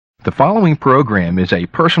The following program is a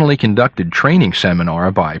personally conducted training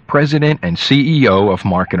seminar by President and CEO of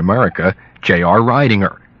Market America, J.R.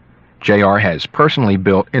 Ridinger. J.R. has personally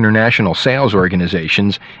built international sales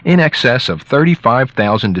organizations in excess of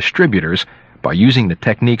 35,000 distributors by using the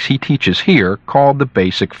techniques he teaches here called the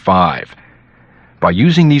Basic Five. By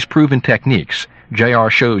using these proven techniques,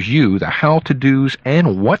 J.R. shows you the how-to-dos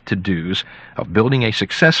and what-to-dos of building a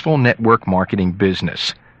successful network marketing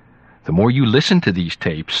business. The more you listen to these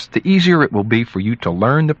tapes, the easier it will be for you to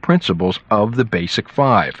learn the principles of the Basic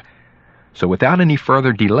Five. So without any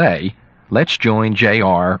further delay, let's join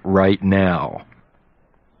J.R. right now.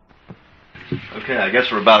 Okay, I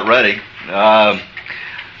guess we're about ready.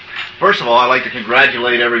 First of all, I'd like to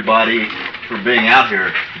congratulate everybody for being out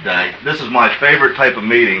here today. This is my favorite type of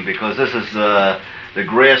meeting because this is the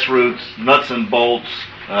grassroots, nuts and bolts,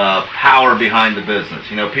 power behind the business.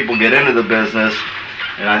 You know, people get into the business,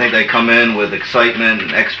 and I think they come in with excitement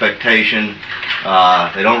and expectation.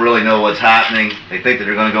 They don't really know what's happening. They think that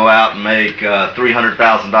they're going to go out and make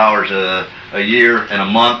 $300,000 a year in a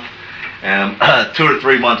month, and 2 or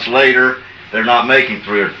 3 months later, they're not making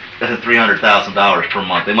 $300,000 per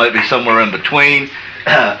month. They might be somewhere in between.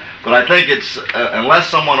 But I think it's, unless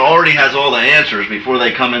someone already has all the answers before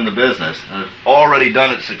they come in the business, and have already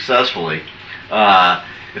done it successfully,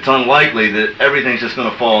 it's unlikely that everything's just going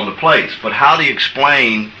to fall into place. But how do you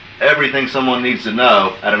explain everything someone needs to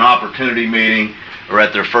know at an opportunity meeting or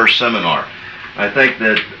at their first seminar? I think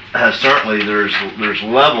that certainly there's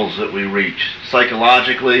levels that we reach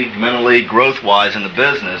psychologically, mentally, growth-wise in the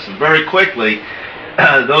business, and very quickly,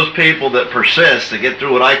 those people that persist to get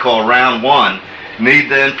through what I call round one need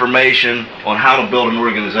the information on how to build an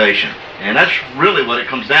organization. And that's really what it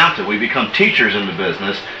comes down to. We become teachers in the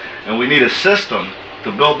business, and we need a system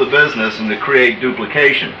to build the business and to create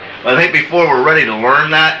duplication. But I think before we're ready to learn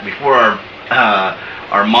that, before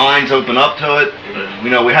our minds open up to it,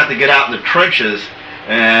 we have to get out in the trenches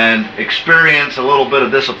and experience a little bit of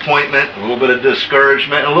disappointment, a little bit of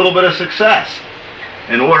discouragement, and a little bit of success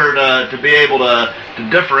in order to be able to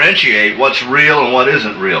differentiate what's real and what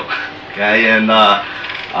isn't real. Okay, and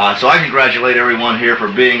so I congratulate everyone here for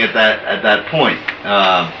being at that point.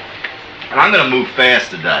 And I'm going to move fast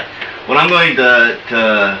today. What I'm going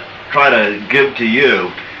to try to give to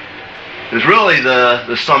you is really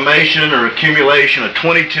the summation or accumulation of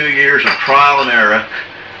 22 years of trial and error,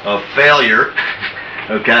 of failure,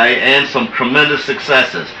 okay, and some tremendous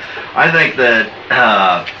successes. I think that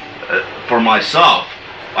for myself,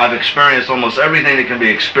 I've experienced almost everything that can be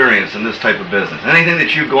experienced in this type of business. Anything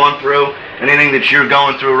that you've gone through, anything that you're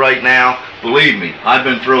going through right now, believe me, I've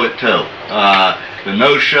been through it too. The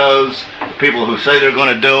no-shows, the people who say they're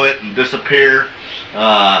going to do it and disappear,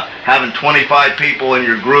 having 25 people in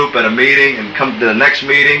your group at a meeting and come to the next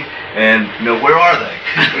meeting and, where are they?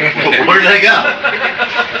 Where did they go?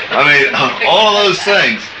 I mean, all of those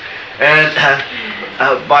things. And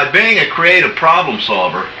by being a creative problem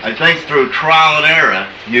solver, I think through trial and error,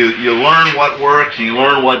 you learn what works and you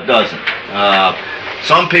learn what doesn't.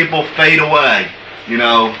 Some people fade away,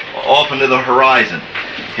 off into the horizon.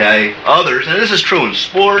 Okay, others, and this is true in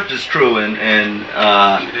sports, it's true in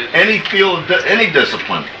any field, any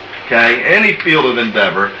discipline, okay, any field of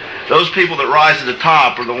endeavor. Those people that rise to the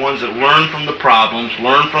top are the ones that learn from the problems,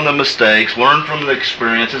 learn from the mistakes, learn from the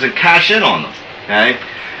experiences, and cash in on them. Okay,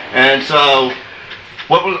 and so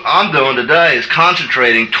what I'm doing today is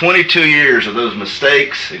concentrating 22 years of those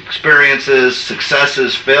mistakes, experiences,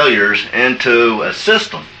 successes, failures into a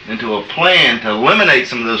system, into a plan to eliminate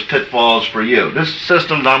some of those pitfalls for you. This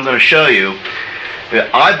system that I'm going to show you,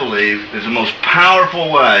 I believe, is the most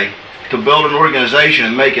powerful way to build an organization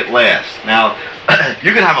and make it last. Now,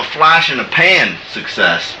 you can have a flash in the pan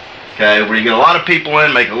success, okay, where you get a lot of people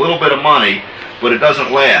in, make a little bit of money, but it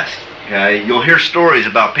doesn't last. Okay, you'll hear stories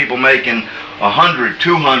about people making $100,000,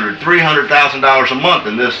 $200,000, $300,000 a month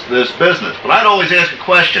in this business. But I'd always ask a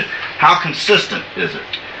question: how consistent is it?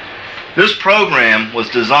 This program was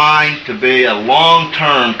designed to be a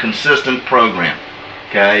long-term, consistent program.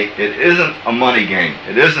 Okay, it isn't a money game.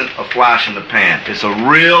 It isn't a flash in the pan. It's a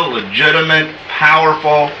real, legitimate,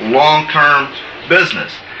 powerful, long-term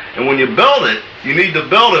business. And when you build it, you need to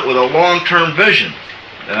build it with a long-term vision.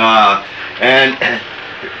 And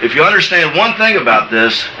if you understand one thing about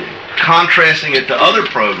this, contrasting it to other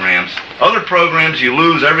programs you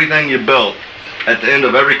lose everything you built at the end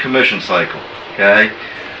of every commission cycle. Okay?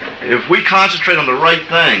 If we concentrate on the right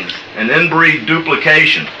things and inbreed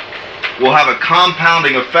duplication, we'll have a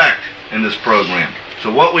compounding effect in this program.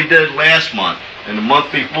 So what we did last month, and the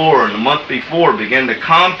month before, and the month before, began to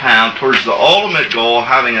compound towards the ultimate goal,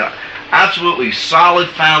 having an absolutely solid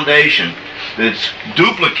foundation that's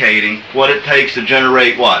duplicating what it takes to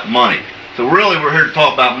generate what? Money. So really we're here to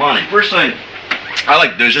talk about money. First thing I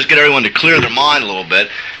like to do is just get everyone to clear their mind a little bit.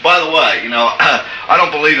 By the way, I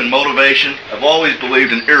don't believe in motivation. I've always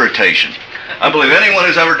believed in irritation. I believe anyone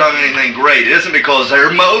who's ever done anything great isn't because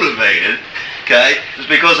they're motivated, okay? It's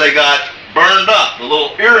because they got burned up, a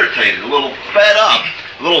little irritated, a little fed up,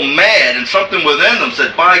 a little mad, and something within them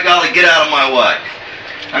said, by golly, get out of my way.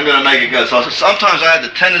 I'm going to make it good. So sometimes I have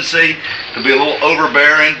the tendency to be a little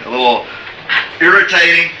overbearing, a little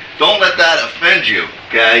irritating. Don't let that offend you,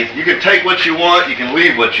 okay? You can take what you want, you can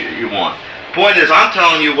leave what you want. Point is, I'm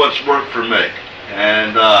telling you what's worked for me.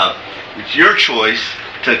 And it's your choice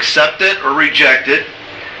to accept it or reject it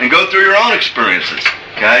and go through your own experiences,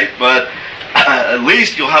 okay? But at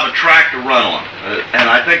least you'll have a track to run on. And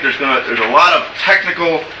I think there's a lot of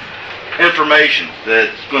technical information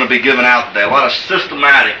that's going to be given out today, a lot of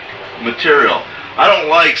systematic material. I don't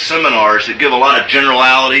like seminars that give a lot of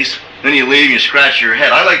generalities, then you leave and you scratch your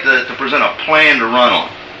head. I like to present a plan to run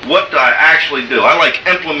on. What do I actually do? I like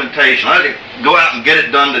implementation. I like to go out and get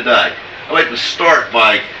it done today. I like to start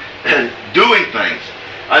by doing things.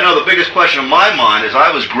 I know the biggest question in my mind as I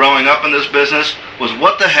was growing up in this business was,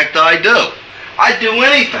 what the heck did I do? I'd do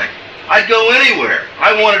anything. I'd go anywhere.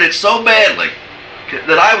 I wanted it so badly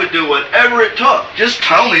that I would do whatever it took. Just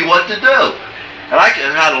tell me what to do. And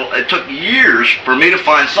it took years for me to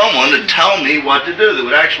find someone to tell me what to do, that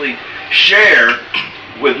would actually share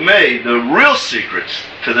with me the real secrets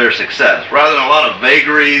to their success, rather than a lot of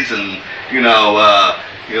vagaries and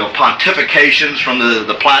pontifications from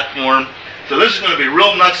the platform. So this is going to be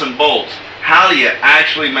real nuts and bolts. How do you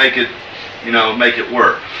actually make it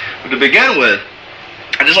work? But to begin with,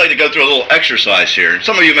 I'd just like to go through a little exercise here.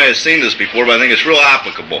 Some of you may have seen this before, but I think it's real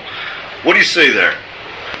applicable. What do you see there?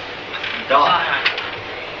 Dot.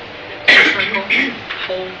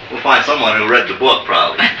 We'll find someone who read the book,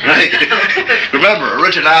 probably. Right? Remember,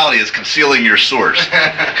 originality is concealing your source.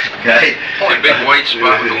 Okay? A big white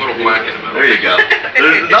spot with a little black in the middle. There you go.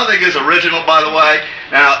 Nothing is original, by the way.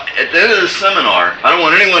 Now, at the end of this seminar, I don't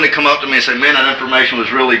want anyone to come up to me and say, man, that information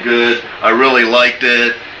was really good. I really liked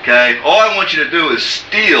it. Okay? All I want you to do is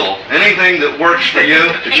steal anything that works for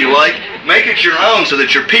you, that you like, make it your own so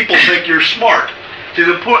that your people think you're smart. See,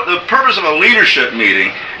 the purpose of a leadership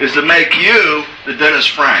meeting is to make you the Dennis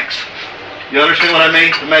Franks. You understand what I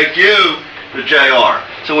mean? To make you the JR.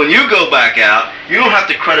 So when you go back out, you don't have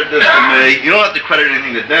to credit this to me. You don't have to credit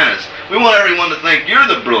anything to Dennis. We want everyone to think you're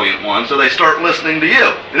the brilliant one, so they start listening to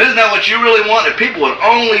you. And isn't that what you really want? If people would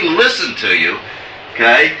only listen to you,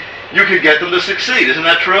 okay, you could get them to succeed. Isn't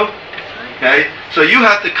that true? Okay? So you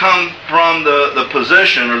have to come from the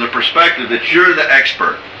position or the perspective that you're the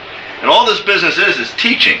expert. And all this business is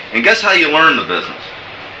teaching. And guess how you learn the business?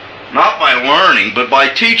 Not by learning, but by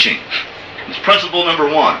teaching. It's principle number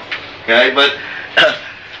one. Okay? But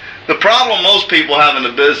the problem most people have in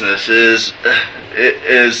the business is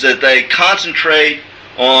that they concentrate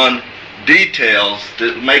on details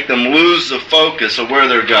that make them lose the focus of where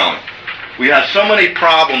they're going. We have so many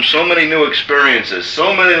problems, so many new experiences,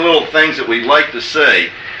 so many little things that we'd like to see,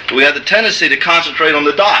 that we have the tendency to concentrate on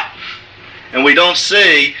the dot. And we don't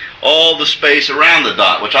see all the space around the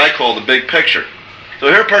dot, which I call the big picture. So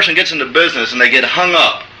here a person gets into business and they get hung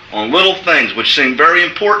up on little things which seem very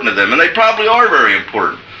important to them, and they probably are very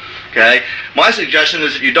important. Okay? My suggestion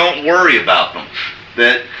is that you don't worry about them,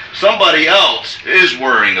 that somebody else is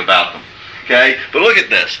worrying about them. Okay? But look at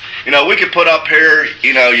this. We could put up here,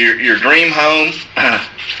 your dream home.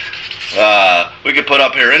 We could put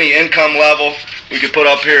up here any income level. We could put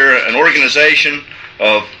up here an organization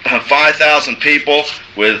of 5,000 people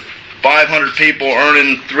with 500 people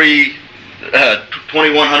earning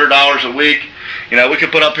 $2,100 a week. We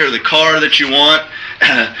could put up here the car that you want.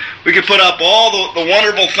 We could put up all the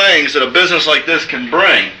wonderful things that a business like this can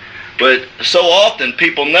bring. But so often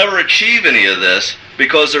people never achieve any of this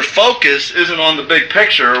because their focus isn't on the big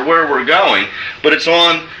picture or where we're going, but it's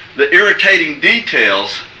on the irritating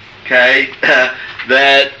details, okay,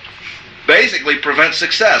 that basically prevent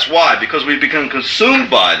success. Why? Because we become consumed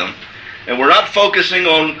by them, and we're not focusing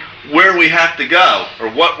on where we have to go or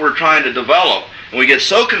what we're trying to develop, and we get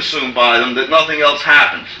so consumed by them that nothing else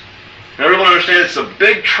happens. And everyone understands it's a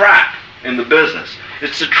big trap in the business.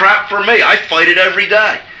 It's a trap for me. I fight it every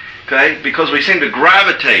day, okay, because we seem to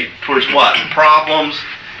gravitate towards what? Problems,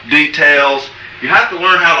 details. You have to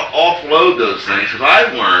learn how to offload those things, because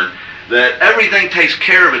I've learned that everything takes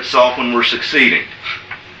care of itself when we're succeeding.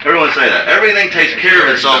 Everyone say that. Everything takes care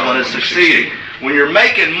of itself when it's succeeding. When you're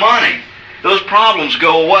making money, those problems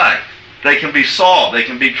go away. They can be solved. They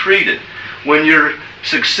can be treated. When you're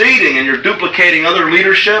succeeding and you're duplicating other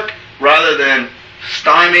leadership, rather than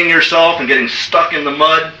stymieing yourself and getting stuck in the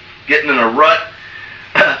mud, getting in a rut,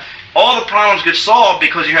 all the problems get solved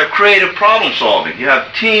because you have creative problem solving. You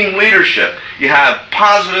have team leadership. You have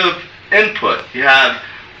positive input. You have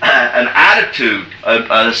an attitude,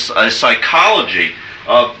 a psychology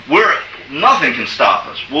of where nothing can stop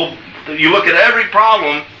us. You look at every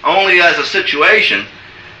problem only as a situation,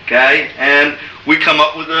 okay, and we come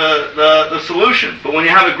up with the solution. But when you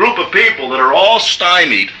have a group of people that are all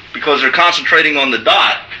stymied because they're concentrating on the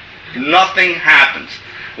dot, nothing happens.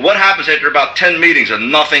 What happens after about 10 meetings of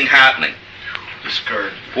nothing happening?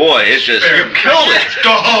 Discouraged. Boy, it's just, you killed it.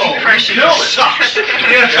 Go home. You killed it. Sucks.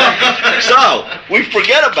 So, we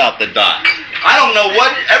forget about the dot. I don't know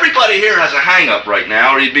what, everybody here has a hang-up right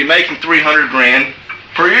now, or you'd be making 300 grand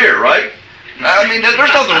per year, right? I mean, there's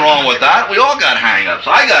nothing wrong with that. We all got hang-ups.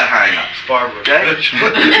 I got hang-ups. Barbara. Okay?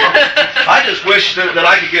 I just wish that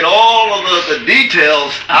I could get all of the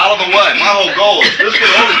details out of the way. My whole goal is just get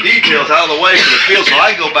all the details out of the way for the field so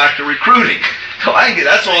I can go back to recruiting. So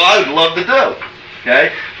that's all I would love to do.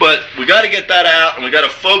 Okay? But we got to get that out, and we got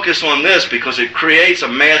to focus on this because it creates a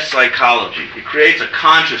mass psychology. It creates a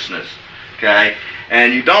consciousness. Okay?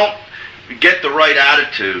 And you don't get the right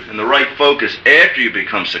attitude and the right focus after you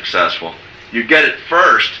become successful. You get it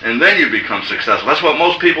first, and then you become successful. That's what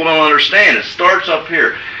most people don't understand. It starts up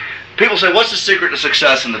here. People say, what's the secret to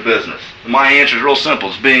success in the business? And my answer is real simple.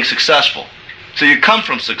 It's being successful. So you come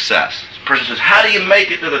from success. The person says, how do you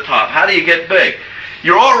make it to the top? How do you get big?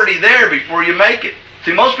 You're already there before you make it.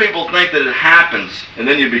 See, most people think that it happens, and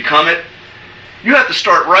then you become it. You have to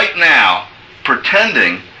start right now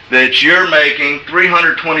pretending that you're making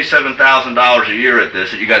 $327,000 a year at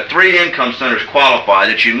this, that you got 3 income centers qualified,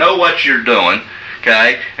 that you know what you're doing,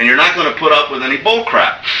 okay, and you're not going to put up with any bull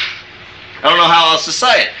crap. I don't know how else to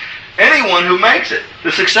say it. Anyone who makes it,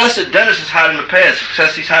 the success that Dennis has had in the past,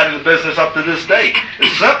 success he's had in the business up to this date,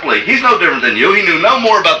 is simply, he's no different than you. He knew no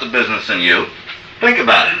more about the business than you. Think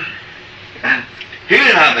about it. He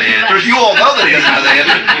didn't have the answers. You all know that he doesn't have the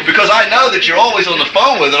answers because I know that you're always on the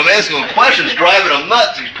phone with him, asking him questions, driving him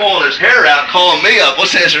nuts. He's pulling his hair out, calling me up.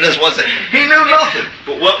 What's the answer to this? What's that? He knew nothing.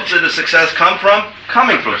 But what did the success come from?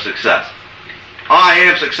 Coming from success. I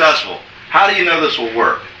am successful. How do you know this will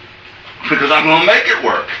work? Because I'm going to make it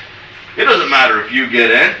work. It doesn't matter if you get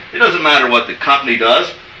in. It doesn't matter what the company does.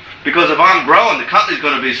 Because if I'm growing, the company's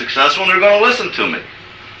going to be successful and they're going to listen to me.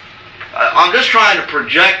 I'm just trying to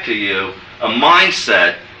project to you a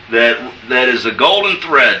mindset that is a golden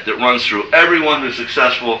thread that runs through everyone who's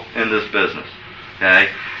successful in this business. Okay?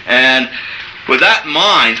 And with that in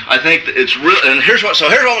mind, I think that it's real. And here's what we're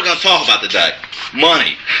going to talk about today: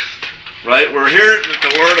 money. Right? We're here to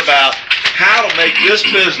learn about how to make this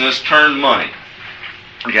business turn money.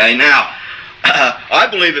 Okay? Now, I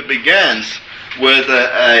believe it begins with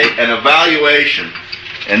an evaluation.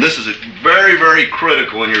 And this is very, very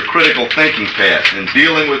critical in your critical thinking path, in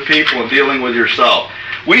dealing with people and dealing with yourself.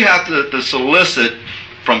 We have to solicit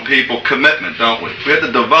from people commitment, don't we? We have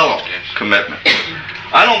to develop commitment.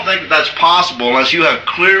 I don't think that's possible unless you have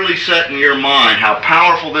clearly set in your mind how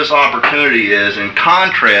powerful this opportunity is in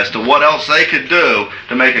contrast to what else they could do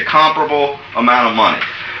to make a comparable amount of money.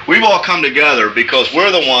 We've all come together because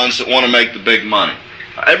we're the ones that want to make the big money.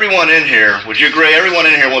 Everyone in here, would you agree, everyone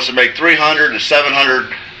in here wants to make $300,000 to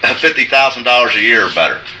 $750,000 a year or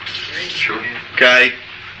better? Sure. Okay?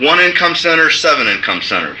 1 income center, 7 income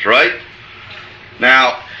centers, right?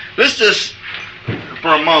 Now, let's just,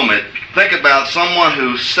 for a moment, think about someone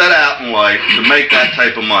who set out in life to make that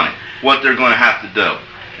type of money, what they're going to have to do.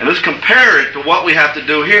 And let's compare it to what we have to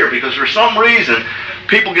do here, because for some reason,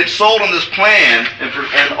 people get sold on this plan,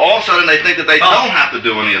 and all of a sudden they think that they don't have to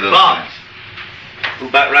do any of those things.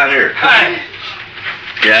 Back right here.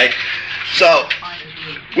 Okay? So,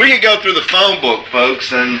 we can go through the phone book,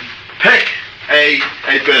 folks, and pick a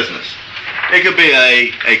business. It could be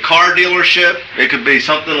a car dealership. It could be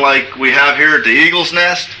something like we have here at the Eagle's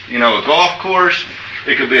Nest, a golf course.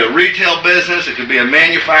 It could be a retail business. It could be a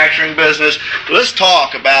manufacturing business. Let's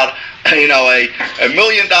talk about, a $1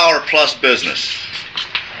 million plus business,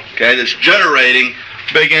 okay, that's generating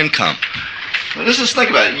big income. Now, let's just think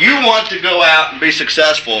about it. You want to go out and be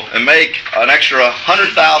successful and make an extra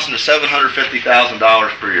 $100,000 to $750,000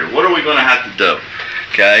 per year. What are we going to have to do?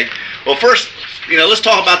 Okay. Well, first, let's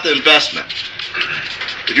talk about the investment.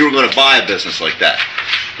 If you were going to buy a business like that,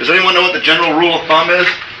 does anyone know what the general rule of thumb is?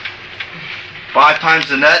 5 times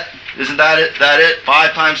the net. Isn't that it?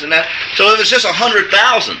 5 times the net. So if it's just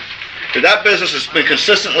 $100,000, if that business has been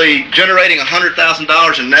consistently generating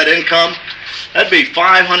 $100,000 in net income, That'd be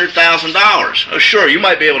 $500,000. Oh, sure, you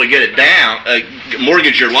might be able to get it down,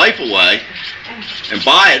 mortgage your life away, and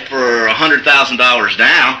buy it for $100,000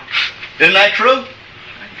 down. Isn't that true?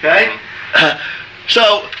 Okay.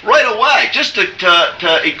 So right away, just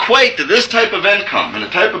to equate to this type of income and the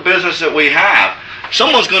type of business that we have,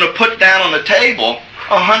 someone's going to put down on the table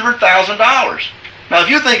 $100,000. Now, if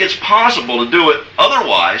you think it's possible to do it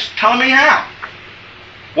otherwise, tell me how.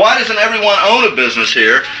 Why doesn't everyone own a business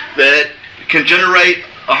here that can generate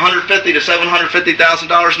 $150,000 to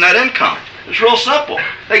 $750,000 net income? It's real simple.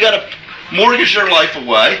 They got to mortgage their life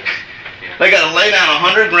away. They got to lay down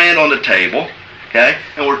 $100,000 on the table. Okay,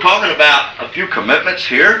 and we're talking about a few commitments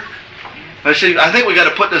here. Now, see, I think we got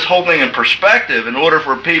to put this whole thing in perspective in order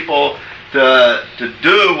for people to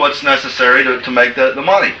do what's necessary to make the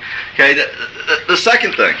money. Okay, the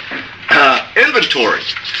second thing, inventory.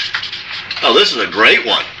 Oh, this is a great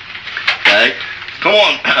one. Okay, come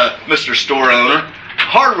on, Mr. Store Owner.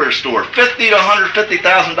 Hardware store, $50,000 to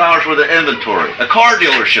 $150,000 worth of inventory. A car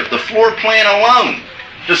dealership, the floor plan alone,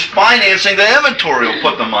 just financing the inventory will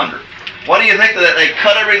put them under. Why do you think that they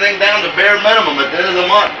cut everything down to bare minimum at the end of the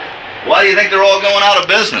month? Why do you think they're all going out of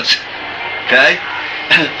business? Okay?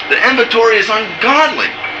 The inventory is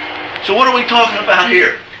ungodly. So what are we talking about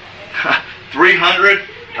here? $200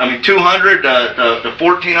 to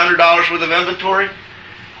 $1,400 worth of inventory?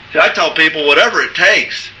 See, I tell people whatever it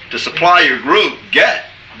takes to supply your group,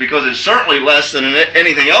 get, because it's certainly less than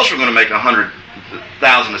anything else we're going to make $100,000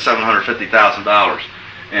 to $750,000.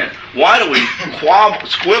 And why do we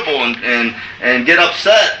squibble and get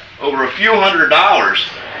upset over a few $100s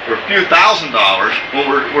or a few $1,000s when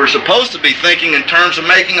we're supposed to be thinking in terms of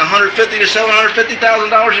making $150,000 to $750,000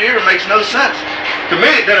 a year? It makes no sense. To me,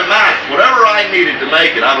 it didn't matter. Whatever I needed to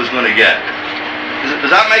make it, I was going to get.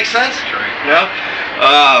 Does that make sense? Sure. You know?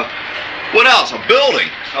 What else? A building.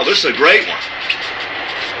 Oh, this is a great one.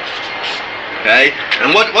 Okay,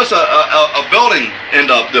 and what's a building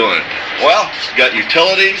end up doing? Well, you got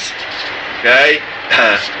utilities, okay,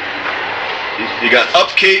 you got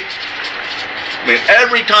upkeep. I mean,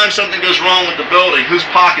 every time something goes wrong with the building, whose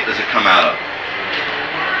pocket does it come out of?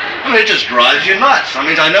 I mean, it just drives you nuts. I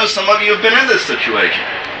mean, I know some of you have been in this situation.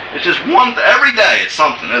 It's just every day it's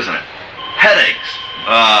something, isn't it? Headaches.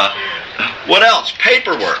 What else?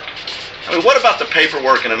 Paperwork. I mean, what about the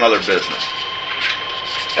paperwork in another business?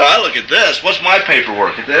 I look at this. What's my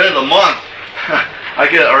paperwork? At the end of the month,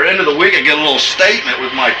 or end of the week, I get a little statement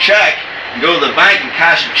with my check, and go to the bank and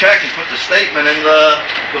cash a check and put the statement in the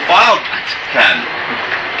file cabinet.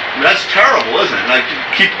 I mean, that's terrible, isn't it? And I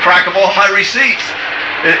keep track of all my receipts.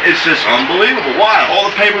 It's just unbelievable. Why? All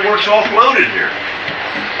the paperwork's offloaded here.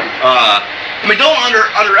 I mean, don't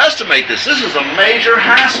underestimate this. This is a major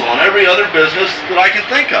hassle in every other business that I can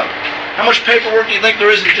think of. How much paperwork do you think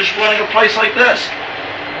there is in just running a place like this?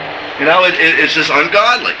 You know, it's just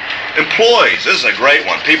ungodly. Employees, this is a great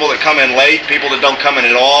one. People that come in late, people that don't come in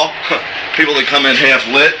at all, people that come in half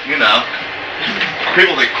lit, you know,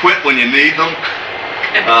 people that quit when you need them.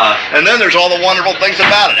 And then there's all the wonderful things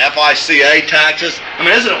about it. FICA, taxes. I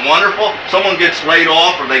mean, isn't it wonderful? Someone gets laid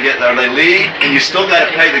off or they leave, and you still got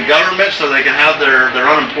to pay the government so they can have their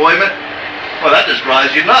unemployment. Well, that just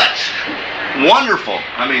drives you nuts. Wonderful.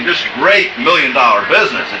 I mean, just great $1 million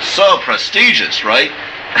business. It's so prestigious, right?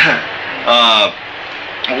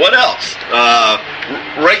 What else?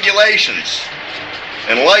 Regulations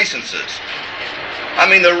and licenses. I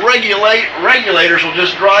mean, the regulators will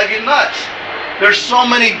just drive you nuts. There's so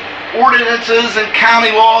many ordinances and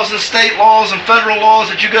county laws and state laws and federal laws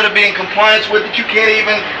that you got to be in compliance with that you can't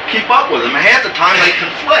even keep up with them. And half the time they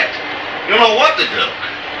conflict. You don't know what to do.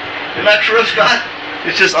 Isn't that true, Scott?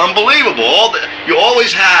 It's just unbelievable. You always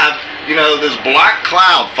have, you know, this black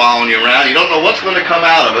cloud following you around. You don't know what's going to come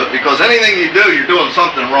out of it because anything you do, you're doing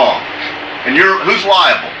something wrong. And who's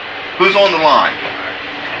liable? Who's on the line?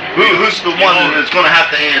 Who's the one that's going to have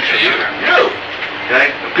to answer? You. Okay?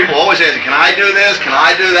 People always ask, can I do this? Can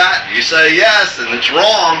I do that? You say yes, and it's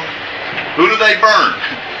wrong. Who do they burn?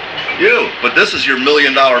 You. But this is your $1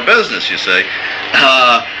 million business, you see.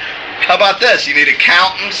 How about this? You need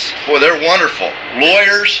accountants. Boy, they're wonderful.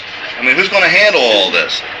 Lawyers. I mean, who's going to handle all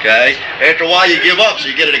this? Okay? After a while, you give up. So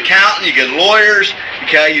you get an accountant, you get lawyers.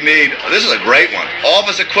 Okay? You need, this is a great one,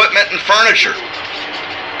 office equipment and furniture.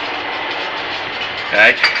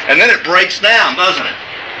 Okay? And then it breaks down, doesn't it?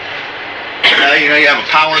 Okay? You know, you have a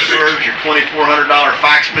power surge, your $2,400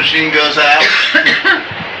 fax machine goes out.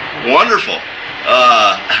 Wonderful.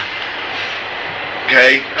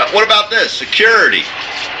 Okay? What about this? Security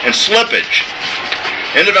and slippage.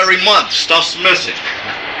 End of every month, stuff's missing.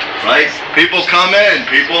 right? People come in,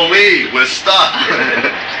 people leave with stuff,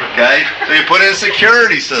 okay? So you put in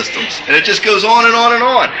security systems, and it just goes on and on and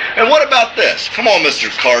on. And what about this? Come on,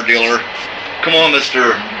 Mr. Car Dealer. Come on,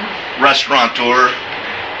 Mr. Restaurateur.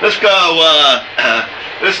 Let's go,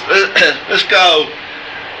 let's go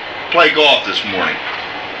play golf this morning.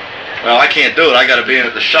 Well, I can't do it. I got to be in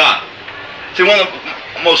at the shop. See, one of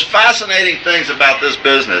the most fascinating things about this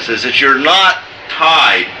business is that you're not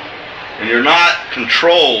tied and you're not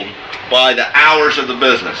controlled by the hours of the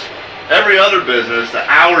business. Every other business, the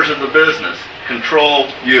hours of the business control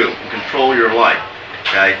you, control your life.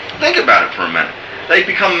 Okay? Think about it for a minute. They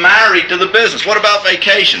become married to the business. What about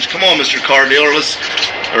vacations? Come on, Mr. Car Dealer,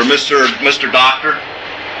 or Mr. Doctor.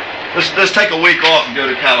 Let's take a week off and go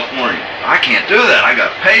to California. I can't do that. I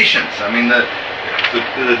got patience. I mean, the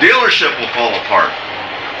dealership will fall apart.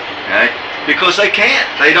 Okay? Because they can't.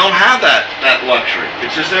 They don't have that luxury.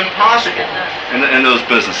 It's just impossible in those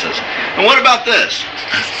businesses. And what about this?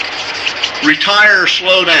 Retire or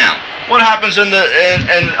slow down. What happens in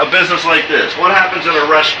a business like this? What happens in a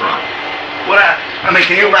restaurant? I mean,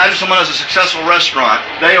 can you imagine someone has a successful restaurant?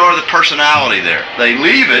 They are the personality there. They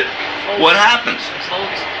leave it. What happens?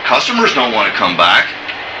 Customers don't want to come back.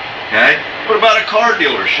 Okay? What about a car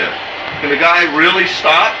dealership? Can the guy really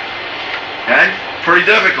stop? Okay? Pretty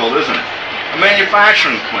difficult, isn't it? A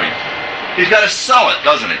manufacturing plant. He's got to sell it,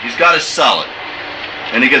 doesn't he? He's got to sell it.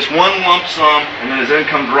 And he gets one lump sum, and then his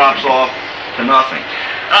income drops off to nothing.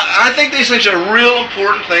 I think these things are real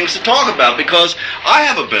important things to talk about, because I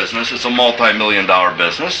have a business. It's a multi-million-dollar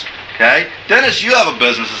business. Okay? Dennis, you have a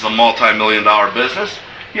business. It's a multi-million-dollar business.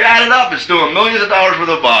 You add it up, it's doing millions of dollars worth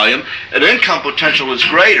of volume, and income potential is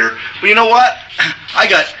greater. But you know what? I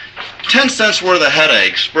got 10 cents worth of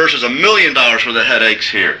headaches versus $1 million worth of headaches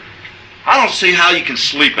here. I don't see how you can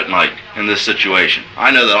sleep at night in this situation. I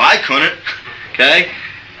know that I couldn't. Okay?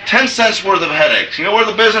 10 cents worth of headaches. You know where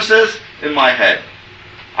the business is? In my head.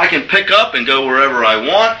 I can pick up and go wherever I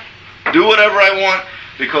want, do whatever I want,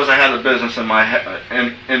 because I have the business in my head.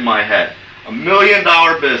 $1 million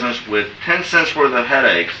business with 10 cents worth of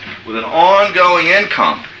headaches, with an ongoing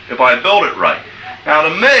income, if I build it right. Now, to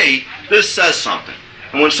me, this says something.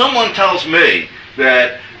 And when someone tells me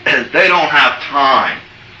that they don't have time,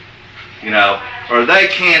 or they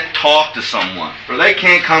can't talk to someone, or they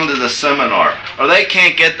can't come to the seminar, or they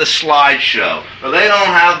can't get the slideshow, or they don't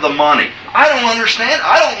have the money, I don't understand.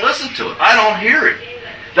 I don't listen to it. I don't hear it.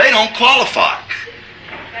 They don't qualify.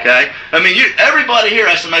 Okay? I mean, everybody here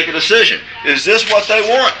has to make a decision. Is this what they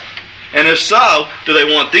want? And if so, do they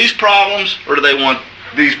want these problems or do they want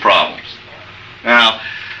these problems? Now,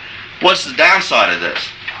 what's the downside of this?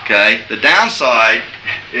 Okay? The downside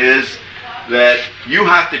is that you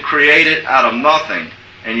have to create it out of nothing,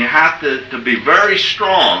 and you have to be very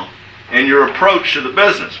strong in your approach to the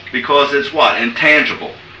business, because it's what?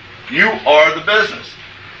 Intangible. You are the business.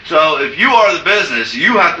 So if you are the business,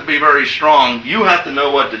 you have to be very strong, you have to know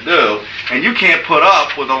what to do, and you can't put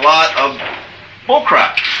up with a lot of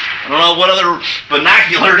bullcrap. I don't know what other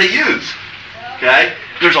vernacular to use. Okay?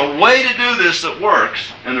 There's a way to do this that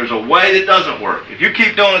works, and there's a way that doesn't work. If you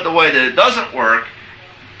keep doing it the way that it doesn't work,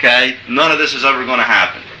 okay, none of this is ever going to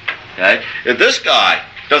happen. Okay? If this guy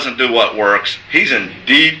doesn't do what works, he's in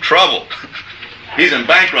deep trouble. He's in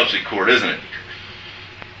bankruptcy court, isn't it?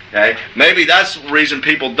 Okay? Maybe that's the reason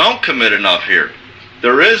people don't commit enough here.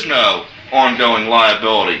 There is no ongoing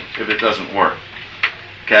liability if it doesn't work.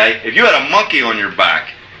 Okay? If you had a monkey on your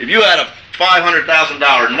back, if you had a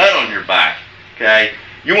 $500,000 net on your back, okay,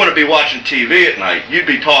 you wouldn't be watching TV at night. You'd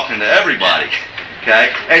be talking to everybody.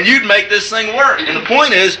 Okay? And you'd make this thing work. And the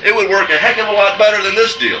point is, it would work a heck of a lot better than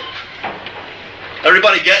this deal.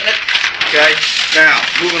 Everybody getting it? Okay? Now,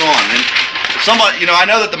 moving on. And somebody, I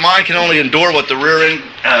know that the mind can only endure what the rear end,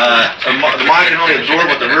 the mind can only endure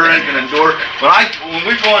what the rear end can endure. When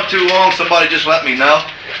we've gone too long, somebody just let me know,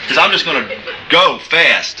 because I'm just going to go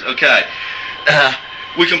fast. Okay.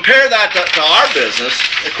 We compare that to our business.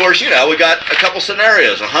 Of course, we got a couple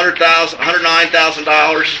scenarios: $109,000.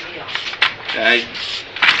 Okay.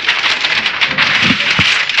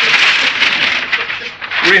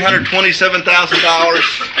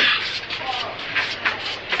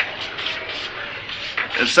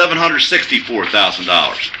 $327,000. And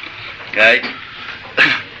 $764,000. Okay?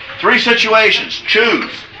 3 situations.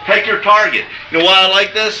 Choose. Take your target. You know why I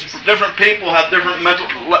like this? Different people have different mental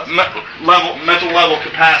level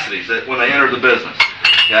capacities when they enter the business.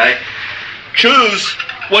 Okay? Choose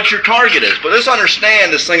what your target is. But let's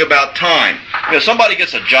understand this thing about time. Somebody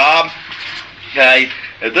gets a job. Okay?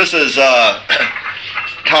 If this is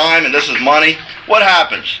time and this is money, what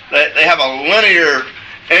happens? They have a linear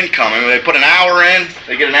income. I mean, they put an hour in,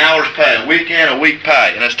 they get an hour's pay, a week in, a week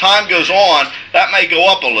pay. And as time goes on, that may go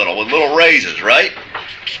up a little with little raises, right?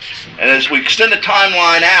 And as we extend the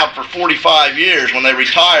timeline out for 45 years, when they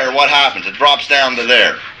retire, what happens? It drops down to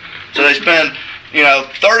there. So they spend,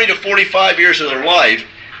 30 to 45 years of their life,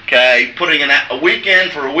 okay, putting a week in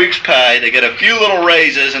for a week's pay. They get a few little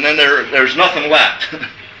raises, and then there's nothing left.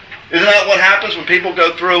 Isn't that what happens when people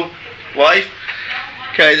go through life?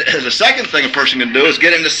 Okay, the second thing a person can do is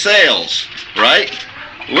get into sales, right?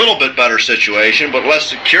 A little bit better situation, but less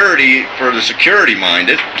security for the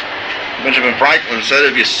security-minded. Benjamin Franklin said,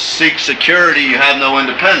 if you seek security, you have no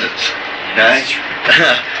independence. Okay?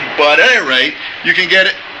 But at any rate, you can get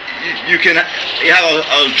it. You have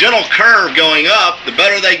a gentle curve going up. The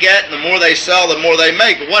better they get and the more they sell, the more they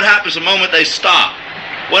make. But what happens the moment they stop?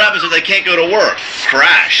 What happens if they can't go to work?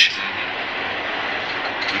 Crash.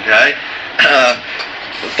 Okay?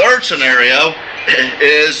 The third scenario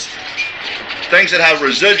is things that have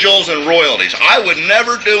residuals and royalties. I would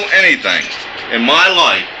never do anything in my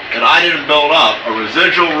life that I didn't build up a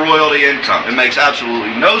residual royalty income. It makes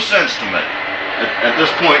absolutely no sense to me at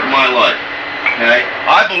this point in my life. Okay?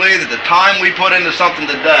 I believe that the time we put into something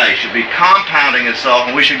today should be compounding itself,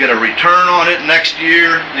 and we should get a return on it next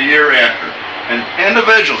year, the year after. And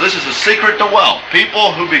individuals, this is the secret to wealth.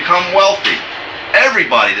 People who become wealthy,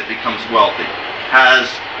 everybody that becomes wealthy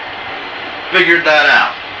has figured that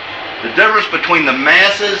out. The difference between the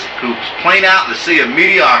masses who plane out in the sea of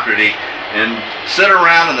mediocrity and sit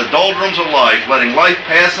around in the doldrums of life, letting life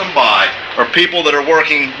pass them by, are people that are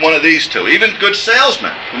working one of these two. Even good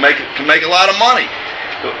salesmen can make a lot of money.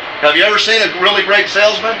 Have you ever seen a really great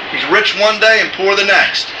salesman? He's rich one day and poor the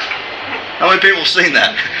next. How many people have seen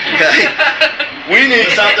that? Okay. We need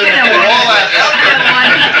something where all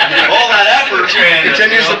that effort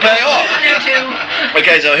continues to pay off.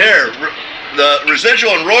 Okay, so here, the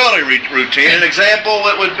residual and royalty routine, an example,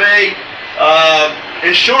 it would be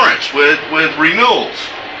insurance with renewals,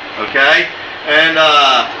 okay? And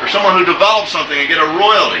or someone who develops something and get a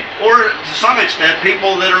royalty, or to some extent,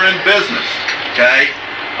 people that are in business, okay?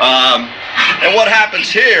 And what happens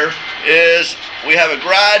here is we have a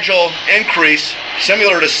gradual increase,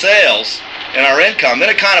 similar to sales, in our income. Then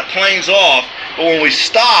it kind of planes off, but when we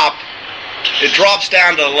stop, it drops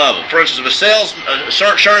down to a level. For instance, if an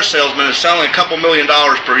insurance salesman is selling a couple $1 million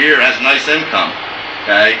per year, has a nice income,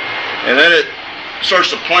 okay, and then it starts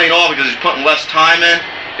to plane off because he's putting less time in.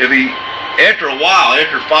 After a while,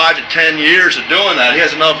 after 5 to 10 years of doing that, he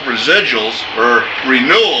has enough residuals or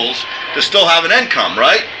renewals to still have an income,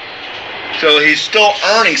 right? So he's still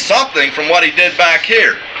earning something from what he did back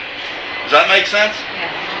here. Does that make sense? Yeah.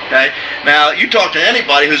 Okay. Now, you talk to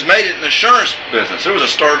anybody who's made it in the insurance business. There was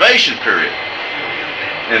a starvation period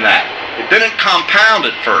in that. It didn't compound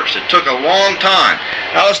at first. It took a long time.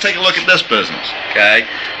 Now let's take a look at this business. Okay.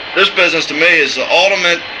 This business to me is the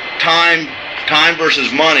ultimate time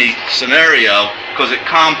versus money scenario because it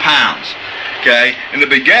compounds. Okay. In the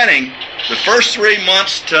beginning, the first 3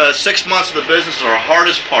 months to 6 months of the business are the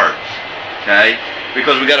hardest part. Okay.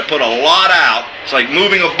 Because we got to put a lot out. It's like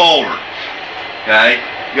moving a boulder. Okay.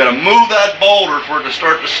 You got to move that boulder for it to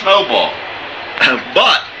start to snowball.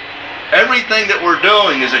 But everything that we're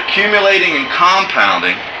doing is accumulating and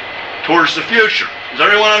compounding towards the future. Does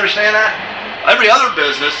everyone understand that? Every other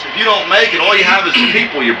business, if you don't make it, all you have is the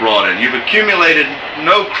people you brought in. You've accumulated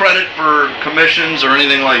no credit for commissions or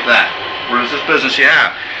anything like that. Whereas this business you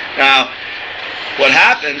have. Now, what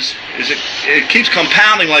happens is it keeps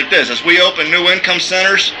compounding like this. As we open new income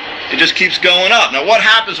centers, it just keeps going up. Now, what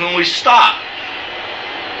happens when we stop?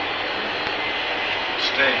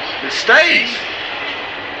 It stays.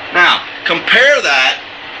 Now, compare that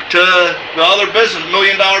to the other business, $1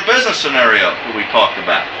 million business scenario that we talked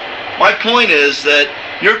about. My point is that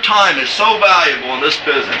your time is so valuable in this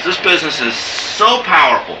business. This business is so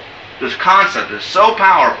powerful. This concept is so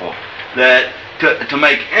powerful that to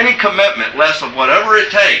make any commitment less of whatever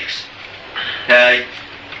it takes, okay,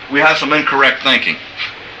 we have some incorrect thinking.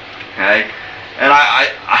 Okay? And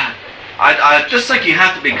I just think you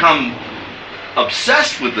have to become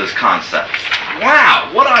obsessed with this concept. Wow,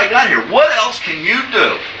 what do I got here? What else can you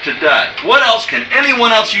do today? What else can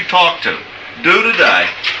anyone else you talk to do today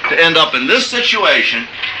to end up in this situation,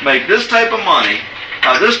 make this type of money,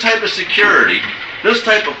 have this type of security, this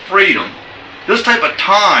type of freedom, this type of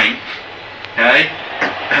time, okay,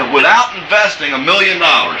 without investing $1 million?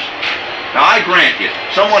 Now, I grant you,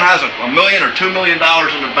 someone has $1 million or $2 million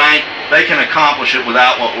in the bank, they can accomplish it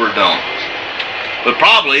without what we're doing. But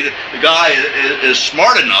probably the guy is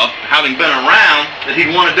smart enough, having been around, that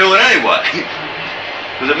he'd want to do it anyway.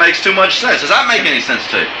 Because it makes too much sense. Does that make any sense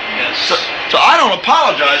to you? Yes. So I don't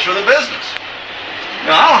apologize for the business.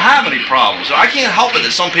 Now, I don't have any problems. I can't help it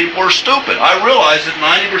that some people are stupid. I realize that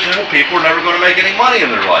 90% of people are never going to make any money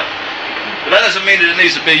in their life. But that doesn't mean that it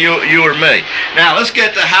needs to be you or me. Now, let's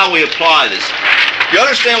get to how we apply this. You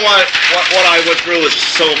understand why what I went through is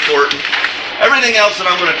so important? Everything else that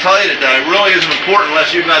I'm going to tell you today really isn't important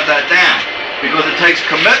unless you've got that down. Because it takes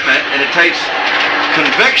commitment, and it takes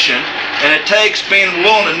conviction, and it takes being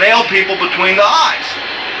willing to nail people between the eyes.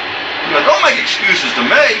 You know, don't make excuses to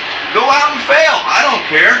me. Go out and fail. I don't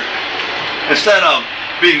care. Instead of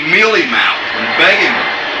being mealy-mouthed and begging them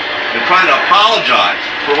and trying to apologize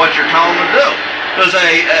for what you're telling them to do. Does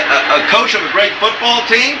a coach of a great football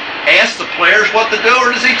team ask the players what to do,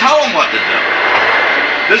 or does he tell them what to do?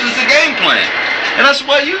 This is the game plan. And that's the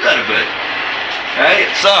way you got to be. Okay?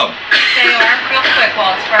 So. JR, real quick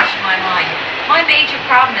while it's fresh in my mind. My major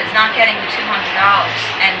problem is not getting the $200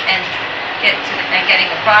 and getting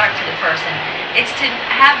the product to the person. It's to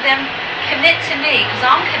have them commit to me, because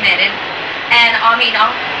I'm committed, and I mean,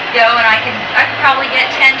 I'll go and I can probably get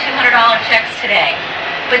 $10, $200 checks today.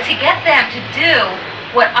 But to get them to do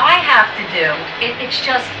what I have to do, it's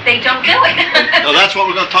just, they don't do it. No, that's what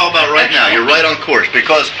we're going to talk about right now. You're right on course,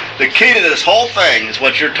 because the key to this whole thing is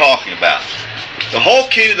what you're talking about. The whole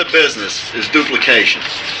key to the business is duplication.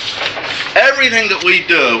 Everything that we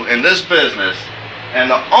do in this business,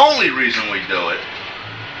 and the only reason we do it,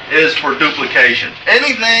 is for duplication.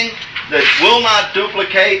 Anything that will not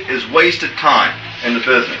duplicate is wasted time in the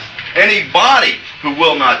business. Anybody who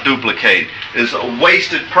will not duplicate is a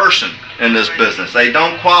wasted person in this business. They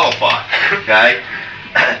don't qualify. Okay?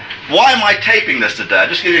 Why am I taping this today? I'll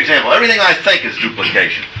just give you an example. Everything I think is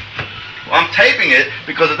duplication. Well, I'm taping it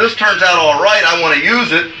because if this turns out all right, I want to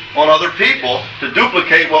use it on other people to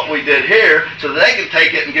duplicate what we did here so that they can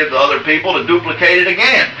take it and give to other people to duplicate it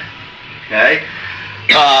again. Okay?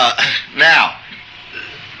 Now,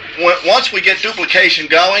 once we get duplication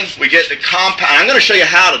going, we get the compound. I'm going to show you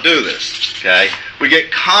how to do this. Okay? We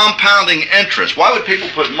get compounding interest. Why would people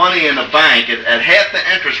put money in the bank at half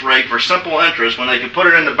the interest rate for simple interest when they could put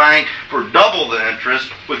it in the bank for double the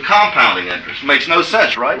interest with compounding interest? It makes no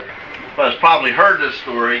sense, right? But has probably heard this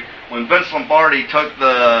story when Vince Lombardi took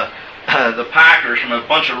the Packers from a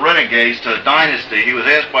bunch of renegades to a dynasty. He was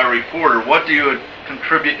asked by a reporter, "What do you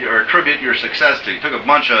contribute or attribute your success to?" He took a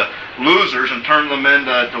bunch of losers and turned them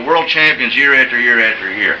into world champions year after year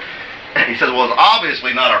after year. He said, "Well, it's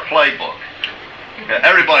obviously not our playbook.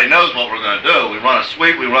 Everybody knows what we're going to do. We run a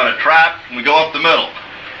sweep, we run a trap, and we go up the middle."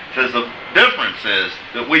 He says the difference is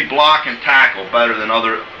that we block and tackle better than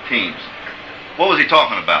other teams. What was he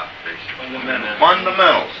talking about?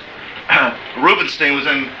 Fundamentals. Rubenstein was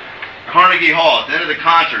in Carnegie Hall. At the end of the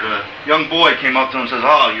concert, a young boy came up to him and says,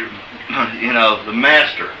 "Oh, you're, the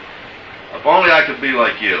master. If only I could be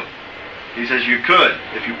like you." He says, "You could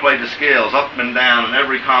if you played the scales up and down in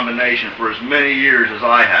every combination for as many years as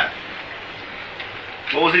I have."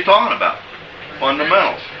 What was he talking about?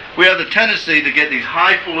 Fundamentals. We have the tendency to get these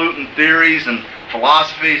highfalutin theories and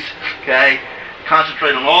philosophies, okay,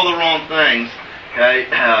 concentrate on all the wrong things, okay,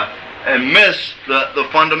 and miss the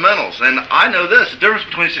fundamentals. And I know this, the difference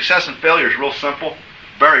between success and failure is real simple,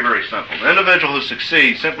 very, very simple. The individual who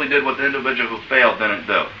succeeds simply did what the individual who failed didn't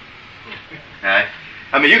do. Okay?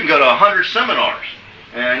 I mean, you can go to 100 seminars,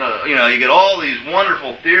 and you get all these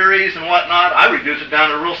wonderful theories and whatnot. I reduce it down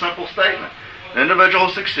to a real simple statement. The individual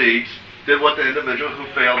who succeeds did what the individual who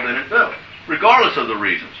failed didn't do, regardless of the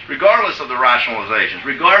reasons, regardless of the rationalizations,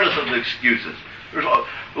 regardless of the excuses. There's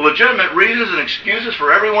legitimate reasons and excuses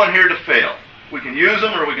for everyone here to fail. We can use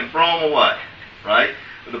them or we can throw them away, right?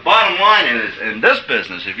 But the bottom line is, in this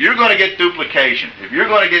business, if you're going to get duplication, if you're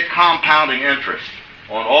going to get compounding interest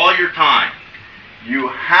on all your time, you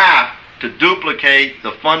have to duplicate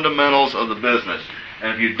the fundamentals of the business.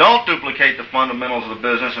 And if you don't duplicate the fundamentals of the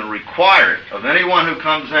business and require it of anyone who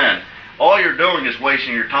comes in, all you're doing is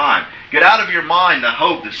wasting your time. Get out of your mind the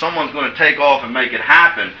hope that someone's going to take off and make it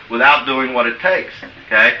happen without doing what it takes.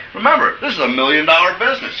 Okay? Remember, this is $1 million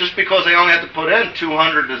business. Just because they only have to put in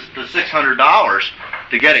 $200 to $600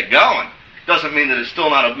 to get it going doesn't mean that it's still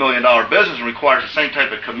not $1 million business and requires the same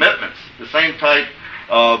type of commitments, the same type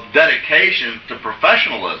of dedication to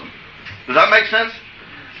professionalism. Does that make sense?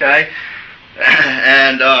 Okay?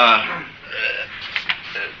 And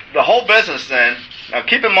the whole business then, now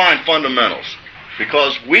keep in mind fundamentals,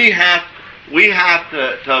 because we have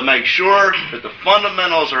to make sure that the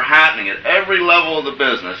fundamentals are happening at every level of the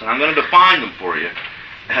business, and I'm going to define them for you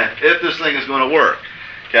if this thing is going to work.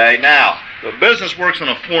 Okay, now, the business works on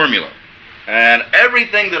a formula, and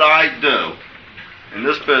everything that I do in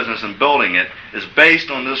this business and building it is based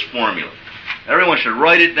on this formula. Everyone should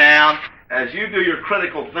write it down. As you do your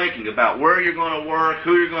critical thinking about where you're going to work,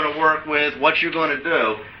 who you're going to work with, what you're going to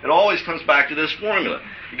do, it always comes back to this formula.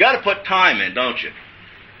 You got to put time in, don't you?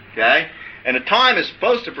 Okay? And the time is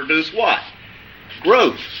supposed to produce what?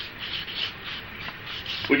 Growth.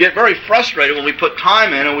 We get very frustrated when we put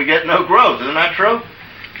time in and we get no growth. Isn't that true?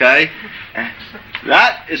 Okay?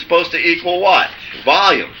 That is supposed to equal what?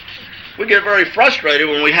 Volume. We get very frustrated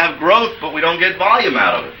when we have growth but we don't get volume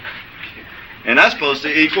out of it. And that's supposed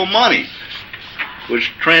to equal money,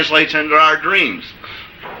 which translates into our dreams.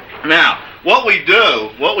 Now, what we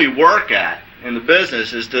do, what we work at in the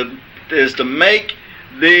business is to make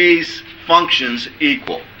these functions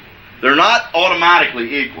equal. They're not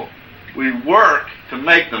automatically equal. We work to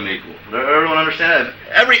make them equal. Everyone understand that?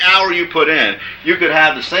 Every hour you put in, you could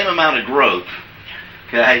have the same amount of growth.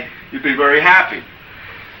 Okay? You'd be very happy.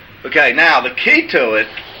 Okay, now the key to it,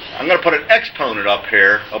 I'm going to put an exponent up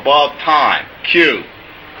here above time. Q.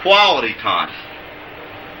 Quality time.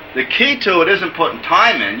 The key to it isn't putting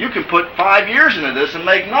time in. You can put 5 years into this and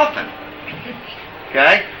make nothing.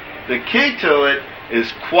 Okay? The key to it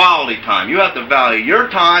is quality time. You have to value your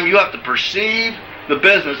time. You have to perceive the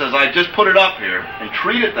business as I just put it up here and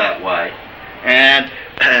treat it that way. And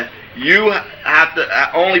you have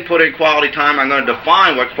to only put in quality time. I'm going to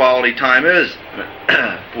define what quality time is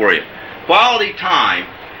for you. Quality time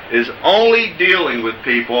is only dealing with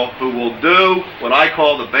people who will do what I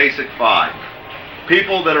call the basic 5.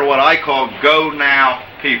 People that are what I call go-now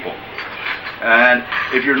people. And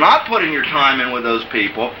if you're not putting your time in with those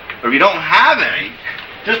people, or if you don't have any,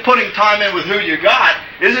 just putting time in with who you got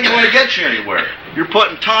isn't going to get you anywhere. You're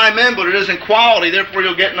putting time in, but it isn't quality, therefore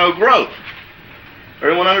you'll get no growth.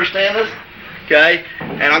 Everyone understand this? Okay?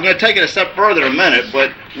 And I'm going to take it a step further in a minute,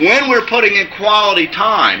 but when we're putting in quality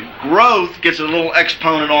time, growth gets a little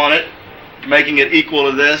exponent on it, making it equal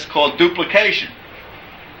to this, called duplication.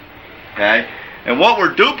 Okay? And what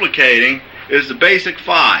we're duplicating is the basic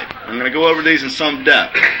 5. I'm going to go over these in some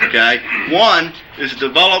depth. Okay? 1 is the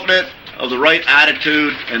development of the right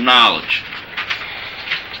attitude and knowledge.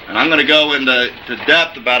 And I'm going to go into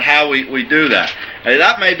depth about how we do that. Hey,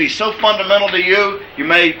 that may be so fundamental to you, you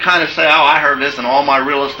may kind of say, oh, I heard this in all my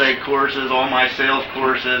real estate courses, all my sales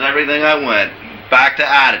courses, everything I went. Back to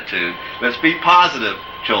attitude. Let's be positive,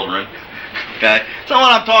 children. Okay? It's not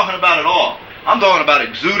what I'm talking about at all. I'm talking about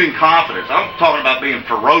exuding confidence. I'm talking about being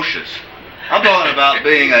ferocious. I'm talking about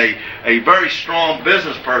being a very strong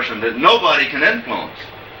business person that nobody can influence.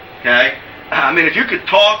 Okay? I mean, if you could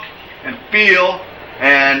talk and feel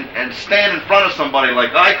and stand in front of somebody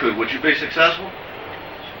like I could, would you be successful?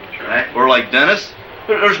 Right? Or like Dennis?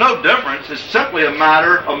 There's no difference. It's simply a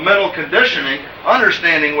matter of mental conditioning,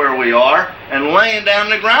 understanding where we are, and laying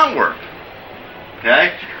down the groundwork.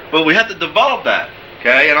 Okay? But we have to develop that.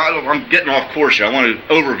 Okay? And I'm getting off course here. I want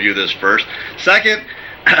to overview this first. Second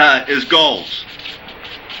is goals.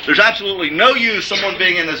 There's absolutely no use someone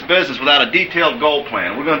being in this business without a detailed goal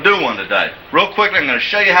plan. We're going to do one today. Real quickly, I'm going to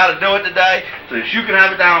show you how to do it today so that you can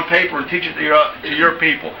have it down on paper and teach it to your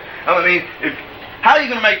people. I mean, how are you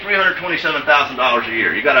going to make $327,000 a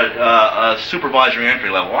year? You got a supervisory entry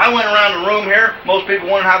level. Well, I went around the room here. Most people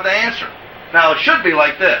wouldn't have the answer. Now, it should be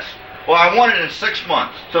like this. Well, I want it in 6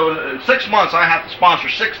 months. So in 6 months, I have to sponsor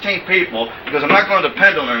 16 people because I'm not going to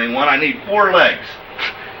depend on anyone. I need 4 legs.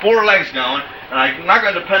 4 legs going. And I'm not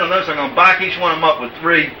going to depend on this. I'm going to back each one of them up with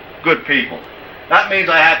 3 good people. That means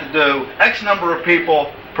I have to do X number of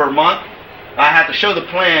people per month. I have to show the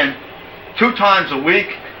plan 2 times a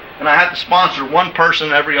week. And I have to sponsor 1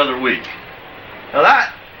 person every other week. Now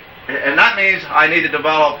that means I need to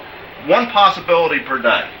develop 1 possibility per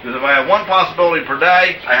day. Because if I have 1 possibility per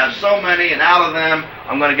day, I have so many, and out of them,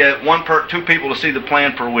 I'm going to get 2 people to see the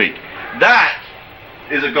plan per week. That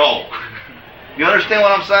is a goal. You understand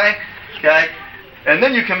what I'm saying? Okay? And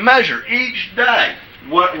then you can measure each day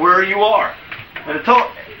where you are. And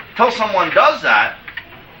until someone does that,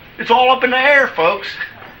 it's all up in the air, folks.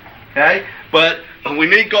 Okay? But we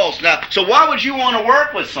need goals. Now, so why would you want to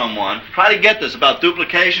work with someone? Try to get this about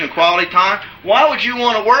duplication and quality time. Why would you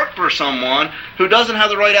want to work for someone who doesn't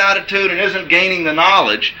have the right attitude and isn't gaining the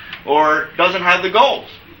knowledge or doesn't have the goals?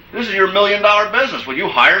 This is your $1 million business. Will you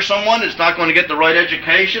hire someone that's not going to get the right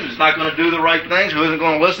education, that's not going to do the right things, who isn't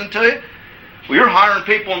going to listen to you? Well, you're hiring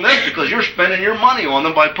people in this because you're spending your money on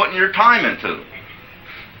them by putting your time into them.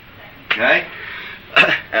 Okay?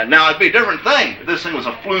 Now, it'd be a different thing if this thing was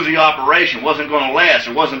a floozy operation, wasn't going to last,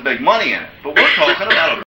 there wasn't big money in it. But we're talking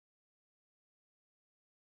about a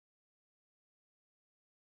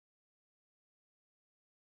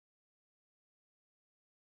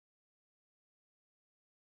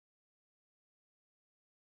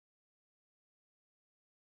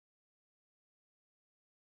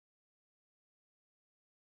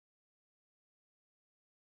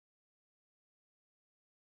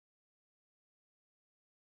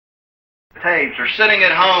tapes, or sitting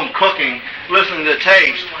at home cooking, listening to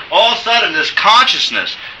tapes, all of a sudden this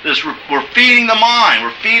consciousness, we're feeding the mind,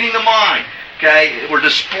 okay? We're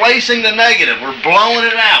displacing the negative, we're blowing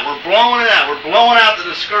it out, we're blowing out the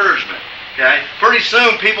discouragement, okay? Pretty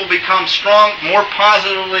soon people become strong, more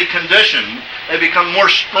positively conditioned, they become more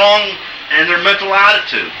strong in their mental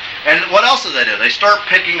attitude. And what else do? They start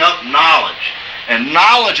picking up knowledge. And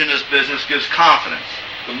knowledge in this business gives confidence.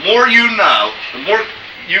 The more you know, the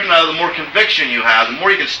more conviction you have, the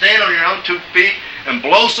more you can stand on your own 2 feet and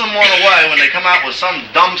blow someone away when they come out with some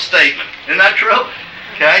dumb statement. Isn't that true?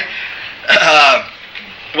 Okay?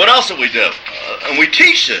 What else do we do? And we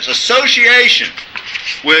teach this. Association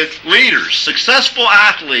with leaders. Successful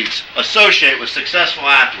athletes associate with successful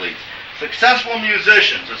athletes. Successful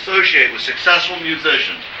musicians associate with successful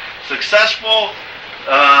musicians. Successful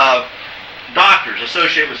doctors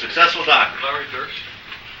associate with successful doctors. Larry Durst?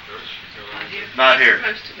 Not here.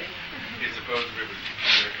 He's supposed to be.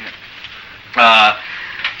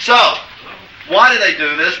 So, why do they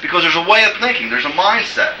do this? Because there's a way of thinking. There's a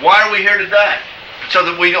mindset. Why are we here today? So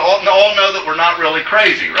that we all know that we're not really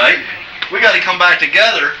crazy, right? We got to come back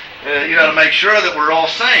together. You got to make sure that we're all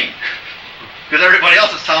sane. Because everybody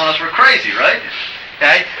else is telling us we're crazy, right?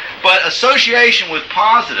 Okay? But association with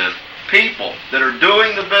positive people that are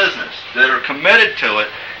doing the business, that are committed to it,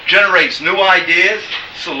 generates new ideas,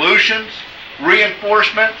 solutions,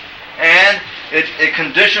 reinforcement, and it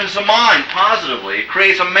conditions the mind positively. It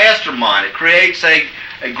creates a mastermind. It creates a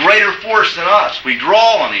greater force than us. We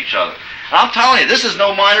draw on each other. And I'm telling you, this is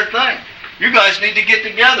no minor thing. You guys need to get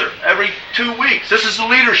together every 2 weeks. This is a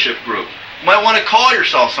leadership group. You might want to call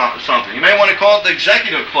yourself something. You may want to call it the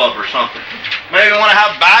executive club or something. Maybe you want to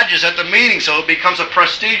have badges at the meeting so it becomes a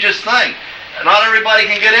prestigious thing. Not everybody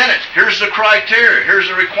can get in it. Here's the criteria. Here's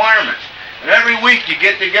the requirements. And every week you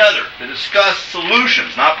get together to discuss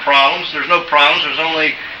solutions, not problems. There's no problems. There's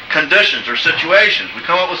only conditions or situations. We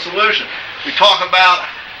come up with solutions. We talk about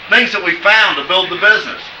things that we found to build the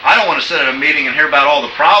business. I don't want to sit at a meeting and hear about all the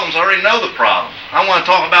problems. I already know the problems. I want to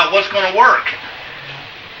talk about what's going to work.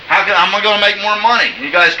 How am I going to make more money? And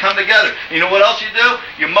you guys come together. You know what else you do?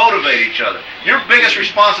 You motivate each other. Your biggest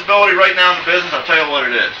responsibility right now in the business, I'll tell you what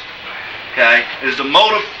it is, okay, is to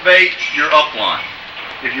motivate your upline.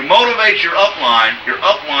 If you motivate your upline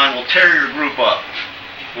will tear your group up.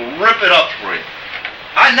 Will rip it up for you.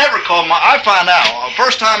 I found out,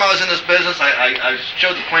 first time I was in this business, I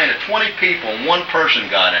showed the plan to 20 people and 1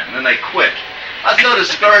 person got in, and then they quit. I was so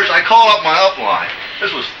discouraged, I called up my upline.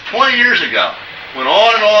 This was 20 years ago. Went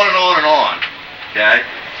on and on and on and on, okay?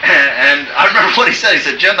 And I remember what he said. He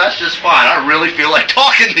said, "Jim, that's just fine. I really feel like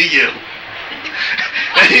talking to you."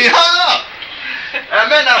 And he hung up.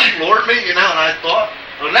 And man, that floored me, you know, and I thought,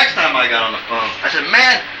 well, next time I got on the phone, I said,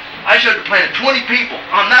 "Man, I showed the plan to 20 people.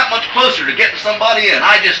 I'm that much closer to getting somebody in.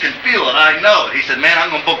 I just can feel it. I know it." He said, "Man,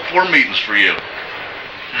 I'm going to book 4 meetings for you."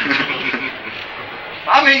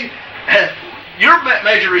 I mean, your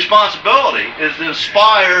major responsibility is to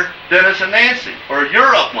inspire Dennis and Nancy, or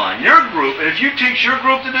your upline, your group. And if you teach your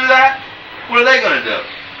group to do that, what are they going to do?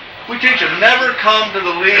 We teach them never come to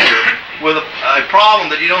the leader with a problem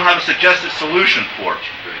that you don't have a suggested solution for.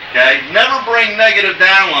 Okay? Never bring negative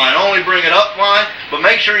downline, only bring it upline, but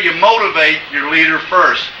make sure you motivate your leader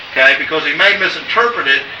first. Okay? Because he may misinterpret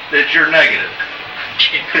it that you're negative.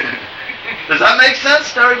 Does that make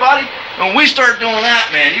sense to everybody? When we start doing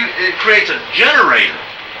that, man, it creates a generator.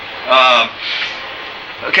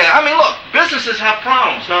 Okay, I mean, look, businesses have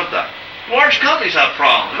problems, don't they? Large companies have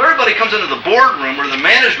problems. If everybody comes into the boardroom or the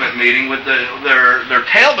management meeting with their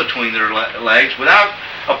tail between their legs without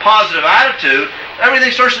a positive attitude,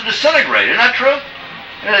 everything starts to disintegrate. Isn't that true?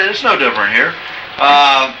 It's no different here.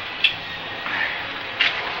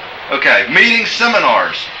 Okay, meetings,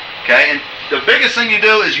 seminars. Okay, and the biggest thing you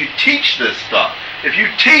do is you teach this stuff. If you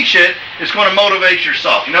teach it, it's going to motivate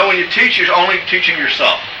yourself. You know, when you teach, you're only teaching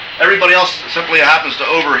yourself. Everybody else simply happens to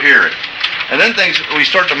overhear it. And then we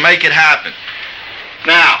start to make it happen.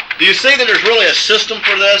 Now, do you see that there's really a system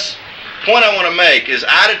for this? The point I want to make is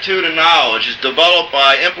attitude and knowledge is developed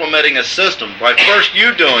by implementing a system. By first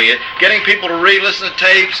you doing it, getting people to read, listen to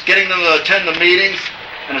tapes, getting them to attend the meetings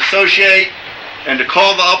and associate, and to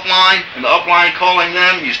call the upline, and the upline calling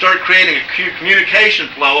them. You start creating a communication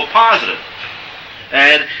flow of positive.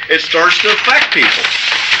 And it starts to affect people.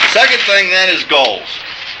 Second thing then is goals.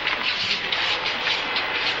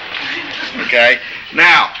 Okay?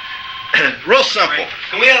 Now, real simple.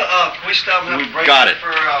 Can we stop and have a break Got it.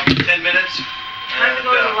 for 10 minutes? Time to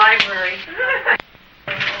go to the library.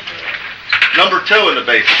 Number 2 in the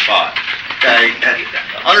basic 5. Okay?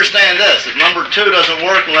 Understand this. If number 2 doesn't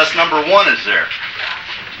work unless number 1 is there.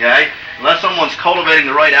 Okay? Unless someone's cultivating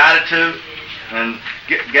the right attitude and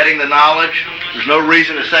getting the knowledge, there's no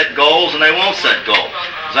reason to set goals, and they won't set goals.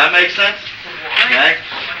 Does that make sense? Okay?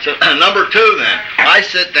 So number two then, I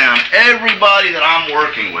sit down everybody that I'm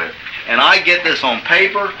working with, and I get this on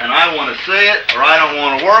paper, and I want to see it, or I don't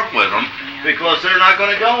want to work with them, because they're not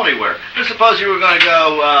going to go anywhere. Just suppose you were going to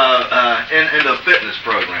go into a fitness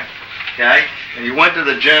program, okay? And you went to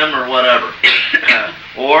the gym or whatever,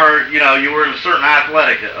 or you were in a certain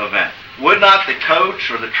athletic event. Would not the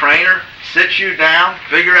coach or the trainer sit you down,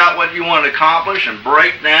 figure out what you want to accomplish, and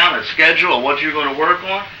break down a schedule of what you're going to work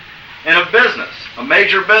on? In a business, a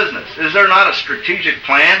major business, is there not a strategic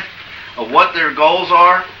plan of what their goals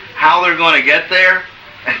are, how they're going to get there,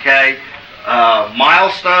 okay?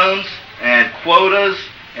 Milestones and quotas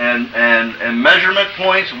and measurement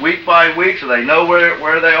points week by week, so they know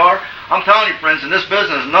where they are. I'm telling you, friends, in this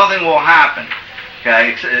business, nothing will happen,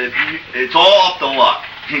 okay? It's all up to luck.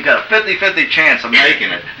 You've got a 50-50 chance of making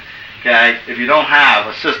it, okay, if you don't have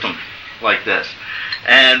a system like this.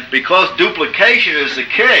 And because duplication is the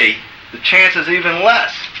key, the chance is even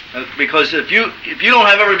less. Because if you don't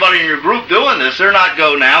have everybody in your group doing this, they're not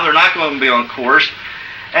going to be on course.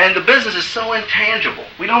 And the business is so intangible.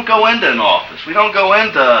 We don't go into an office. We don't go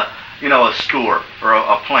into a store or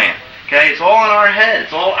a plant. Okay, it's all in our head.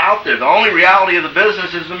 It's all out there. The only reality of the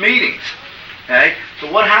business is the meetings. Okay,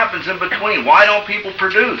 so what happens in between? Why don't people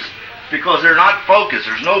produce? Because they're not focused.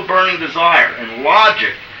 There's no burning desire. And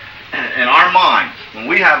logic in our minds, when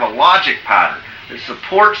we have a logic pattern that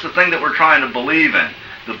supports the thing that we're trying to believe in,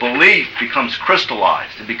 the belief becomes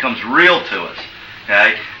crystallized. It becomes real to us.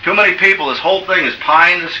 Okay? Too many people, this whole thing is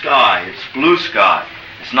pie in the sky. It's blue sky.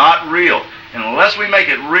 It's not real. And unless we make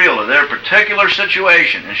it real to their particular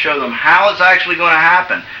situation and show them how it's actually going to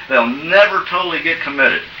happen, they'll never totally get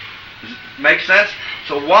committed. Does it make sense?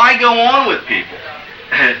 So why go on with people?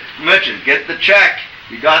 Mention, get the check.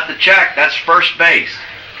 You got the check. That's first base.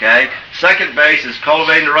 Okay? Second base is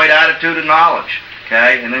cultivating the right attitude and knowledge.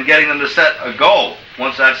 Okay? And then getting them to set a goal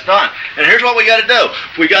once that's done. And here's what we got to do.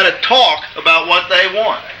 We got to talk about what they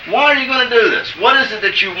want. Why are you going to do this? What is it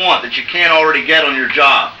that you want that you can't already get on your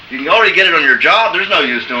job? You can already get it on your job. There's no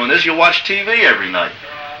use doing this. You'll watch TV every night.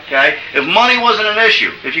 Okay? If money wasn't an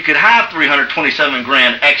issue, if you could have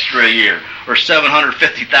 $327,000 extra a year or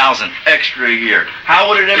 $750,000 extra a year, how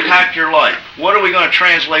would it impact your life? What are we going to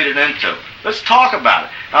translate it into? Let's talk about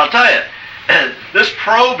it. I'll tell you, this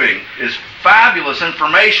probing is fabulous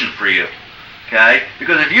information for you. Okay?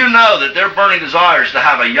 Because if you know that their burning desire is to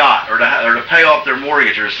have a yacht or to pay off their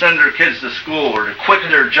mortgage or to send their kids to school or to quit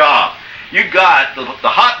their job, you got the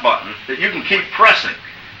hot button that you can keep pressing.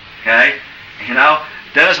 Okay?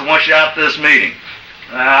 Dennis, I want you out to this meeting.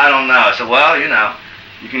 I don't know. I said, well,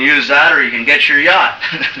 you can use that or you can get your yacht.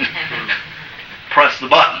 Press the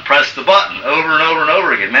button, over and over and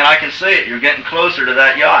over again. Man, I can see it. You're getting closer to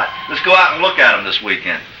that yacht. Let's go out and look at them this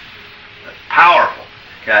weekend. Powerful.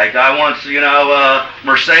 Okay, guy wants,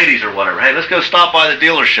 Mercedes or whatever. Hey, let's go stop by the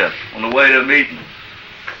dealership on the way to a meeting.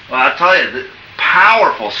 Well, I tell you, the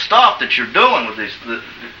powerful stuff that you're doing with these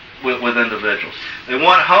with individuals. They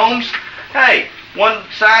want homes. Hey, one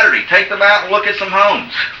Saturday, take them out and look at some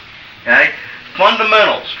homes. Okay,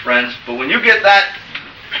 fundamentals, friends. But when you get that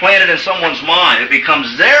planted in someone's mind, it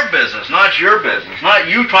becomes their business, not your business, not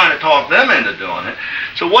you trying to talk them into doing it.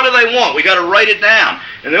 So what do they want? We got to write it down,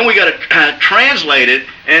 and then we got to translate it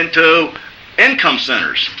into income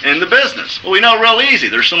centers in the business. Well, we know real easy.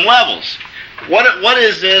 There's some levels. What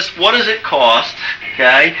is this? What does it cost?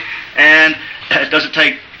 Okay, and does it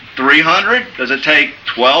take $300? Does it take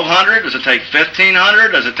 $1,200? Does it take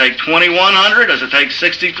 $1,500? Does it take $2,100? Does it take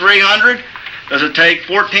 $6,300? Does it take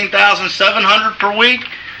 $14,700 per week?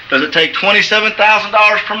 Does it take $27,000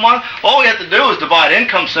 per month? All we have to do is divide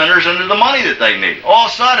income centers into the money that they need. All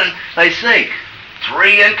of a sudden, they see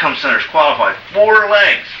 3 income centers qualified, 4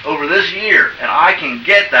 legs over this year, and I can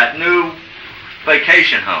get that new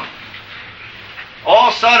vacation home. All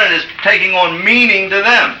of a sudden, it's taking on meaning to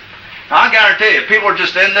them. Now, I guarantee you, if people are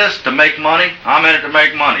just in this to make money, I'm in it to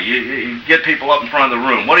make money. You get people up in front of the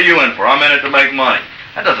room. What are you in for? I'm in it to make money.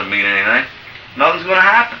 That doesn't mean anything. Nothing's going to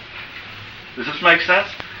happen. Does this make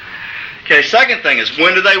sense? Okay, second thing is,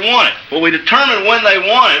 when do they want it? Well, we determine when they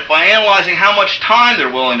want it by analyzing how much time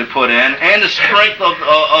they're willing to put in and the strength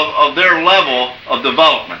of their level of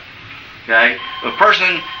development. Okay? If a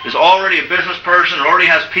person is already a business person or already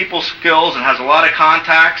has people skills and has a lot of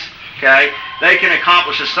contacts, okay, they can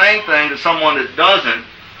accomplish the same thing that someone that doesn't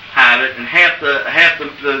have it in half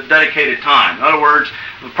the dedicated time. In other words,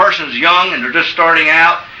 if a person's young and they're just starting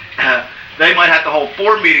out, they might have to hold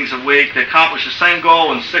 4 meetings a week to accomplish the same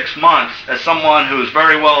goal in 6 months as someone who is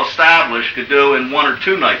very well established could do in 1 or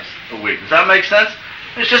 2 nights a week. Does that make sense?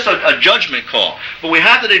 It's just a judgment call. But we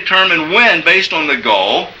have to determine when based on the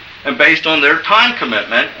goal and based on their time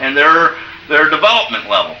commitment and their development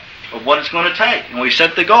level of what it's going to take. And we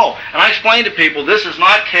set the goal. And I explain to people, this is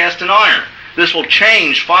not cast in iron. This will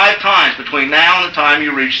change 5 times between now and the time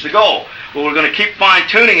you reach the goal. But we're going to keep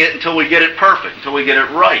fine-tuning it until we get it perfect, until we get it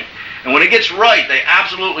right. And when it gets right, they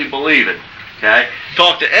absolutely believe it. Okay?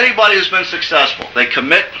 Talk to anybody who's been successful. They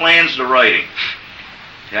commit plans to writing.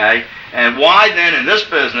 Okay? And why then in this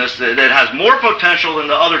business that has more potential than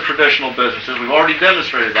the other traditional businesses, we've already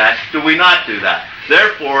demonstrated that, do we not do that?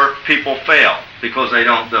 Therefore, people fail because they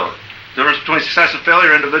don't do it. The difference between success and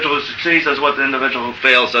failure, an individual who succeeds does what the individual who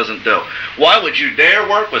fails doesn't do. Why would you dare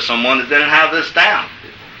work with someone that didn't have this down?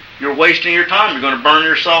 You're wasting your time. You're going to burn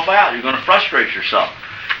yourself out. You're going to frustrate yourself.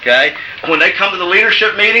 Okay? When they come to the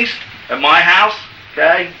leadership meetings at my house,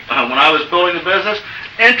 okay, when I was building the business,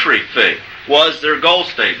 entry fee was their goal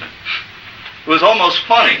statement. It was almost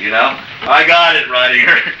funny, you know. I got it right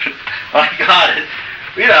here. I got it.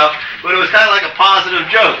 You know, but it was kind of like a positive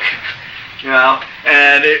joke. You know,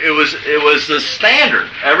 and it was the standard.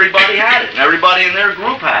 Everybody had it, and everybody in their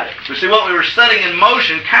group had it. So see, what we were setting in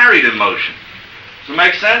motion carried in motion. Does it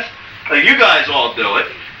make sense? Like you guys all do it,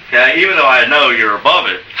 okay? Even though I know you're above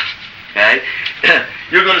it, okay?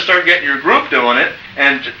 You're going to start getting your group doing it,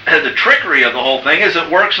 and the trickery of the whole thing is it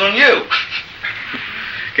works on you.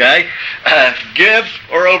 Okay? Give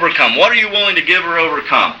or overcome. What are you willing to give or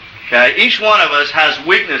overcome? Okay? Each one of us has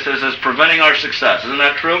weaknesses that's preventing our success. Isn't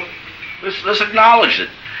that true? Let's acknowledge it.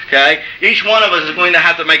 Okay? Each one of us is going to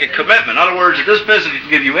have to make a commitment. In other words, if this business can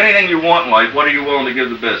give you anything you want in life, what are you willing to give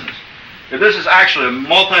the business? If this is actually a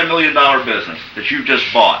multi-million-dollar business that you've just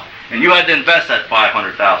bought, and you had to invest that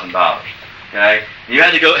 $500,000, okay, and you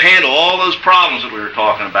had to go handle all those problems that we were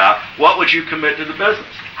talking about, what would you commit to the business?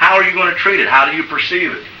 How are you going to treat it? How do you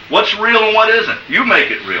perceive it? What's real and what isn't? You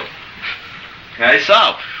make it real. Okay,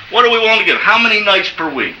 so what are we willing to give? How many nights per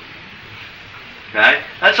week? Okay,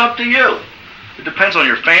 that's up to you. It depends on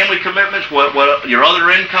your family commitments, what your other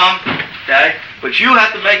income. Okay, but you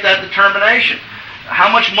have to make that determination.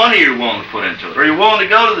 How much money are you willing to put into it? Are you willing to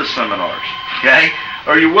go to the seminars? Okay,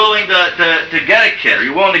 are you willing to get a kit? Are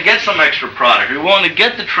you willing to get some extra product? Are you willing to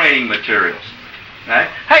get the training materials? Okay?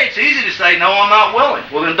 Hey, it's easy to say, no, I'm not willing.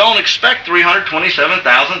 Well, then don't expect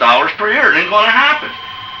 $327,000 per year. It ain't going to happen.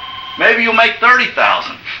 Maybe you'll make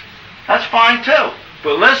 $30,000. That's fine, too.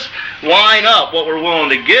 But let's line up what we're willing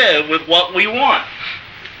to give with what we want.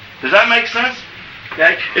 Does that make sense?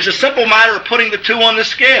 Okay? It's a simple matter of putting the two on the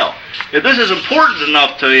scale. If this is important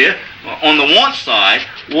enough to you on the want side,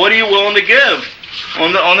 what are you willing to give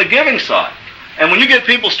on the giving side? And when you get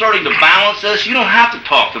people starting to balance this, you don't have to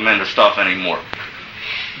talk them into stuff anymore.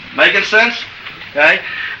 Making sense? Okay?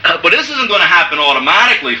 But this isn't going to happen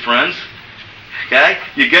automatically, friends. Okay?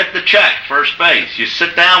 You get the check, first base. You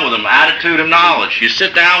sit down with them, attitude and knowledge. You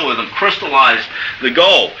sit down with them, crystallize the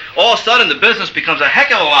goal. All of a sudden, the business becomes a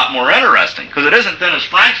heck of a lot more interesting because it isn't Dennis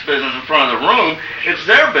Frank's business in front of the room. It's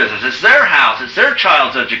their business. It's their house. It's their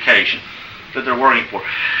child's education that they're working for.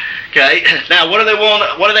 Okay? Now, what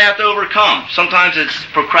do they have to overcome? Sometimes it's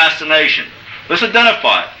procrastination. Let's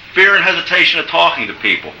identify it. Fear and hesitation of talking to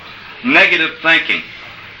people. Negative thinking.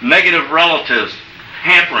 Negative relatives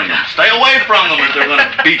hampering them. Stay away from them if they're going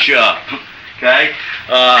to beat you up. Okay?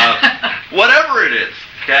 Whatever it is.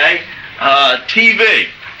 Okay? TV.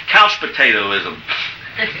 Couch potatoism.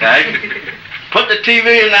 Okay? Put the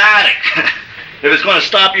TV in the attic. If it's going to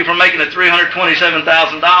stop you from making the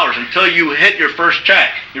 $327,000 until you hit your first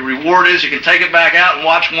check. Your reward is you can take it back out and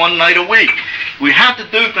watch one night a week. We have to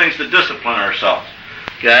do things to discipline ourselves.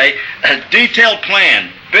 Okay? A detailed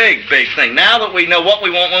plan. Big thing. Now that we know what we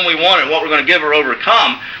want, when we want it, and what we're going to give or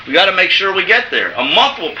overcome, we got to make sure we get there. A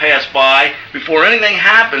month will pass by before anything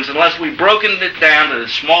happens unless we've broken it down to the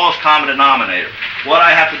smallest common denominator. What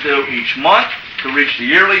I have to do each month to reach the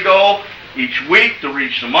yearly goal, each week to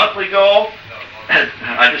reach the monthly goal.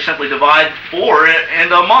 I just simply divide 4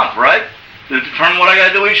 into a month, right? To determine what I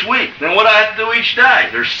got to do each week. Then what I have to do each day.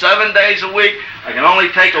 There's 7 days a week. I can only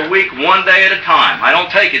take a week 1 day at a time. I don't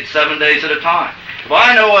take it 7 days at a time. If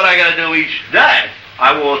I know what I got to do each day,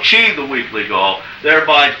 I will achieve the weekly goal,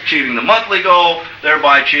 thereby achieving the monthly goal,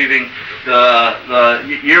 thereby achieving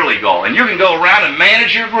the yearly goal. And you can go around and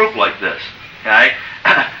manage your group like this. Okay?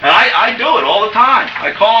 And I do it all the time.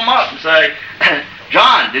 I call them up and say,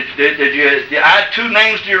 John, did you add 2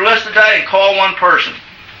 names to your list today and call 1 person?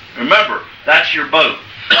 Remember, that's your vote.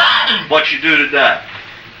 What you do today.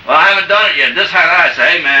 Well, I haven't done it yet. This is how I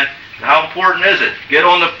say, hey man, How important is it? Get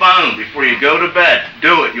on the phone before you go to bed.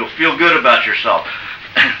 Do it. You'll feel good about yourself.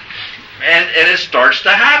 And it starts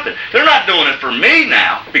to happen. They're not doing it for me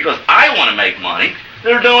now because I want to make money.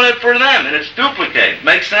 They're doing it for them, and it's duplicated.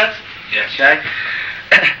 Make sense? Yes. Okay?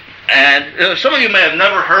 And some of you may have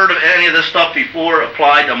never heard of any of this stuff before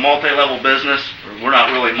applied to multi-level business. We're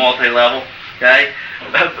not really multi-level. Okay?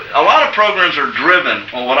 A lot of programs are driven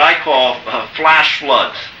on what I call flash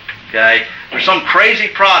floods. Okay? There's some crazy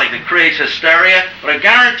product that creates hysteria, but I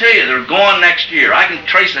guarantee you they're gone next year. I can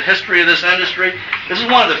trace the history of this industry. This is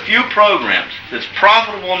one of the few programs that's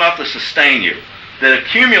profitable enough to sustain you, that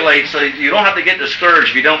accumulates so you don't have to get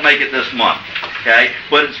discouraged if you don't make it this month. Okay?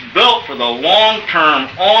 But it's built for the long-term,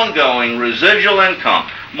 ongoing residual income,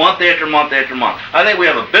 month after month after month. I think we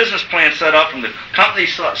have a business plan set up from the company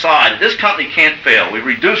side. This company can't fail. We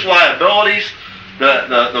reduce liabilities,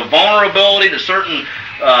 the vulnerability to certain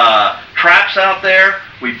traps out there.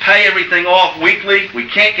 We pay everything off weekly. We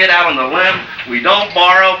can't get out on the limb. We don't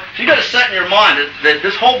borrow. So you got to set in your mind that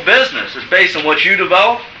this whole business is based on what you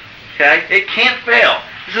develop. Okay, it can't fail.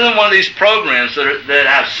 This isn't one of these programs that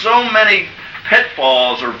have so many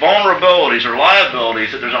pitfalls or vulnerabilities or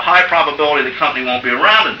liabilities that there's a high probability the company won't be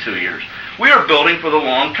around in 2 years. We are building for the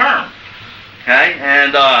long term. Okay,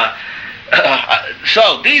 and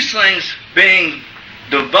so these things being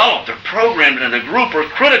developed or programmed in a group are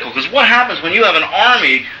critical, because what happens when you have an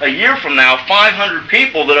army a year from now, 500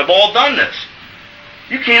 people that have all done this?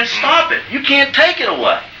 You can't stop it. You can't take it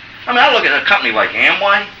away. I mean, I look at a company like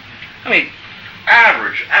Amway. I mean,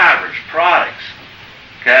 average products,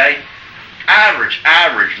 okay?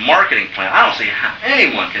 Average marketing plan. I don't see how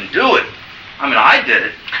anyone can do it. I mean, I did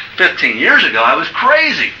it 15 years ago. I was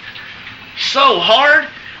crazy. So hard,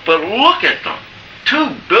 but look at them.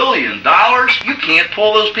 $2 billion, you can't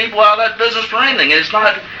pull those people out of that business for anything. It's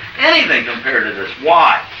not anything compared to this.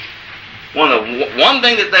 Why? One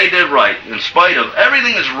thing that they did right, in spite of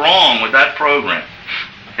everything that's wrong with that program,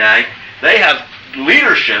 okay, they have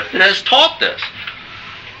leadership that has taught this.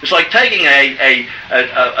 It's like taking a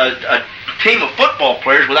team of football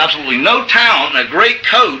players with absolutely no talent and a great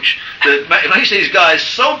coach that makes these guys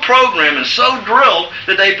so programmed and so drilled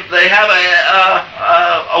that they have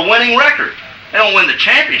a winning record. They don't win the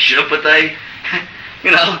championship, but they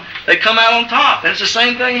come out on top. And it's the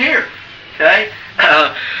same thing here. Okay?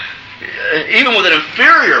 Even with an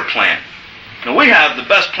inferior plan. Now, we have the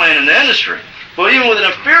best plan in the industry. But even with an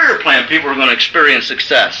inferior plan, people are going to experience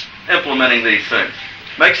success implementing these things.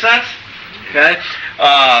 Make sense? Okay?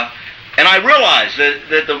 And I realize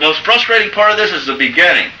that the most frustrating part of this is the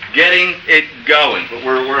beginning, getting it going. But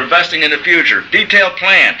we're investing in the future. Detailed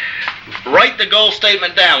plan. Write the goal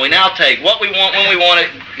statement down. We now take what we want, when we want it,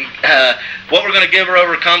 what we're going to give or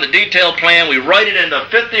overcome, the detailed plan. We write it into a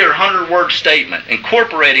 50 or 100-word statement,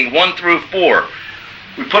 incorporating 1 through 4.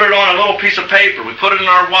 We put it on a little piece of paper. We put it in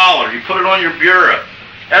our wallet. You put it on your bureau.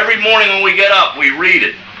 Every morning when we get up, we read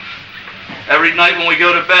it. Every night when we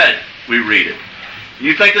go to bed, we read it.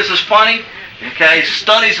 You think this is funny? Okay,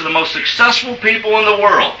 studies of the most successful people in the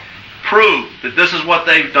world prove that this is what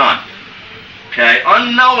they've done. Okay,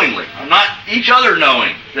 unknowingly, not each other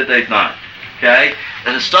knowing that they've done it. Okay,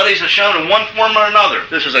 and the studies have shown in one form or another,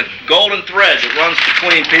 this is a golden thread that runs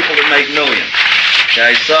between people that make millions.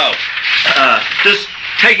 Okay, so just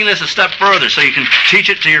taking this a step further so you can teach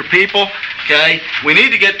it to your people. Okay, we need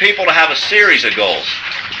to get people to have a series of goals.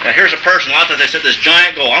 Now, here's a person. A lot of times they set this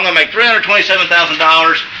giant goal. I'm going to make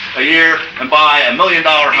 $327,000 a year and buy $1 million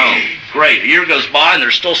home. Great. A year goes by and they're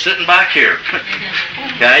still sitting back here.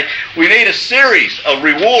 Okay? We need a series of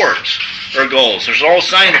rewards or goals. There's an old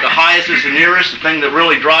saying that the highest is the nearest. The thing that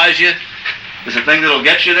really drives you is the thing that will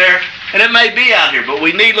get you there. And it may be out here, but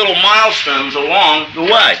we need little milestones along the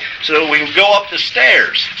way so that we can go up the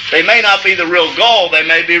stairs. They may not be the real goal. They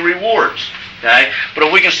may be rewards. Okay? But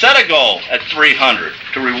if we can set a goal at 300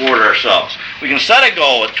 to reward ourselves, we can set a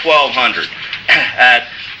goal at 1,200, at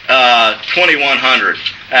 2,100,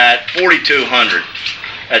 at 4,200,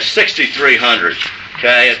 at 6,300,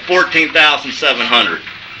 okay, at 14,700,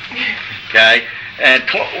 okay, and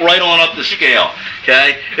right on up the scale,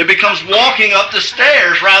 okay. It becomes walking up the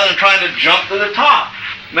stairs rather than trying to jump to the top,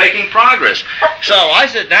 making progress. So I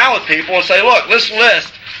sit down with people and say, look, let's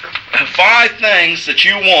list 5 things that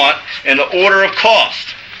you want in the order of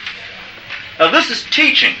cost. Now, this is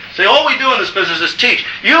teaching. See, all we do in this business is teach.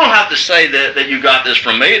 You don't have to say that you got this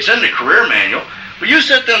from me. It's in the career manual. But you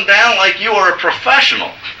sit them down like you are a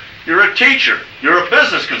professional. You're a teacher. You're a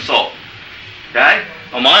business consultant. Okay?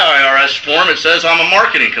 On my IRS form, it says I'm a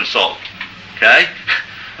marketing consultant. Okay?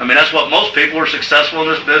 I mean, that's what most people who are successful in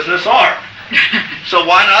this business are. So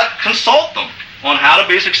why not consult them? on how to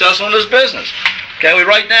be successful in this business. Okay, we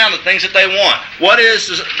write down the things that they want. What is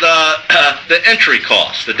the entry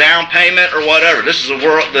cost, the down payment or whatever? This is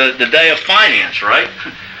the day of finance, right?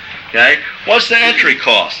 Okay, what's the entry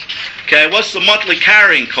cost? Okay, what's the monthly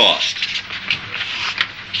carrying cost?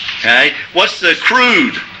 Okay, what's the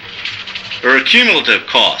accrued or accumulative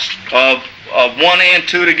cost of 1 and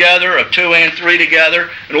 2 together, of 2 and 3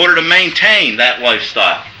 together, in order to maintain that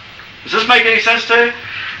lifestyle? Does this make any sense to you?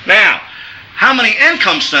 Now, how many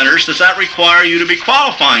income centers does that require you to be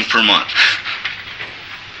qualifying per month?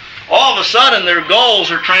 All of a sudden, their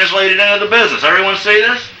goals are translated into the business. Everyone see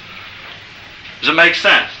this? Does it make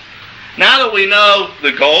sense? Now that we know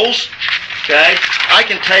the goals, okay, I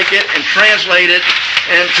can take it and translate it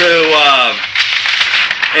into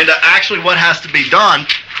actually what has to be done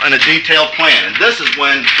in a detailed plan. And this is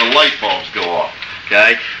when the light bulbs go off.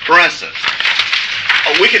 Okay? For instance,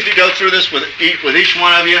 we could go through this with each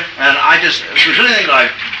one of you, and if there's anything that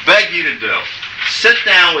I beg you to do, sit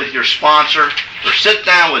down with your sponsor, or sit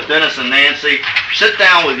down with Dennis and Nancy, sit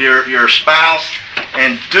down with your spouse,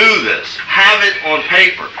 and do this. Have it on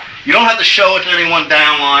paper. You don't have to show it to anyone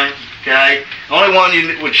downline, okay? The only one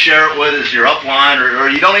you would share it with is your upline, or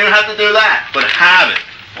you don't even have to do that, but have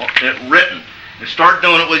it written, and start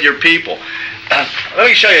doing it with your people. Let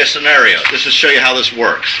me show you a scenario. This will show you how this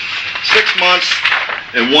works. 6 months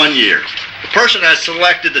and 1 year. The person has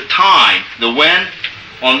selected the time, the when,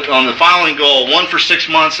 on the following goal, one for 6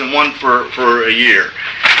 months and one for a year.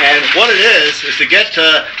 And what it is to get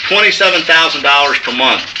to $27,000 per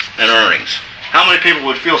month in earnings. How many people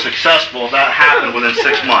would feel successful if that happened within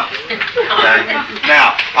 6 months? Okay?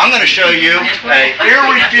 Now, I'm going to show you an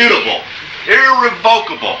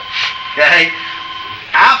irrevocable, okay,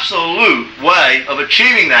 absolute way of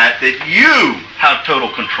achieving that you have total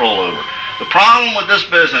control over. The problem with this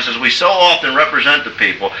business is we so often represent the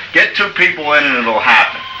people, get 2 people in and it'll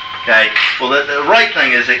happen. Okay? Well, the right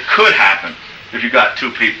thing is it could happen if you got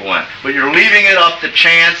 2 people in. But you're leaving it up to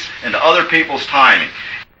chance and to other people's timing.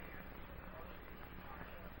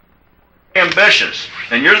 Ambitious,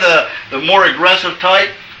 and you're the more aggressive type,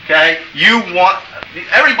 okay? You want,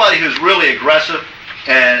 everybody who's really aggressive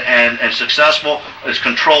and successful is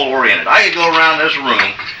control-oriented. I could go around this room,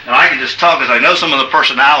 and I can just tell, because I know some of the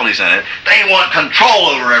personalities in it, they want control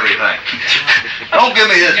over everything. Don't give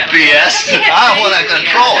me this BS. I want to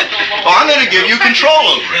control it. Well, I'm going to give you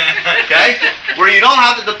control over it, okay? Where you don't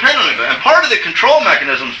have to depend on it. And part of the control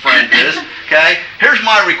mechanism, friend, is, okay, here's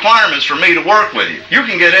my requirements for me to work with you. You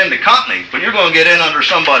can get in the company, but you're going to get in under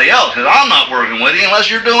somebody else, because I'm not working with you unless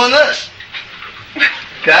you're doing this.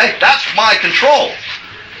 Okay? That's my control.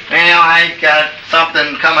 Well, I got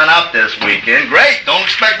something coming up this weekend. Great. Don't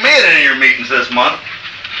expect me at any of your meetings this month.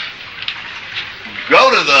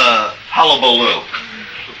 Go to the hullabaloo.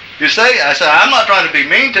 You see? I said, I'm not trying to be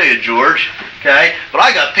mean to you, George, okay? But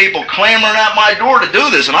I got people clamoring at my door to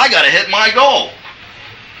do this, and I got to hit my goal.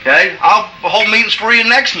 Okay? I'll hold meetings for you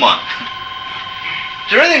next month.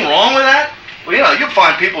 Is there anything wrong with that? Well, you'll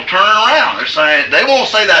find people turning around. They're saying, they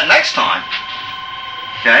won't say that next time.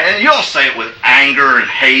 Okay? And you don't say it with anger and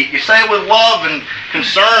hate. You say it with love and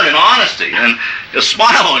concern and honesty and a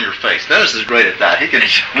smile on your face. Dennis is great at that. He can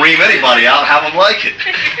ream anybody out and have them like it.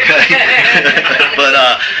 Okay? But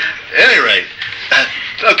at any rate,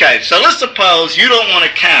 okay, so let's suppose you don't want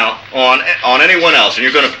to count on anyone else, and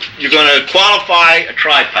you're going to qualify a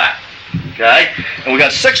tri-pack. Okay? And we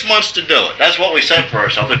got 6 months to do it. That's what we set for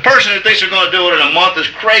ourselves. The person who thinks they're going to do it in a month is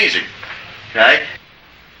crazy. Okay?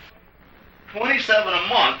 27 a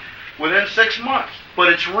month within 6 months,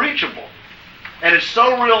 but it's reachable, and it's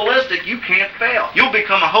so realistic you can't fail. You'll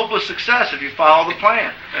become a hopeless success if you follow the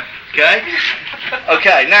plan. Okay?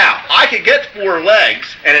 Okay, now I could get 4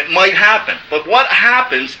 legs and it might happen, but what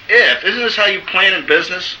happens if, isn't this how you plan in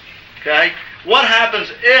business? Okay? What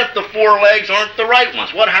happens if the 4 legs aren't the right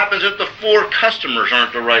ones? What happens if the 4 customers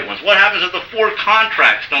aren't the right ones? What happens if the 4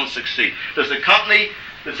 contracts don't succeed? Does the company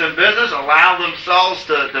that's in business allow themselves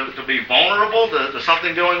to be vulnerable to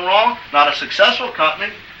something going wrong? Not a successful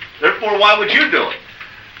company. Therefore, why would you do it?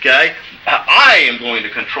 Okay? I am going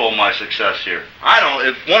to control my success here.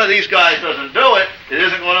 If one of these guys doesn't do it, it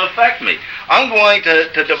isn't going to affect me. I'm going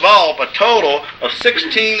to develop a total of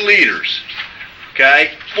 16 leaders.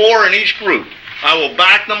 Okay? 4 in each group. I will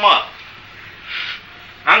back them up.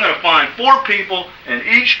 I'm going to find 4 people in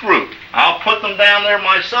each group. I'll put them down there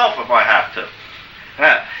myself if I have to.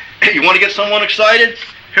 You want to get someone excited?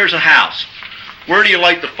 Here's a house. Where do you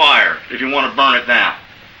light the fire if you want to burn it down?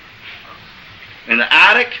 In the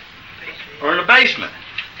attic or in the basement?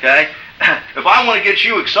 Okay? If I want to get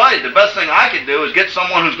you excited, the best thing I can do is get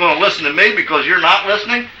someone who's going to listen to me because you're not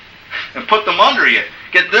listening and put them under you,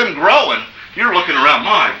 get them growing, you're looking around,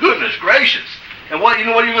 my goodness gracious. And what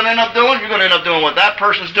you're going to end up doing? You're going to end up doing what that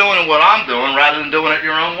person's doing and what I'm doing rather than doing it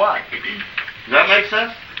your own way. Does that make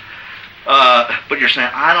sense? But you're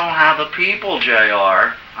saying, I don't have the people,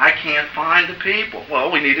 JR. I can't find the people.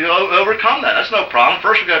 Well, we need to overcome that. That's no problem.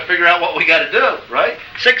 First, we've got to figure out what we got to do, right?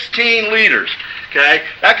 16 leaders, okay?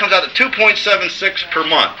 That comes out to 2.76 per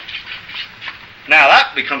month. Now,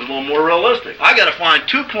 that becomes a little more realistic. I got to find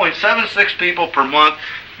 2.76 people per month.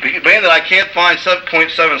 Being that I can't find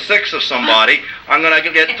 7.76 of somebody, I'm going to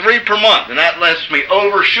get 3 per month, and that lets me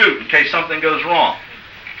overshoot in case something goes wrong.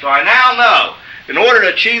 So I now know, in order to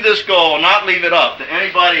achieve this goal and not leave it up to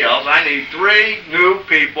anybody else, I need 3 new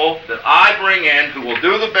people that I bring in who will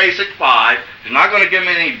do the basic 5. They're not going to give me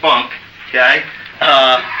any bunk, okay,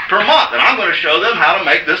 per month, and I'm going to show them how to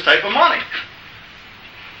make this type of money.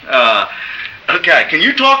 Okay, can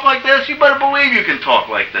you talk like this? You better believe you can talk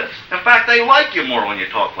like this. In fact, they like you more when you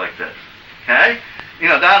talk like this. Okay? You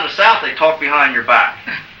know, down in the South, they talk behind your back.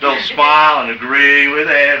 They'll smile and agree with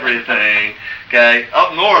everything. Okay?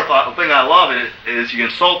 Up north, the thing I love is you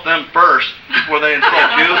insult them first before they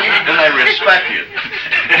insult you, then they respect you.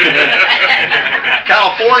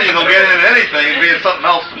 California, they'll get into anything and be in something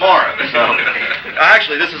else tomorrow. So,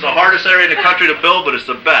 actually, this is the hardest area in the country to build, but it's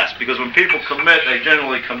the best, because when people commit, they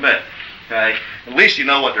generally commit. Okay? At least you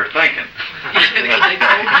know what they're thinking.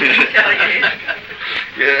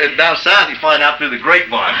 Yeah, down south, you find out through the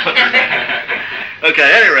grapevine. Okay,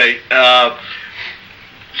 at any rate,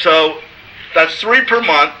 so that's 3 per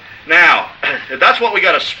month. Now, if that's what we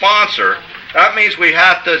got to sponsor, that means we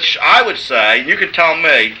have to, I would say, you can tell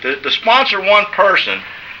me, to sponsor one person,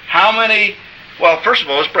 how many, well, first of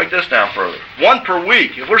all, let's break this down further. 1 per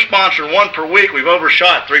week. If we're sponsoring 1 per week, we've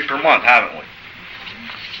overshot 3 per month, haven't we?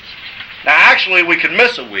 Now, actually, we could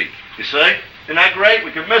miss a week, you see? Isn't that great?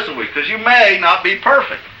 We could miss a week, because you may not be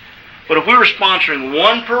perfect. But if we were sponsoring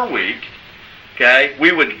 1 per week, okay,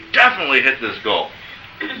 we would definitely hit this goal.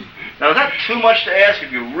 Now, is that too much to ask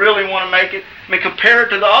if you really want to make it? I mean, compare it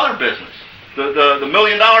to the other business, the $1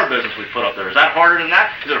 million business we put up there. Is that harder than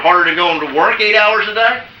that? Is it harder to go into work 8 hours a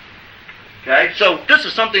day? Okay, so this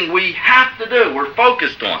is something we have to do. We're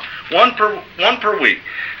focused on 1 per week.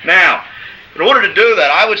 Now, in order to do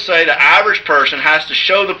that, I would say the average person has to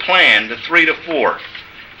show the plan to 3 to 4.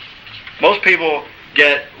 Most people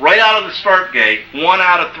get right out of the start gate 1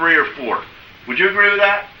 out of 3 or 4. Would you agree with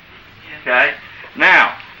that? Okay.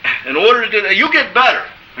 Now, in order to do that, you get better.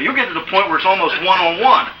 You get to the point where it's almost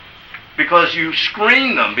one-on-one, because you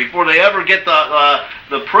screen them before they ever get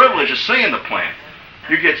the privilege of seeing the plan.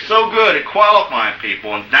 You get so good at qualifying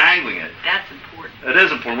people and dangling it. That's important. It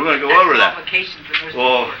is important. We're going to go over that.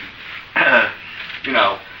 Well, you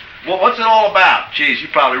know, what's it all about? Geez, you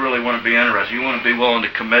probably really want to be interested. You want to be willing to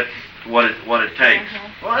commit what it takes.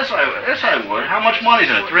 Mm-hmm. Well, yes, I would. How much money's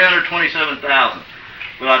in it? $327,000.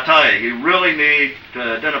 But I'll tell you, you really need to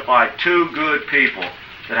identify 2 good people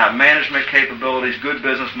that have management capabilities, good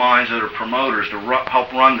business minds, that are promoters to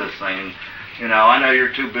help run this thing. And, you know, I know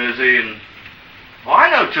you're too busy, and well,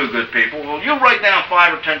 I know 2 good people. Well, you write down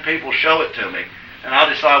 5 or 10 people, show it to me, and I'll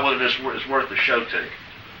decide whether this is worth the show to you.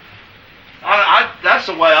 That's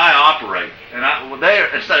the way I operate. And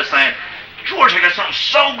instead of saying, George, I got something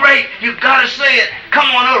so great, you've got to see it. Come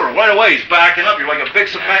on over. Right away, he's backing up. You're like a big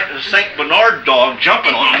St. Bernard dog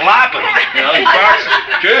jumping on him, lapping him. You know, he's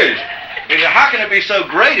backing. Jeez. How can it be so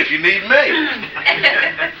great if you need me?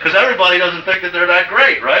 Because everybody doesn't think that they're that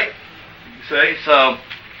great, right? You see? So,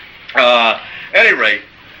 any rate,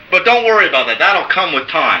 but don't worry about that. That'll come with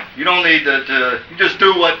time. You don't need to you just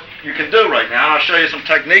do what you can do right now. I'll show you some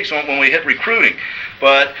techniques when we hit recruiting.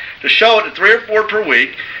 But to show it at 3 or 4 per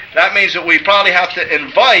week, that means that we probably have to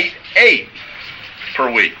invite 8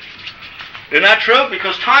 per week. Isn't that true?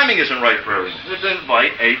 Because timing isn't right for everyone. We have to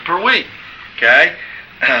invite 8 per week. Okay?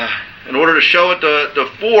 In order to show it to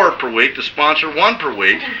 4 per week, to sponsor 1 per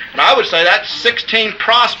week, and I would say that's 16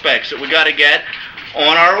 prospects that we got to get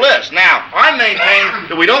on our list. Now, I maintain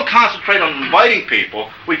that we don't concentrate on inviting people,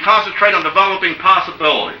 we concentrate on developing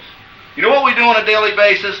possibilities. You know what we do on a daily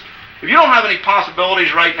basis? If you don't have any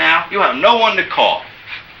possibilities right now, you have no one to call.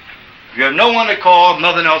 If you have no one to call,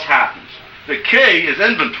 nothing else happens. The key is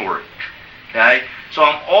inventory. Okay? So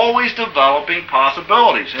I'm always developing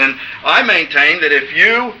possibilities. And I maintain that if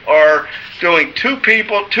you are doing 2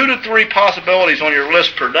 to 3 possibilities on your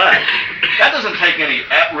list per day, that doesn't take any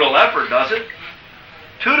real effort, does it?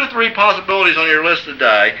 2 to 3 possibilities on your list a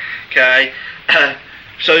day, okay?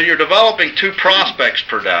 So you're developing 2 prospects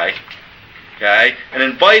per day, okay? And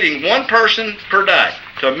inviting 1 person per day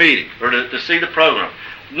to a meeting or to see the program.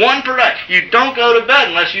 One per day. You don't go to bed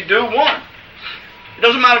unless you do one. It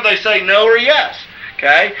doesn't matter if they say no or yes.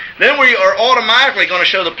 Okay? Then we are automatically going to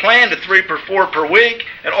show the plan to 3 per 4 per week,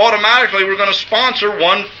 and automatically we're going to sponsor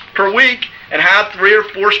 1 per week and have 3 or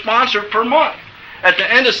 4 sponsored per month. At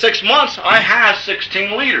the end of 6 months, I have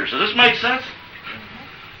 16 leaders. Does this make sense?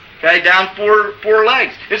 Okay, down four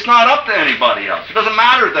legs. It's not up to anybody else. It doesn't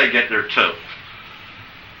matter if they get there too.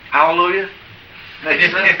 Hallelujah.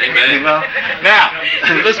 Amen. Now,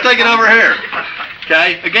 let's take it over here.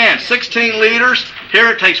 Okay, again, 16 leaders.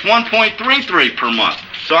 Here it takes 1.33 per month.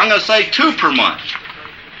 So I'm going to say 2 per month.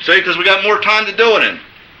 See, because we got more time to do it in.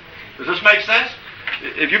 Does this make sense?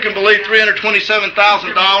 If you can believe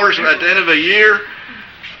 $327,000 at the end of a year,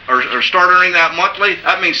 or start earning that monthly,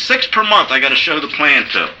 that means 6 per month I got to show the plan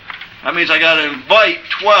to. That means I got to invite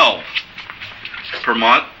 12 per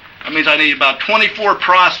month. That means I need about 24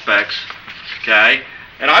 prospects, okay?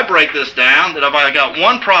 And I break this down that if I got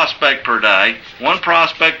 1 prospect per day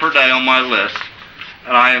on my list,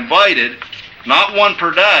 and I invited not 1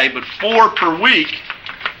 per day, but 4 per week,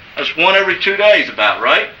 that's 1 every 2 days about,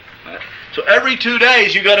 right? So every 2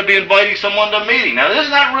 days you got to be inviting someone to a meeting. Now,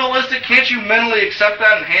 isn't that realistic? Can't you mentally accept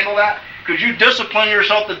that and handle that? Could you discipline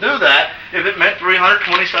yourself to do that if it meant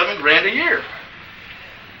 $327,000 a year?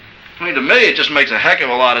 I mean, to me, it just makes a heck of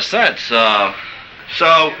a lot of sense. So,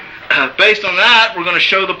 based on that, we're going to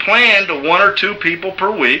show the plan to 1 or 2 people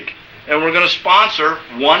per week, and we're going to sponsor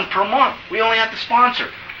 1 per month. We only have to sponsor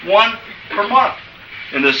 1 per month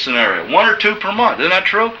in this scenario. 1 or 2 per month. Isn't that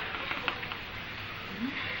true?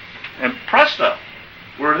 And presto,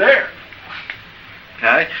 we're there.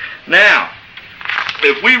 Okay? Now,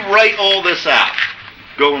 if we write all this out,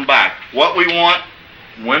 going back, what we want,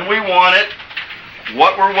 when we want it,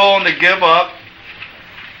 what we're willing to give up,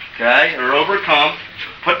 okay, or overcome,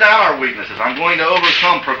 put down our weaknesses. I'm going to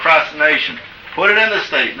overcome procrastination. Put it in the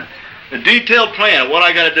statement. The detailed plan of what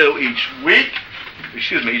I got to do each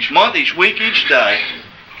month, each week, each day,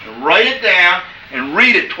 and write it down and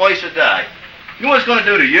read it twice a day. You know what it's going to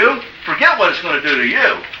do to you? Forget what it's going to do to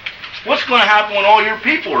you. What's going to happen when all your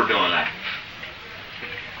people are doing that?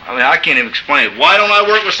 I mean, I can't even explain it. Why don't I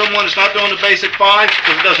work with someone that's not doing the basic 5?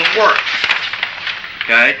 Because it doesn't work.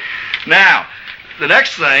 Okay? Now, the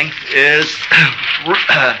next thing is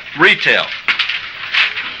retail.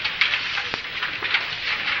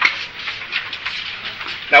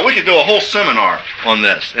 Now, we could do a whole seminar on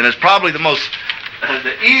this, and it's probably the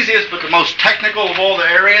easiest but the most technical of all the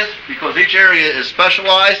areas, because each area is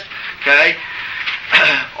specialized. Okay?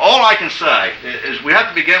 All I can say is we have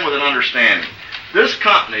to begin with an understanding. This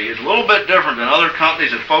company is a little bit different than other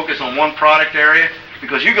companies that focus on one product area,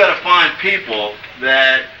 because you got to find people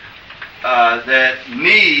that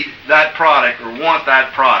need that product or want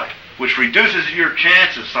that product, which reduces your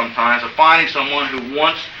chances sometimes of finding someone who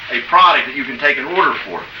wants a product that you can take an order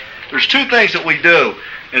for. There's 2 things that we do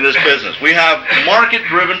in this business. We have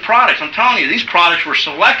market-driven products. I'm telling you, these products were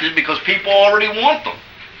selected because people already want them.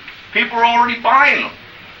 People are already buying them.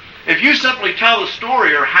 If you simply tell the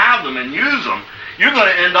story or have them and use them, you're going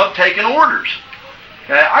to end up taking orders.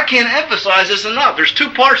 I can't emphasize this enough. There's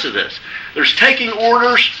 2 parts of this. There's taking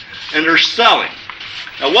orders and there's selling.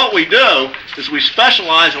 Now what we do is we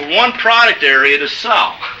specialize in one product area to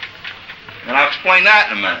sell. And I'll explain that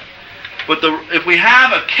in a minute. But if we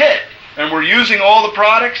have a kit and we're using all the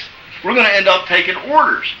products, we're going to end up taking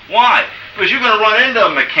orders. Why? Because you're going to run into a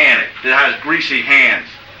mechanic that has greasy hands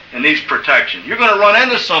and needs protection. You're going to run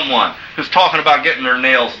into someone who's talking about getting their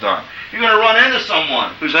nails done. You're going to run into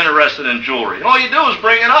someone who's interested in jewelry. And all you do is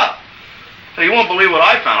bring it up. So you won't believe what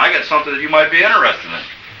I found. I got something that you might be interested in.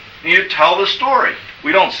 And you tell the story.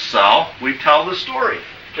 We don't sell, we tell the story.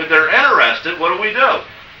 If they're interested, what do?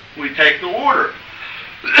 We take the order.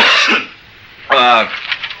 Now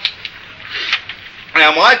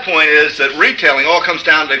my point is that retailing all comes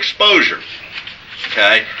down to exposure.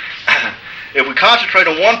 Okay? If we concentrate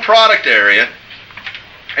on one product area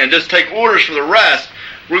and just take orders for the rest,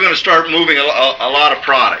 we're going to start moving a lot of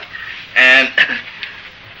product. And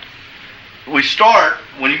we start,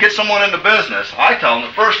 when you get someone into business, I tell them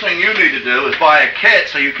the first thing you need to do is buy a kit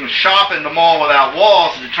so you can shop in the mall without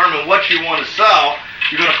walls and determine what you want to sell.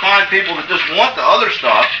 You're going to find people that just want the other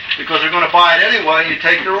stuff because they're going to buy it anyway, and you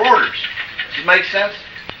take their orders. Does it make sense?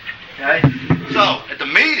 Okay? So, at the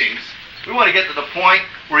meetings, we want to get to the point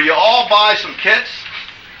where you all buy some kits,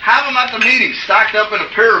 have them at the meetings stacked up in a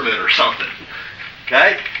pyramid or something.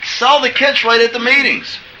 Okay? Sell the kits right at the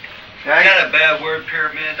meetings. Okay? Is that a bad word,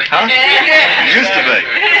 pyramid? Huh? It used to be.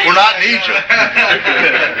 We're not in Egypt.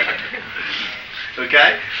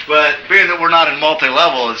 Okay? But being that we're not in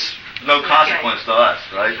multi-level, it's no consequence to us,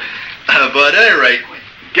 right? But at any rate,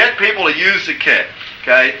 get people to use the kit.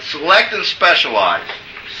 Okay, select and specialize.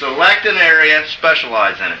 Select an area,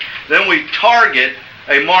 specialize in it. Then we target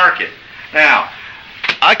a market. Now,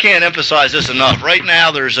 I can't emphasize this enough. Right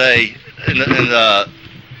now, there's in the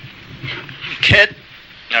kit,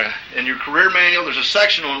 in your career manual, there's a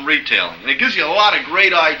section on retailing, and it gives you a lot of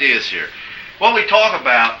great ideas here. What we talk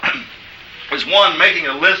about is, one, making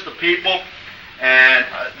a list of people and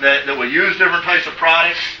that will use different types of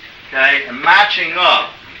products, okay, and matching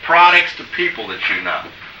up products to people that you know.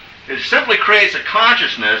 It simply creates a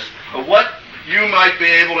consciousness of what you might be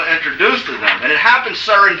able to introduce to them, and it happens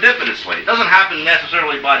serendipitously. It doesn't happen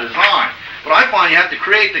necessarily by design, but I find you have to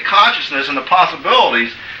create the consciousness and the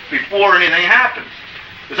possibilities before anything happens.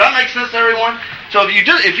 Does that make sense to everyone? So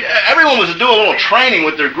if everyone was to do a little training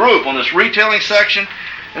with their group on this retailing section,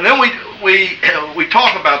 and then we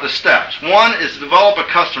talk about the steps. One is to develop a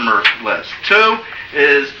customer list. Two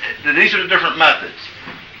is that these are the different methods.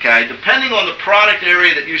 Okay, depending on the product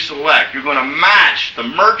area that you select, you're going to match the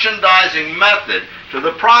merchandising method to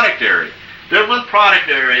the product area. Different product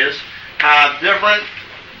areas have different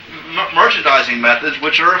merchandising methods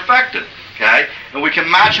which are effective. Okay, and we can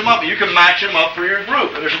match them up. You can match them up for your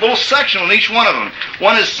group. And there's a little section on each one of them.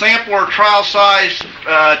 One is sample or trial size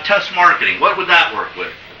test marketing. What would that work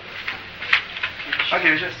with?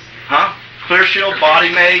 Okay, huh? Clear Shield, Body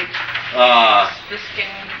Mate. The skin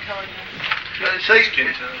intelligence.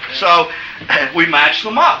 So we match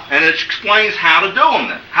them up, and it explains how to do them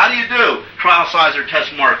then. How do you do trial size or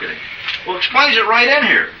test marketing? Well, it explains it right in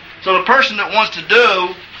here. So the person that wants to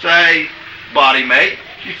do, say, Body Mate,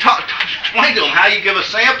 you explain to them how you give a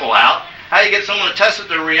sample out, how you get someone to test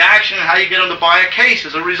their reaction, and how you get them to buy a case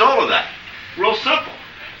as a result of that. Real simple.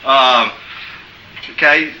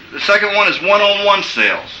 Okay, the second one is one-on-one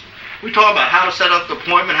sales. We talk about how to set up the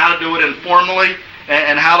appointment, how to do it informally,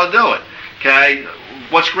 and how to do it. Okay,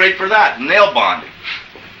 what's great for that? Nail bonding.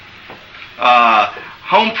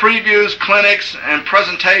 Home previews, clinics, and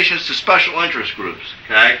presentations to special interest groups.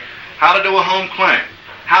 Okay, how to do a home clinic.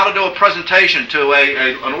 How to do a presentation to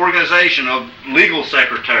an organization of legal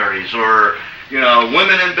secretaries or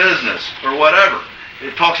women in business or whatever.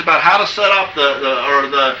 It talks about how to set up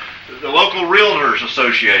the local realtors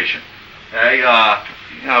association. Okay,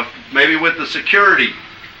 maybe with the security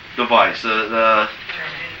device, the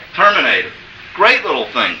Terminator. Great little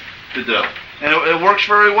thing to do, and it works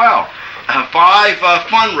very well. 5,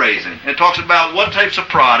 fundraising. It talks about what types of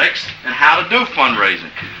products and how to do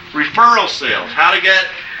fundraising. Referral sales, how to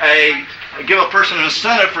give a person an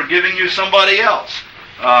incentive for giving you somebody else.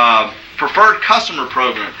 Preferred customer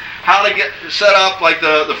program, how to set up like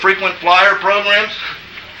the frequent flyer programs.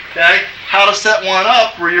 Okay, how to set one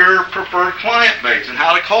up for your preferred client base and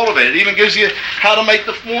how to cultivate it. It even gives you how to make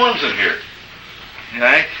the forms in here.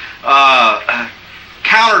 Okay,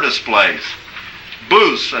 counter displays,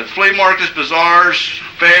 booths at flea markets, bazaars,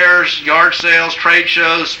 fairs, yard sales, trade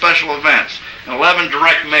shows, special events. And 11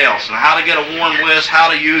 direct mails, and how to get a warm list,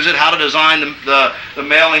 how to use it, how to design the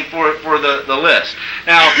mailing for the list.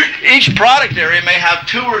 Now, each product area may have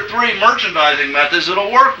 2 or 3 merchandising methods that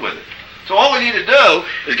will work with it. So all we need to do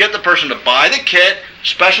is get the person to buy the kit,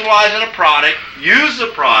 specialize in a product, use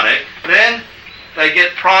the product, then they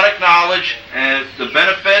get product knowledge and the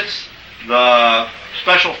benefits, the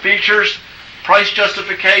special features, price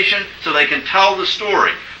justification, so they can tell the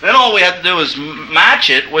story. Then all we have to do is match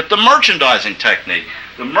it with the merchandising technique.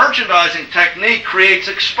 The merchandising technique creates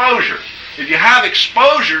exposure. If you have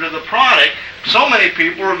exposure to the product, so many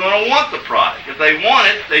people are going to want the product. If they want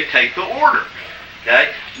it, they take the order.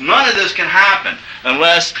 Okay? None of this can happen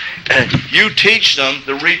unless you teach them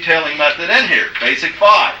the retailing method in here, basic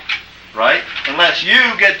 5. Right? Unless you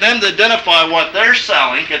get them to identify what they're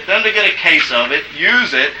selling, get them to get a case of it,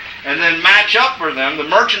 use it, and then match up for them the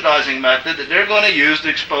merchandising method that they're going to use to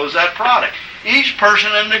expose that product. Each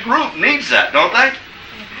person in the group needs that, don't they?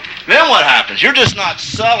 Then what happens? You're just not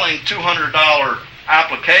selling $200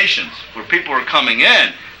 applications where people are coming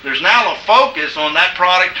in. There's now a focus on that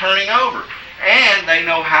product turning over, and they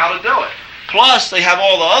know how to do it. Plus, they have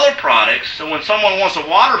all the other products, so when someone wants a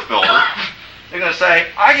water filter, they're going to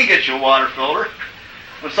say, I can get you a water filter.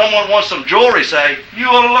 When someone wants some jewelry, say, you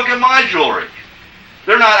ought to look at my jewelry.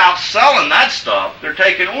 They're not out selling that stuff. They're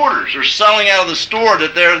taking orders. They're selling out of the store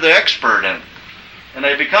that they're the expert in. And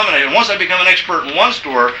once they become an expert in one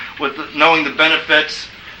store with knowing the benefits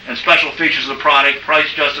and special features of the product, price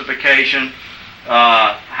justification,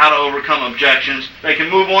 how to overcome objections, they can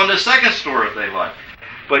move on to the second store if they like.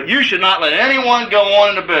 But you should not let anyone go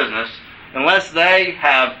on into business unless they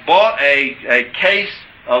have bought a case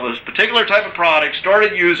of a particular type of product,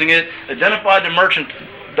 started using it, identified the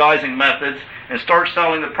merchandising methods, and start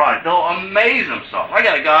selling the product. They'll amaze themselves. I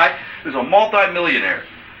got a guy who's a multi-millionaire.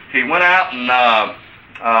 He went out and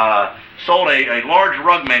sold a large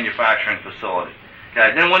rug manufacturing facility.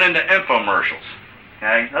 Okay, then went into infomercials.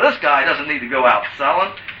 Okay, now this guy doesn't need to go out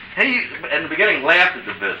selling. He, in the beginning, laughed at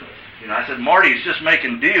the business. You know, I said, Marty, he's just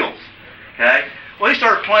making deals. Okay, well, he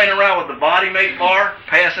started playing around with the Body Mate bar,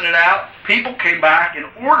 passing it out. People came back and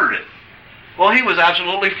ordered it. Well, he was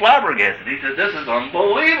absolutely flabbergasted. He said, this is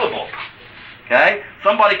unbelievable. Okay,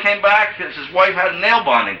 somebody came back because his wife had a nail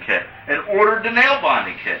bonding kit and ordered the nail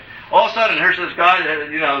bonding kit. All of a sudden, here's this guy that,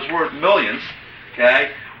 you know, is worth millions,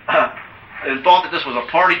 okay, and thought that this was a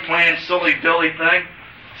party plan, silly-dilly thing,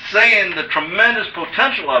 saying the tremendous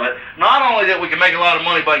potential of it, not only that we can make a lot of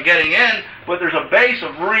money by getting in, but there's a base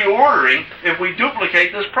of reordering if we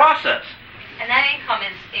duplicate this process. And that income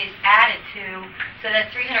is added to, so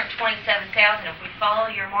that 327,000, if we follow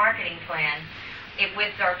your marketing plan,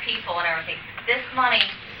 with our people and everything, this money,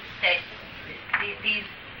 that these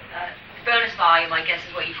bonus volume, I guess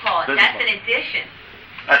is what you call it, that's an addition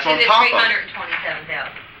That's to on the top of it.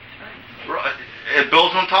 327,000. Right. It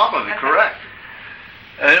builds on top of it, correct.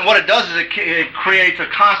 And what it does is it creates a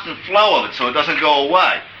constant flow of it so it doesn't go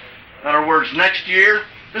away. In other words, next year,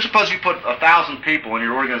 just suppose you put 1,000 people in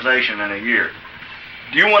your organization in a year.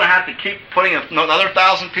 Do you want to have to keep putting another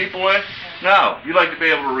 1,000 people in? No. You like to be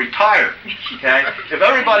able to retire. Okay? If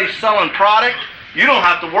everybody's selling product, you don't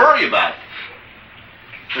have to worry about it.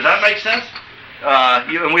 Does that make sense?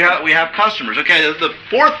 And we have customers. Okay, the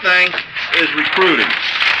fourth thing is recruiting.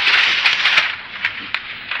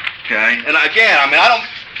 Okay, and again, I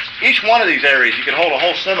mean, each one of these areas you can hold a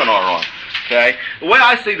whole seminar on. Okay, the way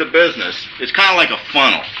I see the business is kind of like a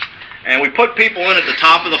funnel, and we put people in at the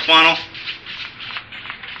top of the funnel,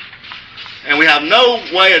 and we have no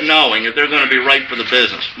way of knowing if they're going to be right for the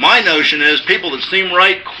business. My notion is people that seem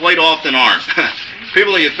right quite often aren't.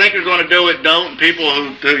 People that you think are going to do it don't, and people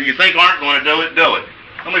who you think aren't going to do it.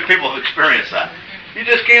 How many people have experienced that? You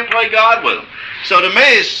just can't play God with them. So to me,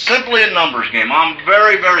 it's simply a numbers game. I'm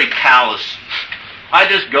very, very callous. I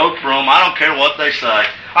just go through them. I don't care what they say.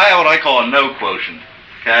 I have what I call a no quotient.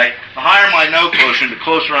 Okay? The higher my no quotient, the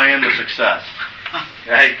closer I am to success.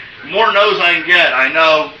 Okay? The more no's I can get, I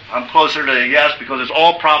know I'm closer to a yes because it's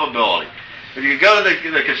all probability. If you go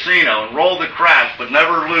to the casino and roll the craps but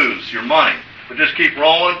never lose your money, but just keep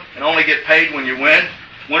rolling and only get paid when you win,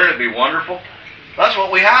 wouldn't it be wonderful? That's what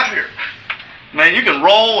we have here. Man, you can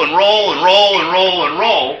roll and roll and roll and roll and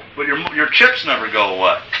roll, but your chips never go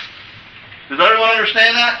away. Does everyone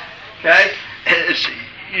understand that? Okay?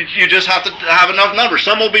 You just have to have enough numbers.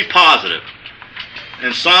 Some will be positive,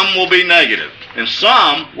 and some will be negative, and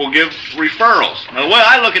some will give referrals. Now, the way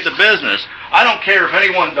I look at the business, I don't care if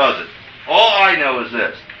anyone does it. All I know is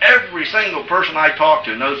this. Every single person I talk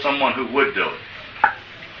to knows someone who would do it.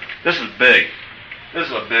 This is big. This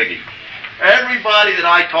is a biggie. Everybody that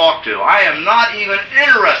I talk to, I am not even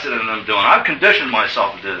interested in them doing it. I've conditioned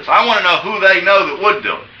myself to do this. I want to know who they know that would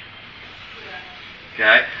do it.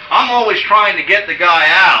 Okay? I'm always trying to get the guy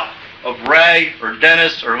out of Ray or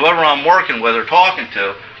Dennis or whoever I'm working with or talking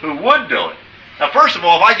to who would do it. Now, first of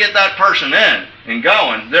all, if I get that person in and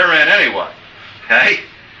going, they're in anyway. Okay?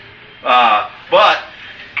 But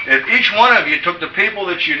if each one of you took the people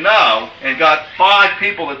that you know and got 5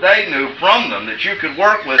 people that they knew from them that you could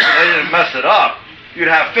work with so they didn't mess it up, you'd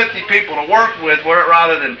have 50 people to work with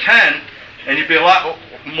rather than 10, and you'd be a lot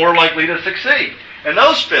more likely to succeed. And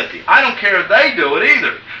those 50, I don't care if they do it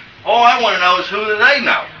either. All I want to know is who do they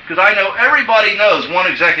know, because I know everybody knows one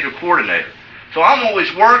executive coordinator. So I'm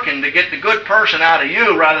always working to get the good person out of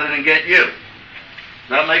you rather than get you. Does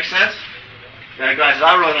that make sense? Yeah, guys,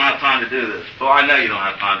 I really don't have time to do this. Well, I know you don't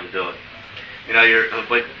have time to do it. You know,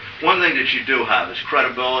 but one thing that you do have is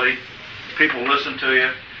credibility. People listen to you,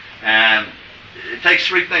 and it takes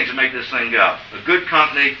 3 things to make this thing go. A good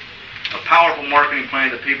company, a powerful marketing plan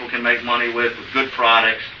that people can make money with good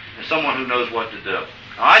products, and someone who knows what to do.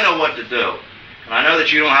 Now, I know what to do, and I know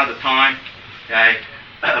that you don't have the time, okay?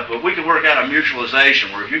 But we could work out a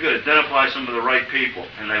mutualization where if you could identify some of the right people,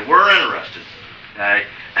 and they were interested, okay,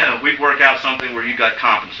 we'd work out something where you got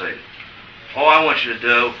compensated. All I want you to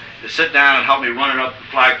do is sit down and help me run it up the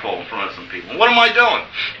flagpole in front of some people. And what am I doing?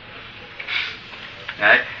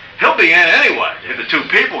 Okay? He'll be in anyway if the 2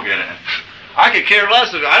 people get in. I could care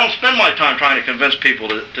less of it. I don't spend my time trying to convince people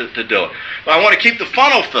to do it. But I want to keep the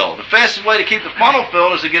funnel filled. The fastest way to keep the funnel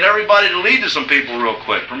filled is to get everybody to lead to some people real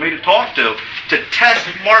quick for me to talk to test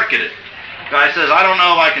market it. The guy says, I don't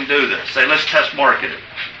know if I can do this. Say, let's test market it.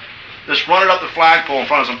 Just run it up the flagpole in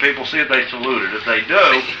front of some people, see if they salute it. If they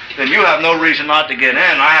do, then you have no reason not to get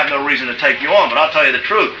in. I have no reason to take you on, but I'll tell you the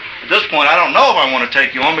truth. At this point, I don't know if I want to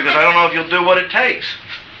take you on because I don't know if you'll do what it takes.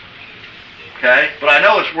 Okay? But I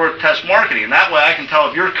know it's worth test marketing, and that way I can tell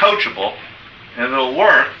if you're coachable, and if it'll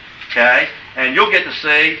work, okay? And you'll get to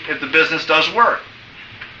see if the business does work.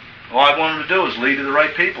 All I want them to do is lead to the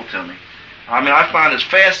right people to me. I mean, I find the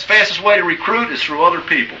fastest way to recruit is through other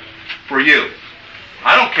people, for you.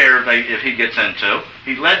 I don't care if he gets into.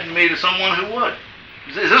 He led me to someone who would.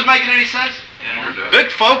 Is this making any sense? Yeah, Big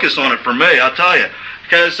focus on it for me, I'll tell you.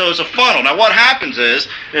 Okay, so it's a funnel. Now what happens is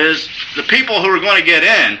the people who are going to get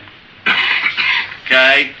in,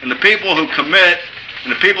 okay, and the people who commit,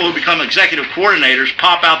 and the people who become executive coordinators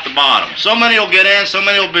pop out the bottom. So many will get in, so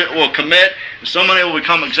many will commit, and so many will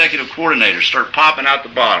become executive coordinators, start popping out the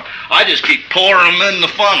bottom. I just keep pouring them in the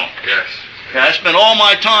funnel. Yes. Okay, I spend all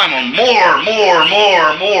my time on more.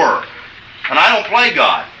 And I don't play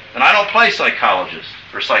God, and I don't play psychologist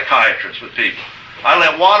or psychiatrist with people. I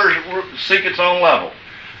let water seek its own level.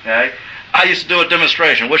 Okay? I used to do a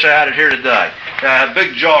demonstration. Wish I had it here today. I have a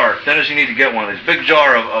big jar. Dennis, you need to get one of these. Big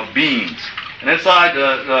jar of beans. And inside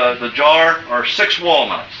the jar are 6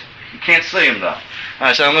 walnuts. You can't see them, though. And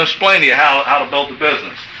I said, I'm going to explain to you how to build the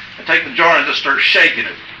business. I take the jar and just start shaking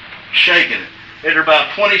it. After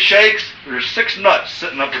about 20 shakes, there's 6 nuts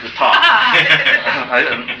sitting up at the top.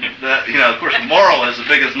 Of course, the moral is the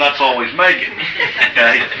biggest nuts always make it.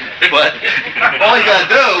 Okay? But all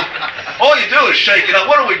you do is shake it up.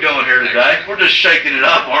 What are we doing here today? We're just shaking it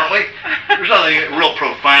up, aren't we? There's nothing real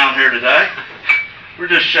profound here today. We're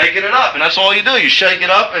just shaking it up, and that's all you do. You shake it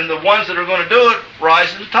up, and the ones that are going to do it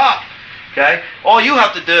rise to the top. Okay? All you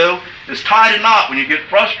have to do is tie the knot when you get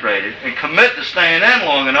frustrated and commit to staying in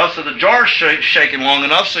long enough so the jar's shaking long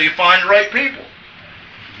enough so you find the right people.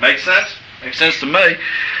 Make sense? Makes sense to me.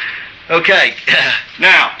 Okay.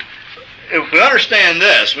 Now, if we understand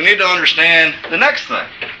this, we need to understand the next thing.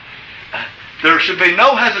 There should be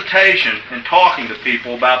no hesitation in talking to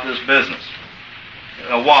people about this business.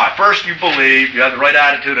 Why? First, you believe, you have the right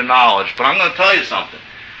attitude and knowledge, but I'm going to tell you something.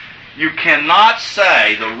 You cannot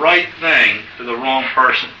say the right thing to the wrong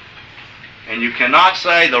person. And you cannot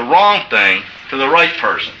say the wrong thing to the right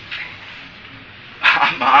person.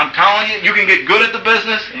 I'm telling you, you can get good at the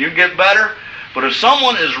business and you can get better, but if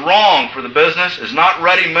someone is wrong for the business, is not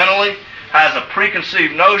ready mentally, has a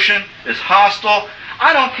preconceived notion, is hostile,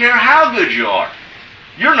 I don't care how good you are.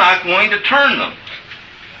 You're not going to turn them.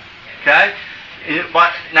 Okay?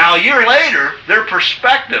 But now a year later, their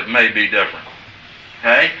perspective may be different.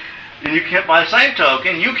 Okay? And you can't, by the same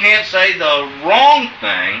token, you can't say the wrong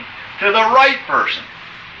thing to the right person.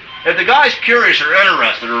 If the guy's curious or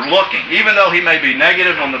interested or looking, even though he may be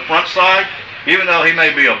negative on the front side, even though he may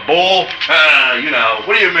be a bull,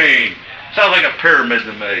 what do you mean? Sounds like a pyramid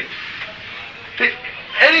to me.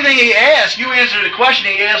 Anything he asks, you answer the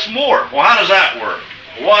question, he asks more. Well, how does that work?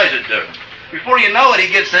 Why is it different? Before you know it,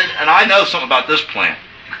 he gets in, and I know something about this plant.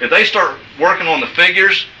 If they start working on the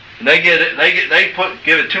figures, and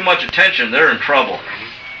give it too much attention, they're in trouble.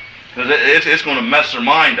 Because it's going to mess their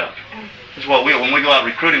mind up. That's what when we go out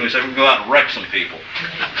recruiting, we say we go out and wreck some people.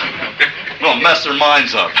 We're going to mess their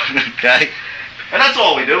minds up. Okay? And that's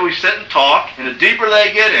all we do. We sit and talk, and the deeper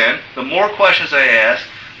they get in, the more questions they ask,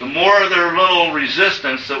 the more of their little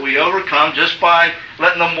resistance that we overcome just by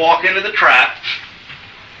letting them walk into the trap.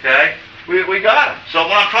 Okay? We got them. So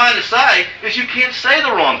what I'm trying to say is you can't say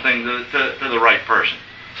the wrong thing to the right person.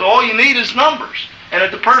 So all you need is numbers. And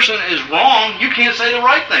if the person is wrong, you can't say the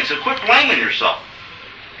right thing. So quit blaming yourself.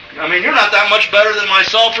 I mean, you're not that much better than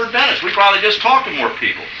myself or Dennis. We probably just talk to more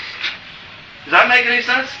people. Does that make any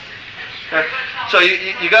sense? Okay. So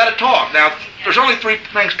you got to talk. Now, there's only 3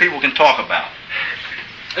 things people can talk about.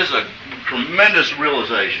 This is a tremendous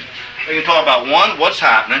realization. They can talk about, 1, what's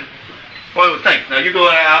happening. Well, think. Now, you go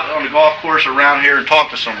out on the golf course around here and talk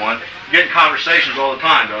to someone. You get in conversations all the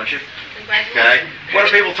time, don't you? Okay. What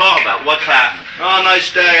do people talk about? What's happening? Oh, nice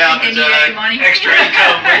day out today. Extra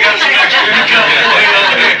income. We got some extra income for you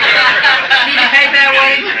over here. Need to pay that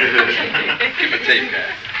way? Give a tape guy.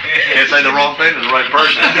 Can't say the wrong thing to the right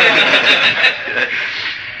person.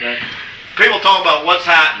 People talk about what's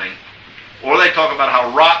happening, or they talk about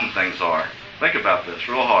how rotten things are. Think about this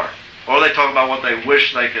real hard. Or they talk about what they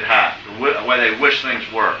wish they could have, the way they wish things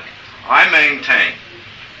were. I maintain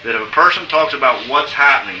that if a person talks about what's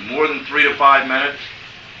happening more than 3 to 5 minutes,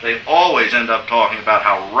 they always end up talking about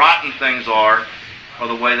how rotten things are or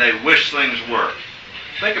the way they wish things were.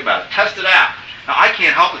 Think about it. Test it out. Now, I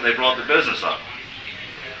can't help that they brought the business up.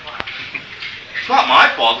 It's not my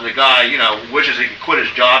fault that the guy, wishes he could quit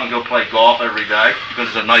his job and go play golf every day because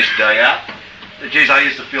it's a nice day out. Geez, I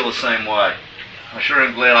used to feel the same way. I sure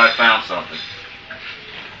am glad I found something.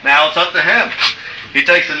 Now it's up to him. He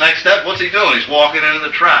takes the next step. What's he doing? He's walking into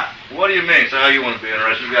the trap. What do you mean? So, you want to be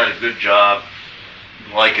interested? You got a good job.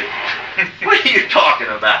 You like it. What are you talking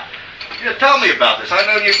about? Tell me about this. I've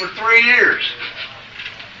known you for 3 years.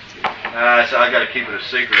 I said, I got to keep it a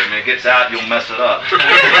secret. I mean, it gets out, you'll mess it up.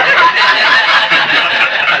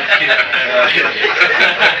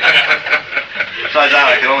 Besides that,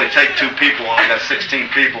 I can only take 2 people and I got 16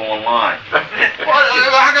 people online.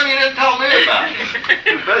 Well, how come you didn't tell me about it?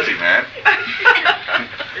 Too busy, man.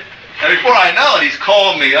 And before I know it, he's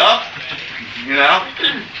calling me up,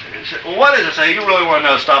 Well, what is it? Say, you really want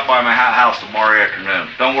to know, stop by my house tomorrow afternoon.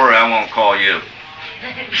 Don't worry, I won't call you.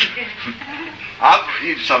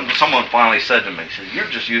 Someone finally said to me, you're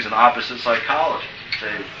just using opposite psychology.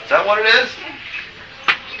 Say, is that what it is?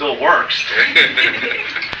 Still works.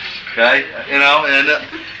 Okay, and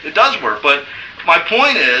it does work. But my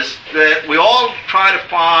point is that we all try to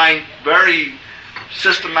find very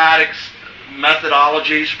systematic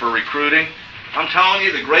methodologies for recruiting. I'm telling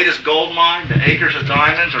you, the greatest gold mine, the acres of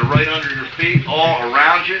diamonds are right under your feet, all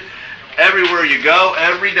around you. Everywhere you go,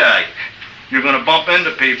 every day, you're going to bump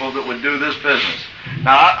into people that would do this business.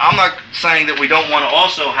 Now, I'm not saying that we don't want to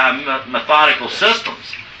also have methodical systems,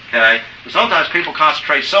 okay? But sometimes people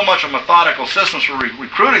concentrate so much on methodical systems for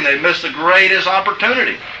recruiting, they miss the greatest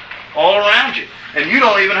opportunity all around you. And you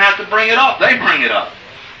don't even have to bring it up. They bring it up.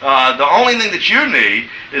 The only thing that you need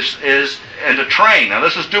is to train. Now,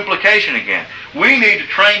 this is duplication again. We need to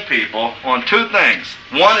train people on 2 things.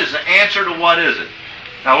 One is the answer to what is it.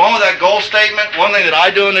 Now, along with that goal statement, one thing that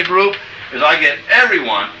I do in the group is I get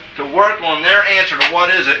everyone to work on their answer to what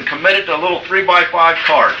is it and commit it to a little 3x5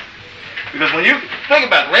 card. Because when you think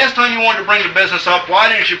about it, last time you wanted to bring the business up, why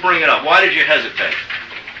didn't you bring it up? Why did you hesitate?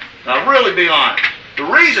 Now, really be honest. The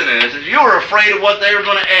reason is you were afraid of what they were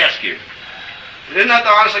going to ask you. Isn't that the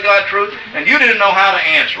honest to God truth? And you didn't know how to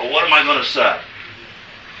answer. Well, what am I going to say?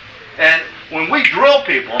 And when we drill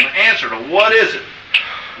people on the answer to what is it?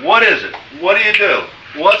 What is it? What do you do?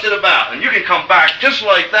 What's it about? And you can come back just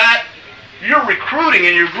like that. Your recruiting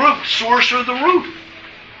in your group soars through the roof.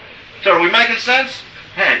 So are we making sense?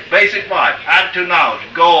 Hey, basic 5, attitude, knowledge,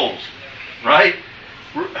 goals, right?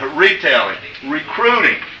 Retailing,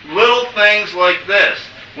 recruiting, little things like this.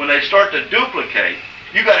 When they start to duplicate,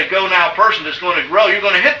 you got to go now, a person that's going to grow, you're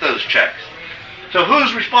going to hit those checks. So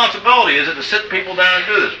whose responsibility is it to sit people down and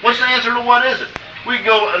do this? What's the answer to what is it? We can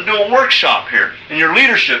go and do a workshop here in your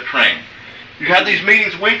leadership training. You have these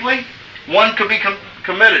meetings weekly. One could be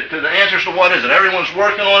committed to the answers to what is it. Everyone's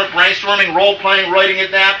working on it, brainstorming, role-playing, writing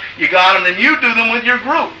it down. You got them, then you do them with your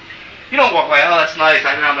group. You don't walk away, oh, that's nice,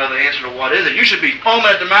 I now know the answer to what is it. You should be foaming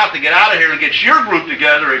at the mouth to get out of here and get your group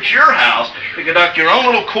together at your house to conduct your own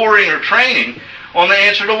little coring or training on the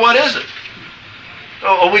answer to what is it. So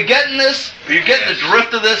are we getting this? Are you getting the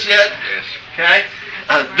drift of this yet? Yes. Okay?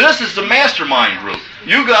 This is the mastermind group.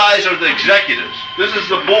 You guys are the executives. This is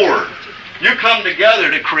the board. You come together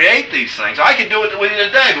to create these things. I could do it with you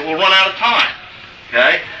today, but we'll run out of time.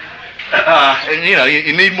 Okay? And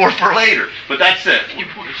you need more for later. But that's it.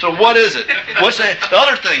 So what is it? What's the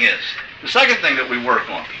other thing is? The second thing that we work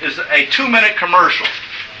on is a 2-minute commercial.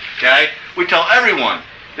 Okay? We tell everyone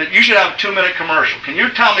that you should have a 2-minute commercial. Can you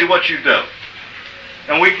tell me what you do?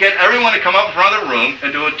 And we get everyone to come up in front of the room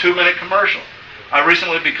and do a 2-minute commercial. I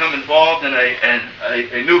recently become involved in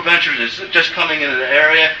a new venture that's just coming into the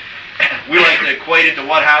area. We like to equate it to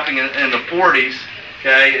what happened in the 40s,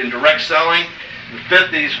 okay, in direct selling. In the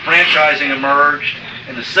 50s, franchising emerged.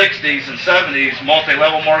 In the 60s and 70s,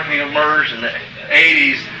 multi-level marketing emerged. In the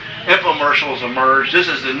 80s, infomercials emerged. This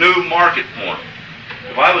is the new market form.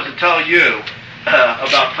 If I was to tell you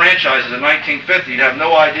about franchises in 1950, you'd have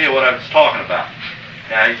no idea what I was talking about.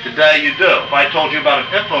 Okay? Today you do. If I told you about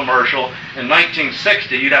an infomercial in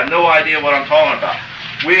 1960, you'd have no idea what I'm talking about.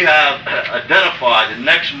 We have identified the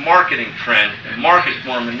next marketing trend and market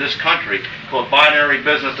form in this country called binary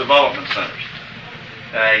business development centers.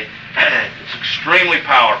 Okay? It's extremely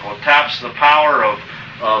powerful. It taps the power of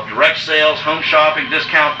direct sales, home shopping,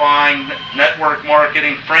 discount buying, network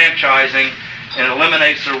marketing, franchising, and it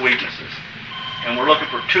eliminates their weaknesses. And we're looking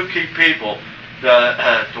for 2 key people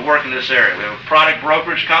to work in this area. We have a product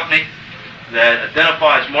brokerage company that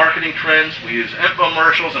identifies marketing trends. We use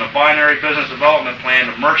infomercials and a binary business development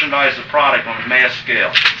plan to merchandise the product on a mass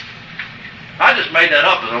scale. I just made that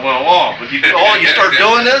up as I went along, but you start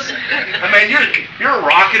doing this, I mean, you're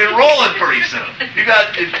rocking and rolling pretty soon.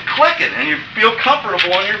 It's clicking, and you feel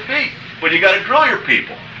comfortable on your feet, but you got to drill your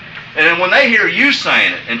people. And then when they hear you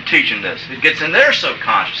saying it and teaching this, it gets in their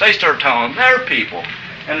subconscious. They start telling their people,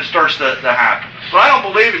 and it starts to happen. But I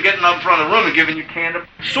don't believe in getting up in front of the room and giving you candid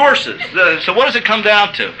sources. So what does it come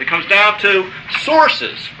down to? It comes down to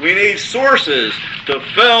sources. We need sources to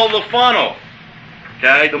fill the funnel.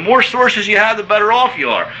 Okay? The more sources you have, the better off you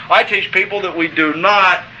are. I teach people that we do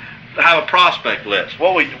not have a prospect list.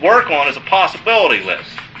 What we work on is a possibility list.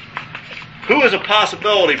 Who is a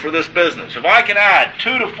possibility for this business? If I can add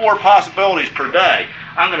 2 to 4 possibilities per day,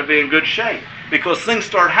 I'm going to be in good shape, because things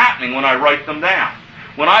start happening when I write them down.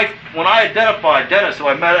 When I identified Dennis, who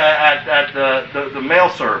I met at the mail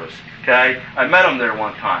service, okay, I met him there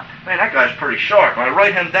one time. Man, that guy's pretty sharp. And I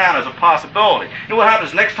write him down as a possibility. You know what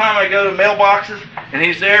happens next time I go to mailboxes and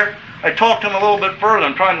he's there? I talk to him a little bit further.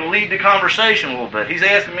 I'm trying to lead the conversation a little bit. He's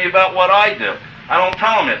asking me about what I do. I don't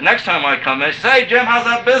tell him it. Next time I come in, I say, hey, Jim, how's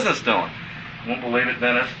that business doing? You won't believe it,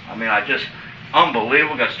 Dennis. I mean,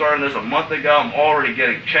 unbelievable. Got started this a month ago. I'm already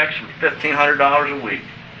getting checks for $1,500 a week.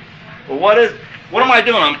 Well, what am I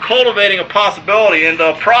doing? I'm cultivating a possibility into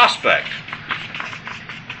a prospect.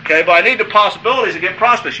 Okay, but I need the possibilities to get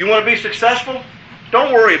prospects. You want to be successful?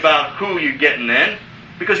 Don't worry about who you're getting in,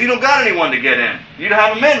 because you don't got anyone to get in. You'd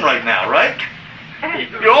have them in right now, right?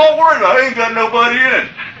 You're all worried about, I ain't got nobody in.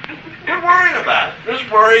 We're worried about it.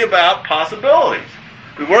 Just worry about possibilities.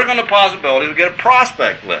 We work on the possibilities, we get a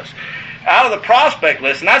prospect list. Out of the prospect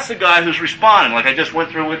list, and that's the guy who's responding, like I just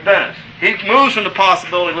went through with Dennis. He moves from the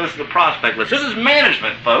possibility list to the prospect list. This is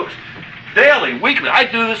management, folks. Daily, weekly. I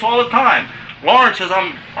do this all the time. Lawrence says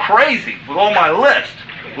I'm crazy with all my lists.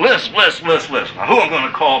 List. Now, who I'm going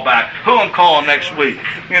to call back, who I'm calling next week,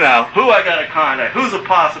 who I got to contact, who's a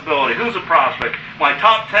possibility, who's a prospect, my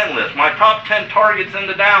top 10 list, my top 10 targets in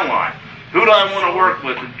the downline. Who do I want to work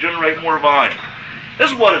with to generate more volume?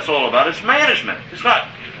 This is what it's all about. It's management. It's not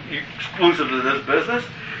exclusive to this business.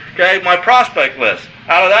 Okay, my prospect list.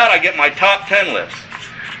 Out of that, I get my top 10 list.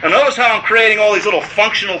 Now notice how I'm creating all these little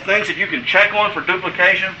functional things that you can check on for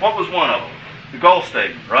duplication. What was one of them? The goal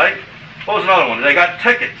statement, right? What was another one? They got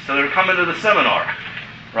tickets, so they're coming to the seminar,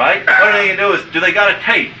 right? What they can do is, do they got a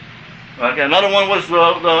tape? Okay, another one was the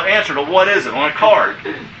answer to what is it on a card.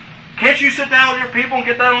 Can't you sit down with your people and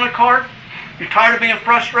get that on a card? You tired of being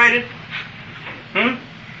frustrated?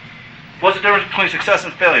 What's the difference between success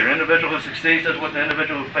and failure? An individual who succeeds does what the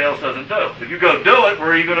individual who fails doesn't do. If you go do it,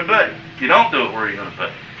 where are you going to be? If you don't do it, where are you going to be?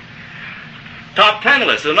 Top 10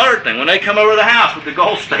 list is another thing. When they come over to the house with the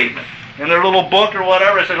goal statement in their little book or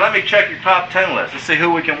whatever, I say, let me check your top 10 list and see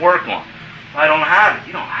who we can work on. I don't have it.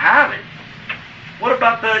 You don't have it. What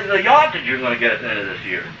about the yacht that you're going to get at the end of this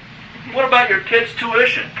year? What about your kids'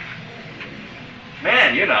 tuition?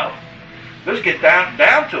 Man, let's get down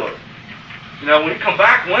to it. When you come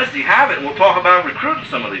back Wednesday, have it, and we'll talk about recruiting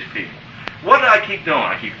some of these people. What do I keep doing?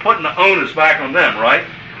 I keep putting the onus back on them, right?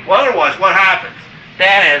 Well, otherwise, what happens?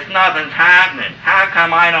 Dennis, nothing's happening. How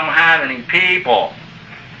come I don't have any people?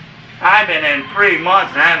 I've been in 3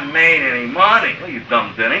 months and haven't made any money. Well, you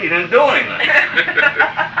dumb Denny, you didn't do anything.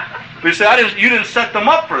 But you see, you didn't set them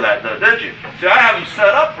up for that, though, did you? See, I have them set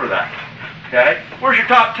up for that. Okay? Where's your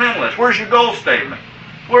top 10 list? Where's your goal statement?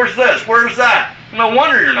 Where's this? Where's that? No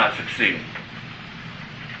wonder you're not succeeding.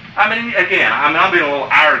 I'm being a little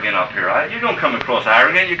arrogant up here. You don't come across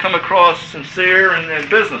arrogant. You come across sincere and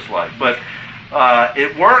businesslike. But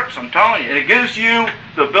it works, I'm telling you. And it gives you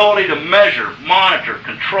the ability to measure, monitor,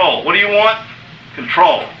 control. What do you want?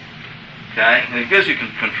 Control. Okay? And it gives you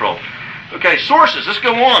control. Okay, sources. Let's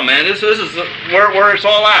go on, man. This is where it's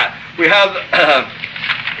all at. We have,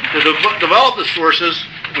 to develop the sources,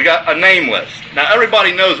 we got a name list. Now,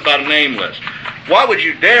 everybody knows about a name list. Why would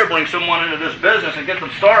you dare bring someone into this business and get them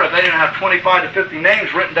started if they didn't have 25 to 50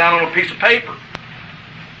 names written down on a piece of paper?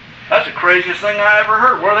 That's the craziest thing I ever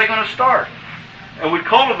heard. Where are they going to start? And we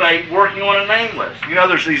cultivate working on a name list.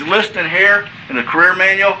 There's these lists in here in the career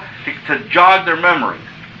manual to jog their memory.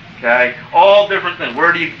 Okay? All different things.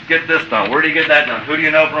 Where do you get this done? Where do you get that done? Who do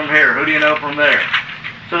you know from here? Who do you know from there?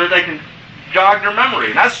 So that they can jog their memory.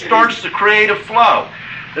 And that starts the creative flow.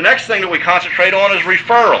 The next thing that we concentrate on is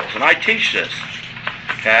referrals, and I teach this.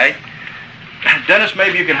 Okay? Dennis,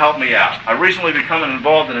 maybe you can help me out. I recently become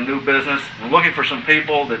involved in a new business. I'm looking for some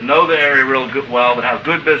people that know the area real well, that have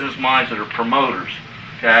good business minds, that are promoters.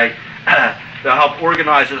 Okay? They'll help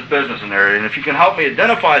organize this business in the area. And if you can help me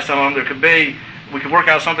identify some of them, we can work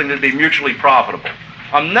out something that'd be mutually profitable.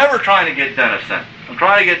 I'm never trying to get Dennis in. I'm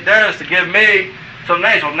trying to get Dennis to give me some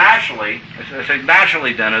names. Well, naturally,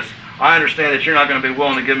 Dennis, I understand that you're not going to be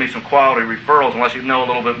willing to give me some quality referrals unless you know a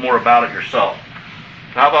little bit more about it yourself.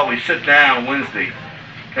 So how about we sit down Wednesday,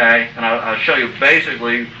 okay, and I'll show you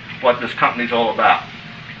basically what this company's all about.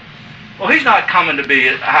 Well, he's not coming to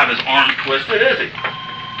have his arm twisted, is he?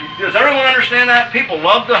 Does everyone understand that? People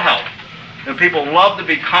love to help, and people love to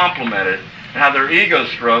be complimented and have their ego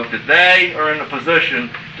stroked that they are in a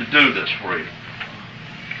position to do this for you.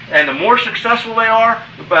 And the more successful they are,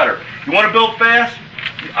 the better. You want to build fast?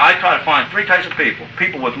 I try to find three types of people.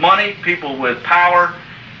 People with money, people with power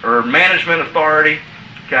or management authority,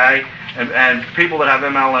 okay, and people that have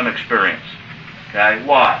MLM experience. Okay,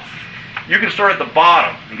 why? You can start at the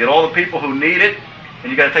bottom and get all the people who need it,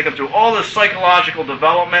 and you got to take them through all this psychological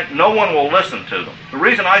development. No one will listen to them. The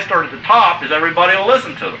reason I start at the top is everybody will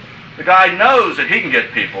listen to them. The guy knows that he can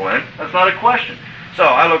get people in. That's not a question. So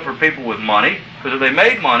I look for people with money, because if they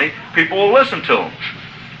made money, people will listen to them.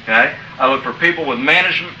 Okay? I look for people with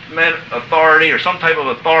management authority or some type of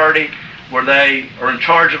authority where they are in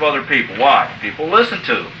charge of other people. Why? People listen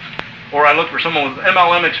to them. Or I look for someone with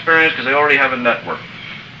MLM experience because they already have a network.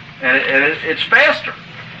 And it's faster.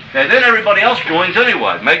 Okay? Then everybody else joins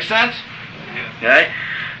anyway. Make sense? Okay?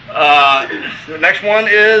 The next one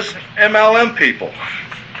is MLM people.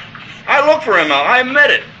 I look for MLM. I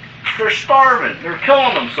admit it. They're starving. They're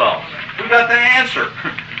killing themselves. We got the answer.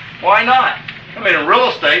 Why not? I mean, in real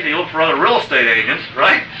estate, you look for other real estate agents,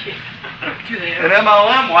 right? In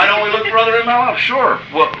MLM, why don't we look for other MLM? Sure.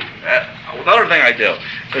 Well, another thing I do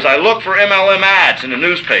is I look for MLM ads in the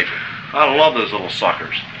newspaper. I love those little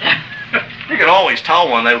suckers. You can always tell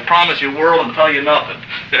one. They promise you a world and tell you nothing.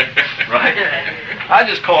 Right? I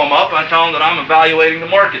just call them up and I tell them that I'm evaluating the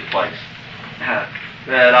marketplace.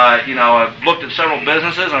 That I've looked at several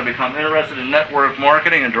businesses and I've become interested in network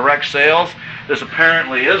marketing and direct sales. This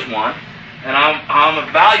apparently is one, and I'm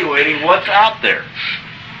evaluating what's out there.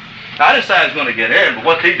 I didn't say I was going to get in, but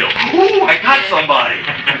what's he doing? Ooh, I got somebody.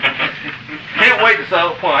 Can't wait to settle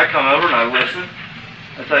the point. I come over and I listen.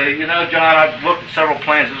 I say, John, I've looked at several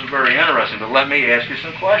plans. This is very interesting, but let me ask you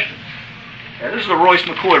some questions. Okay, this is the Royce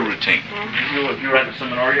McCoy routine. You were at the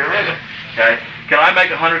seminar you already. Okay. Can I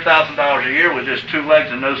make $100,000 a year with just 2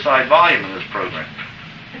 legs and no side volume in this program?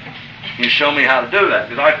 You show me how to do that,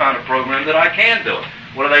 because I found a program that I can do it.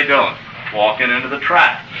 What are they doing? Walking into the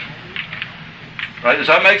trap. Right? Does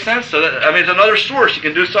that make sense? So it's another source you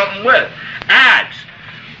can do something with. Ads.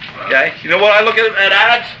 Okay? You know what I look at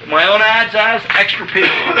ads? My own ads as? Extra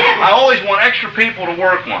people. I always want extra people to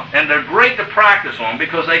work on, and they're great to practice on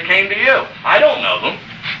because they came to you. I don't know them.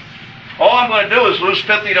 All I'm going to do is lose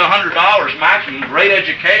 $50 to $100 maximum, great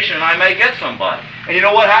education, and I may get somebody. And you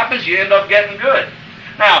know what happens? You end up getting good.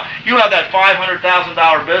 Now, you have that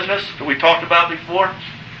 $500,000 business that we talked about before.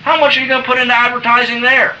 How much are you going to put into advertising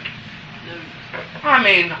there? I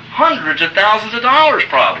mean, hundreds of thousands of dollars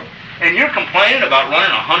probably. And you're complaining about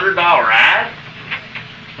running a $100 ad?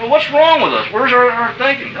 Well, what's wrong with us? Where's our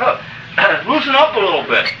thinking? Loosen up a little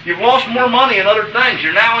bit. You've lost more money in other things.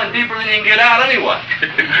 You're now in deeper than you can get out anyway.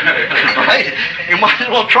 Right? You might as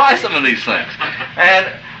well try some of these things.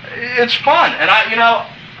 And it's fun. And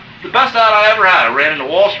the best ad I ever had, I ran in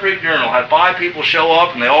the Wall Street Journal, had 5 people show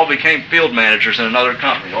up, and they all became field managers in another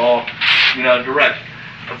company, all, direct.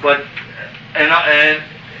 But, and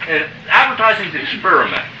advertising is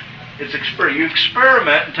experiment. You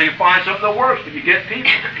experiment until you find something that works, but you get people.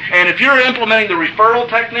 And if you're implementing the referral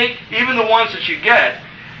technique, even the ones that you get,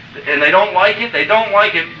 and they don't like it,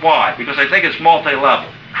 why? Because they think it's multi-level.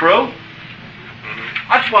 True?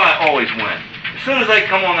 That's why I always win. As soon as they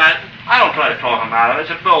come on that, I don't try to talk them out of it.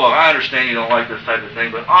 I say, Phil, look, I understand you don't like this type of thing,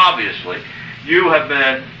 but obviously you have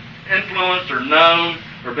been influenced or known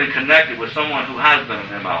or been connected with someone who has been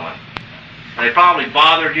an MLM. And they probably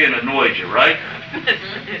bothered you and annoyed you, right?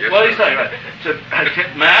 What do you say? So,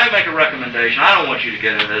 may I make a recommendation? I don't want you to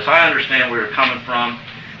get into this. I understand where you're coming from.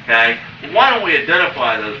 Okay? Why don't we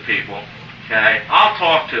identify those people? Okay? I'll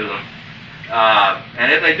talk to them.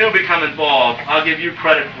 And if they do become involved, I'll give you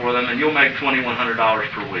credit for them, and you'll make $2,100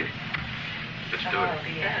 per week. Let's do it.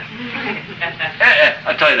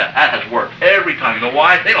 I tell you that has worked every time. You know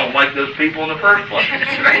why? They don't like those people in the first place.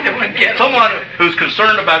 Someone who's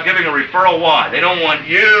concerned about giving a referral, why? They don't want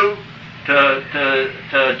you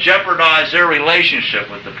to jeopardize their relationship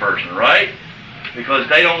with the person, right? Because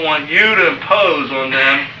they don't want you to impose on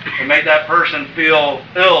them and make that person feel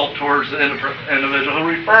ill towards the individual who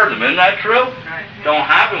referred them. Isn't that true? Right. Don't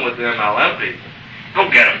happen with the MLM people. Go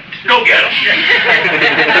get them. Go get them.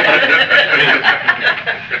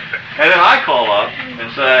 And then I call up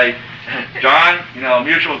and say, John, a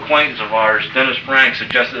mutual acquaintance of ours, Dennis Frank,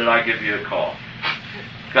 suggested that I give you a call.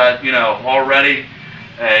 Got, already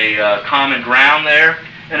a common ground there,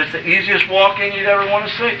 and it's the easiest walk-in you'd ever want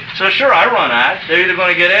to see. So sure, I run ads. They're either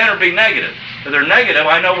going to get in or be negative. If they're negative,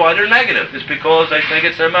 I know why they're negative. It's because they think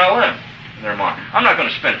it's MLM. in their mind. I'm not going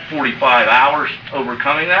to spend 45 hours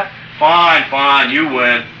overcoming that. Fine, you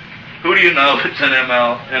win. Who do you know that's in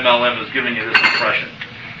MLM is giving you this impression?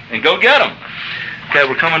 And go get them. Okay,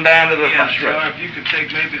 we're coming down to the front stretch. John, if you could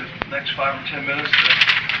take maybe the next 5 or 10 minutes to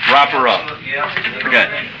Wrap her up. Yeah.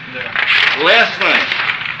 Okay. Last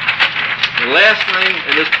thing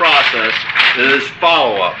in this process is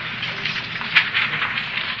follow-up.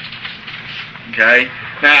 Okay?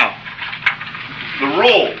 Now, the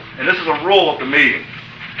rule, and this is a rule of the meeting,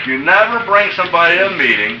 you never bring somebody to a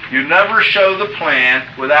meeting, you never show the plan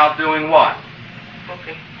without doing what?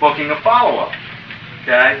 Booking a follow-up.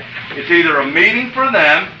 Okay? It's either a meeting for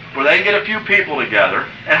them, where they get a few people together,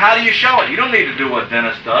 and how do you show it? You don't need to do what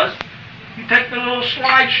Dennis does. You take the little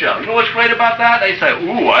slideshow. You know what's great about that? They say,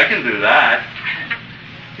 ooh, I can do that.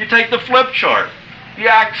 You take the flip chart. You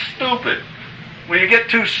act stupid. When you get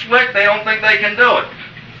too slick, they don't think they can do it.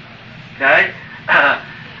 Okay?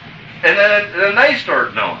 And then they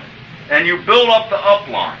start doing it. And you build up the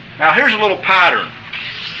upline. Now, here's a little pattern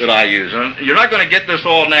that I use. And you're not going to get this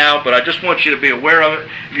all now, but I just want you to be aware of it.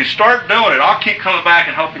 If you start doing it, I'll keep coming back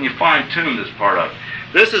and helping you fine-tune this part of it.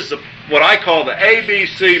 This is what I call the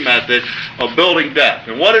ABC method of building depth.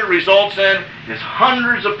 And what it results in is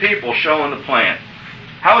hundreds of people showing the plan.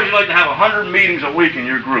 How would you like to have 100 meetings a week in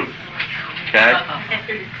your group? Okay?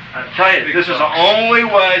 I tell you, this is the only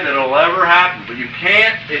way that it'll ever happen. But you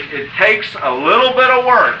can't, it takes a little bit of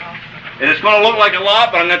work. And it's going to look like a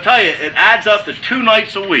lot, but I'm going to tell you, it adds up to 2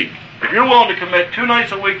 nights a week. If you're willing to commit 2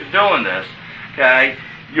 nights a week to doing this, okay,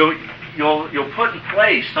 you'll put in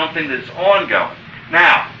place something that's ongoing.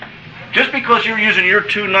 Now, just because you're using your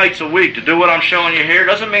 2 nights a week to do what I'm showing you here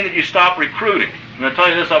doesn't mean that you stop recruiting. I'm going to tell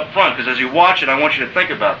you this up front, because as you watch it, I want you to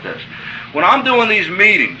think about this. When I'm doing these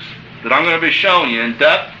meetings that I'm going to be showing you in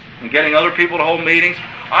depth and getting other people to hold meetings,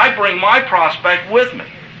 I bring my prospect with me.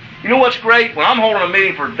 You know what's great? When I'm holding a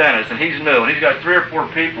meeting for Dennis, and he's new, and he's got 3 or 4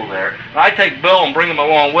 people there, and I take Bill and bring him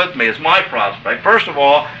along with me as my prospect. First of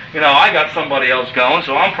all, I got somebody else going,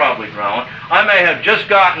 so I'm probably growing. I may have just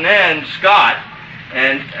gotten in Scott,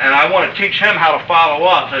 and I want to teach him how to follow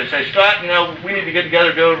up. So they say, Scott, we need to get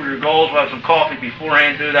together, go over your goals, we'll have some coffee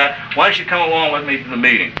beforehand, do that. Why don't you come along with me to the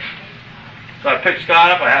meeting? So I pick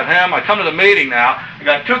Scott up, I have him, I come to the meeting now, I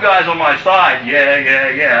got 2 guys on my side,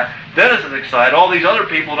 yeah. Dennis is excited, all these other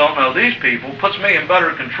people don't know these people, puts me in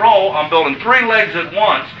better control. I'm building 3 legs at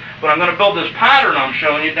once, but I'm going to build this pattern I'm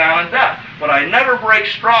showing you down in depth. But I never break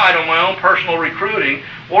stride on my own personal recruiting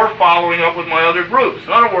or following up with my other groups.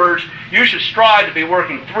 In other words, you should strive to be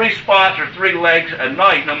working 3 spots or 3 legs at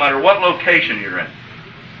night, no matter what location you're in.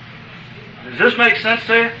 Does this make sense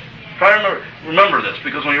to you? Try to remember this,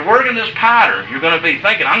 because when you're working this pattern, you're going to be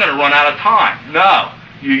thinking, I'm going to run out of time. No.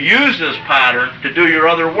 You use this pattern to do your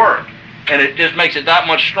other work, and it just makes it that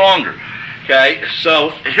much stronger. Okay, so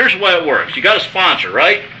here's the way it works. You got a sponsor,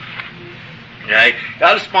 right? Okay,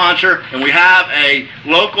 got a sponsor, and we have a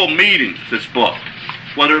local meeting that's booked,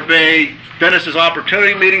 whether it be Dennis's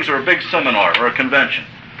opportunity meetings or a big seminar or a convention,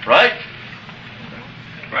 right?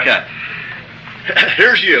 Okay.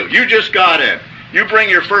 Here's you. You just got in. You bring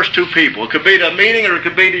your first 2 people. It could be to a meeting or it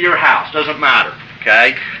could be to your house. Doesn't matter.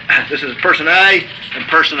 Okay, this is person A and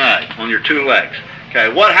person A on your 2 legs.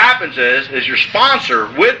 Okay, what happens is your sponsor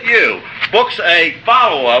with you books a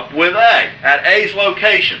follow-up with A at A's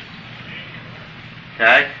location.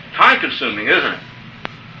 Okay, time-consuming, isn't it?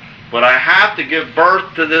 But I have to give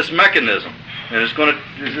birth to this mechanism, and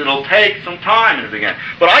it'll take some time in the beginning.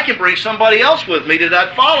 But I can bring somebody else with me to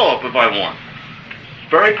that follow-up if I want.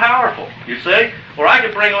 Very powerful, you see? Or I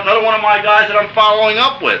can bring another one of my guys that I'm following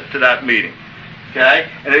up with to that meeting. Okay?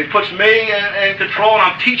 And it puts me in control, and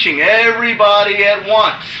I'm teaching everybody at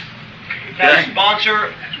once. That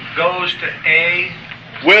sponsor goes to A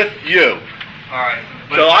with you. All right.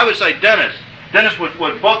 So I would say Dennis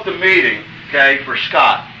would book the meeting, okay, for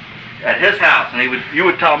Scott at his house, and you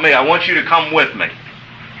would tell me, I want you to come with me.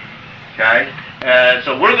 Okay? And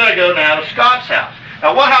so we're going to go now to Scott's house.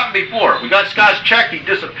 Now what happened before? We got Scott's check, he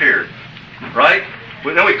disappeared. Right?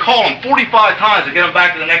 But then we called him 45 times to get him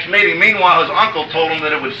back to the next meeting. Meanwhile, his uncle told him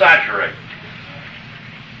that it would saturate.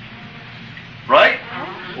 Right?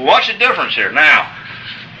 Well, watch the difference here. Now,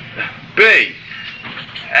 B.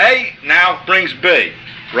 A now brings B.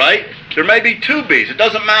 Right? There may be 2 B's. It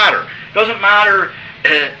doesn't matter. It doesn't matter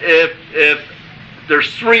if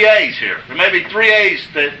there's 3 A's here. There may be 3 A's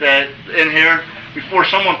that in here before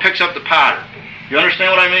someone picks up the pattern. You understand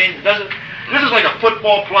what I mean? This is like a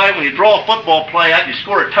football play. When you draw a football play out, you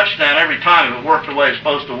score a touchdown every time if it worked the way it's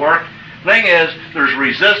supposed to work. Thing is, there's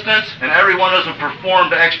resistance, and everyone doesn't perform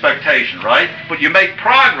to expectation, right? But you make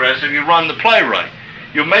progress if you run the play right.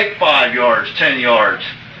 You'll make 5 yards, 10 yards.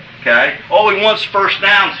 Okay? All we want is first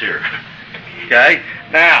downs here. Okay?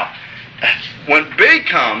 Now, when B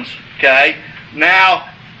comes, okay, now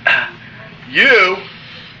your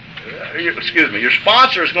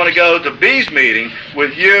sponsor is going to go to B's meeting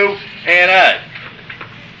with you and A.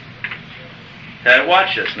 Okay,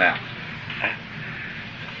 watch this now.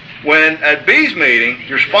 When at B's meeting,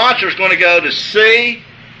 your sponsor is going to go to C,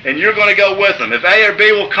 and you're going to go with them. If A or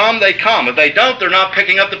B will come, they come. If they don't, they're not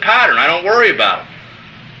picking up the pattern. I don't worry about it.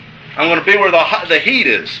 I'm going to be where the heat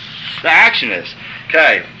is, the action is.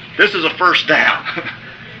 Okay, this is a first down.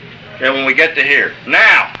 And when we get to here.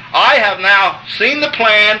 Now, I have now seen the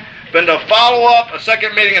plan, been to follow up, a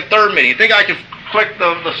second meeting, a third meeting. You think I can click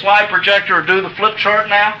the slide projector or do the flip chart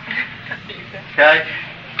now? Okay.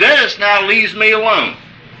 Dennis now leaves me alone.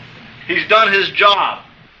 He's done his job.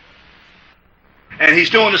 And he's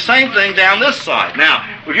doing the same thing down this side. Now,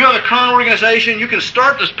 if you have a current organization, you can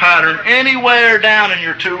start this pattern anywhere down in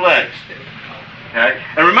your two legs. Okay?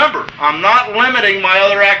 And remember, I'm not limiting my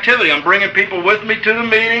other activity. I'm bringing people with me to the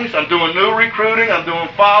meetings. I'm doing new recruiting. I'm doing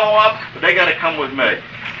follow-up. But they got to come with me.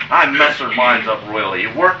 I mess their minds up royally.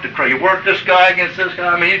 You work this guy against this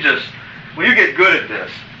guy. I mean, when you get good at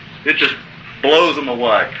this, it just blows them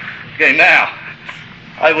away. Okay, now,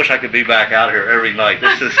 I wish I could be back out here every night.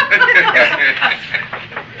 This is...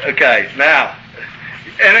 Okay, now,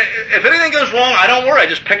 and if anything goes wrong, I don't worry. I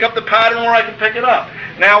just pick up the pattern where I can pick it up.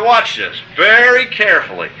 Now, watch this very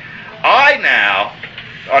carefully. I now,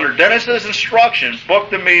 under Dennis's instructions,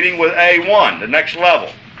 booked the meeting with A1, the next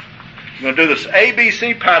level. I'm going to do this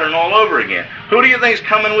ABC pattern all over again. Who do you think is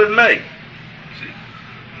coming with me?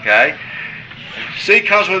 Okay? C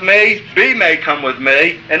comes with me, B may come with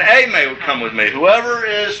me, and A may come with me. Whoever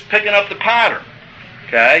is picking up the pattern.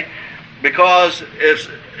 Okay? Because if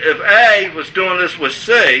A was doing this with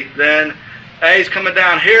C, then A's coming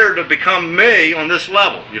down here to become me on this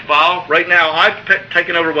level. You follow? Right now, I've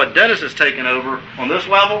taken over what Dennis has taken over on this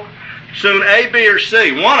level. Soon A, B, or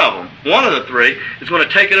C, one of the three, is going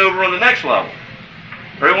to take it over on the next level.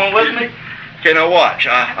 Everyone with me? Okay, now watch.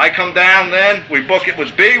 I come down then, we book it with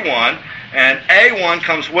B1, and A1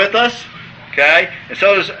 comes with us, okay? And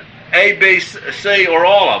so does A, B, C, or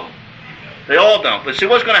all of them. They all don't. But see,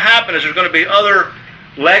 what's going to happen is there's going to be other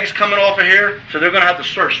legs coming off of here, so they're going to have to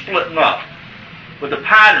start splitting up. But the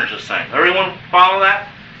pattern's the same. Everyone follow that?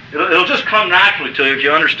 It'll just come naturally to you if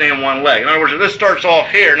you understand one leg. In other words, if this starts off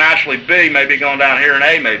here, naturally B may be going down here and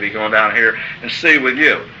A may be going down here and C with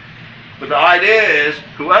you. But the idea is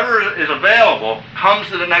whoever is available comes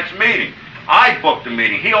to the next meeting. I book the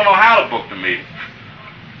meeting. He don't know how to book the meeting.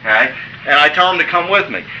 Okay? And I tell him to come with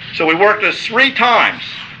me. So we work this 3 times.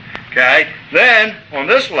 Okay? Then, on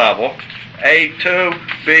this level, A2,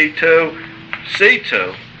 B2,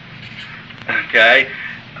 C2, okay,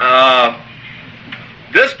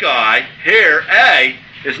 this guy here, A,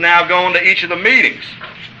 is now going to each of the meetings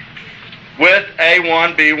with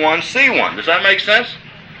A1, B1, C1. Does that make sense?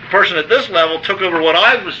 The person at this level took over what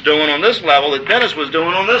I was doing on this level that Dennis was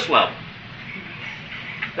doing on this level.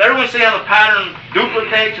 Does everyone see how the pattern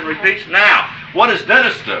duplicates and repeats? Now, what does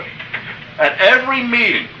Dennis do? At every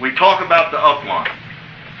meeting, we talk about the upline.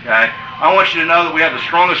 Okay? I want you to know that we have the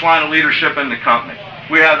strongest line of leadership in the company.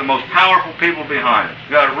 We have the most powerful people behind us.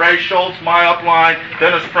 We got Ray Schultz, my upline.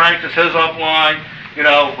 Dennis Franks is his upline. You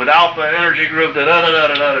know, with Alpha Energy Group,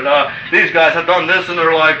 da-da-da-da-da-da-da. These guys have done this in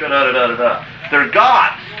their life, da-da-da-da-da-da. They're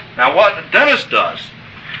gods. Now, what Dennis does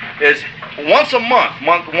is once a month,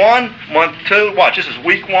 month 1, month 2, watch, this is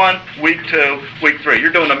week 1, week 2, week 3.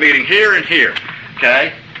 You're doing a meeting here and here.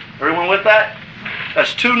 Okay? Everyone with that?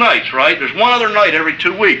 That's 2 nights, right? There's one other night every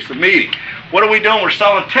 2 weeks, the meeting. What are we doing? We're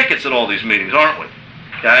selling tickets at all these meetings, aren't we?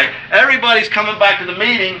 Okay? Everybody's coming back to the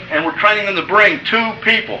meeting, and we're training them to bring 2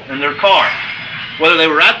 people in their car. Whether they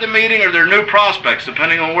were at the meeting or they're new prospects,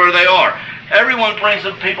 depending on where they are. Everyone brings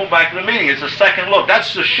the people back to the meeting. It's a second look.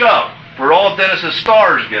 That's the show where all of Dennis's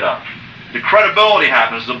stars get up. The credibility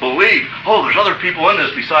happens, the belief. Oh, there's other people in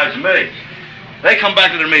this besides me. They come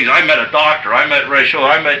back to their meetings. I met a doctor. I met Ray Schultz.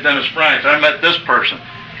 I met Dennis Franks. I met this person.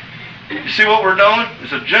 You see what we're doing?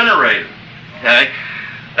 It's a generator. Okay?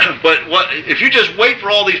 But if you just wait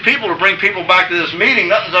for all these people to bring people back to this meeting,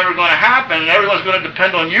 nothing's ever going to happen, and everyone's going to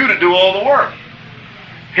depend on you to do all the work.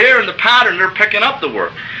 Here in the pattern, they're picking up the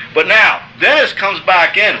work. But now, Dennis comes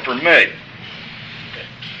back in for me.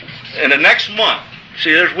 In the next month,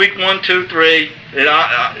 see, there's week 1, 2, 3.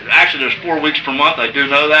 Actually, there's 4 weeks per month. I do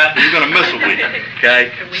know that. But you're going to miss a week.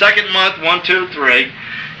 Okay? Second month, 1, 2, 3.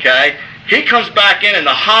 Okay? He comes back in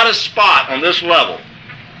the hottest spot on this level.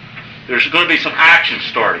 There's going to be some action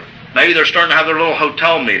starting. Maybe they're starting to have their little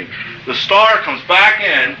hotel meeting. the star comes back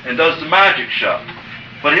in and does the magic show.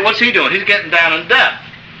 But what's he doing? He's getting down in depth.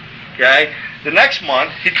 Okay? The next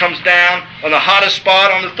month, he comes down on the hottest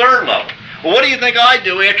spot on the 3rd level. Well, what do you think I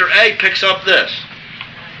do after A picks up this?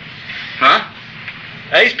 Huh?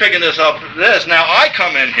 A's picking this up, this. Now, I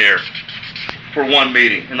come in here for one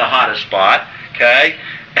meeting in the hottest spot, okay?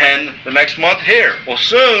 And the next month here. Well,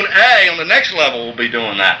 soon, A on the next level will be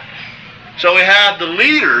doing that. So we have the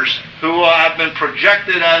leaders who have been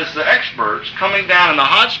projected as the experts coming down in the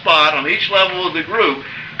hot spot on each level of the group,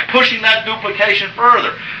 pushing that duplication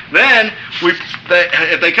further. Then,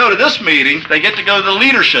 if they go to this meeting, they get to go to the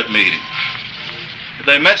leadership meeting. If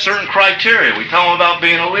they met certain criteria, we tell them about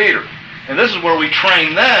being a leader. And this is where we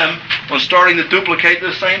train them on starting to duplicate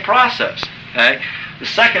this same process. Okay? The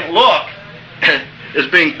second look is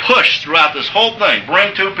being pushed throughout this whole thing.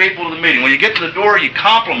 Bring 2 people to the meeting. When you get to the door, you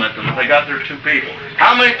compliment them if they got their 2 people.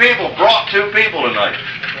 How many people brought 2 people tonight?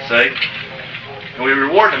 See? And we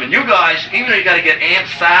reward them. And you guys, even though you got to get Aunt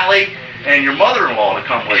Sally and your mother-in-law to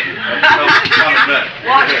come with you.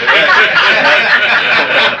 Watch it.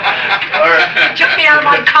 All right. Took me out of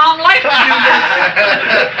my calm life to do this.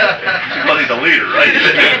 Because he's a leader, right? You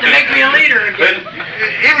had to make me a leader again. But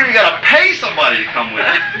even if you got to pay somebody to come with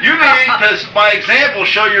you, you need to, by example,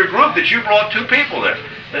 show your group that you brought 2 people there.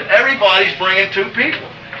 That everybody's bringing 2 people.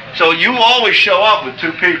 So you always show up with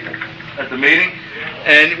 2 people at the meeting,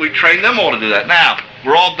 and we train them all to do that. Now,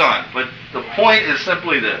 we're all done, but the point is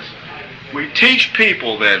simply this. We teach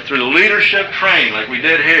people then, through the leadership training like we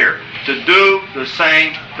did here, to do the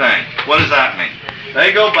same thing. What does that mean?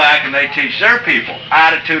 They go back and they teach their people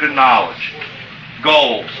attitude and knowledge,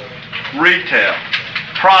 goals, retail,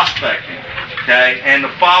 prospecting, okay, and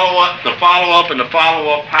the follow-up and the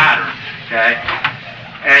follow-up pattern, okay?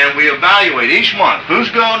 And we evaluate each month who's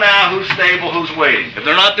go now, who's stable, who's waiting. If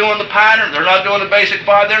they're not doing the pattern, they're not doing the basic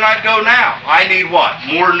 5, they're not go now. I need what?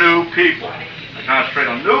 More new people. Concentrate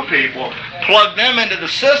on new people, plug them into the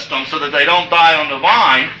system so that they don't die on the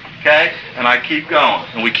vine, okay? And I keep going.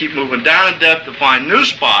 And we keep moving down in depth to find new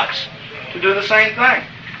spots to do the same thing.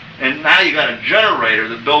 And now you got a generator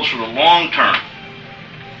that builds for the long term.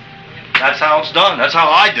 That's how it's done. That's how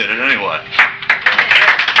I did it anyway.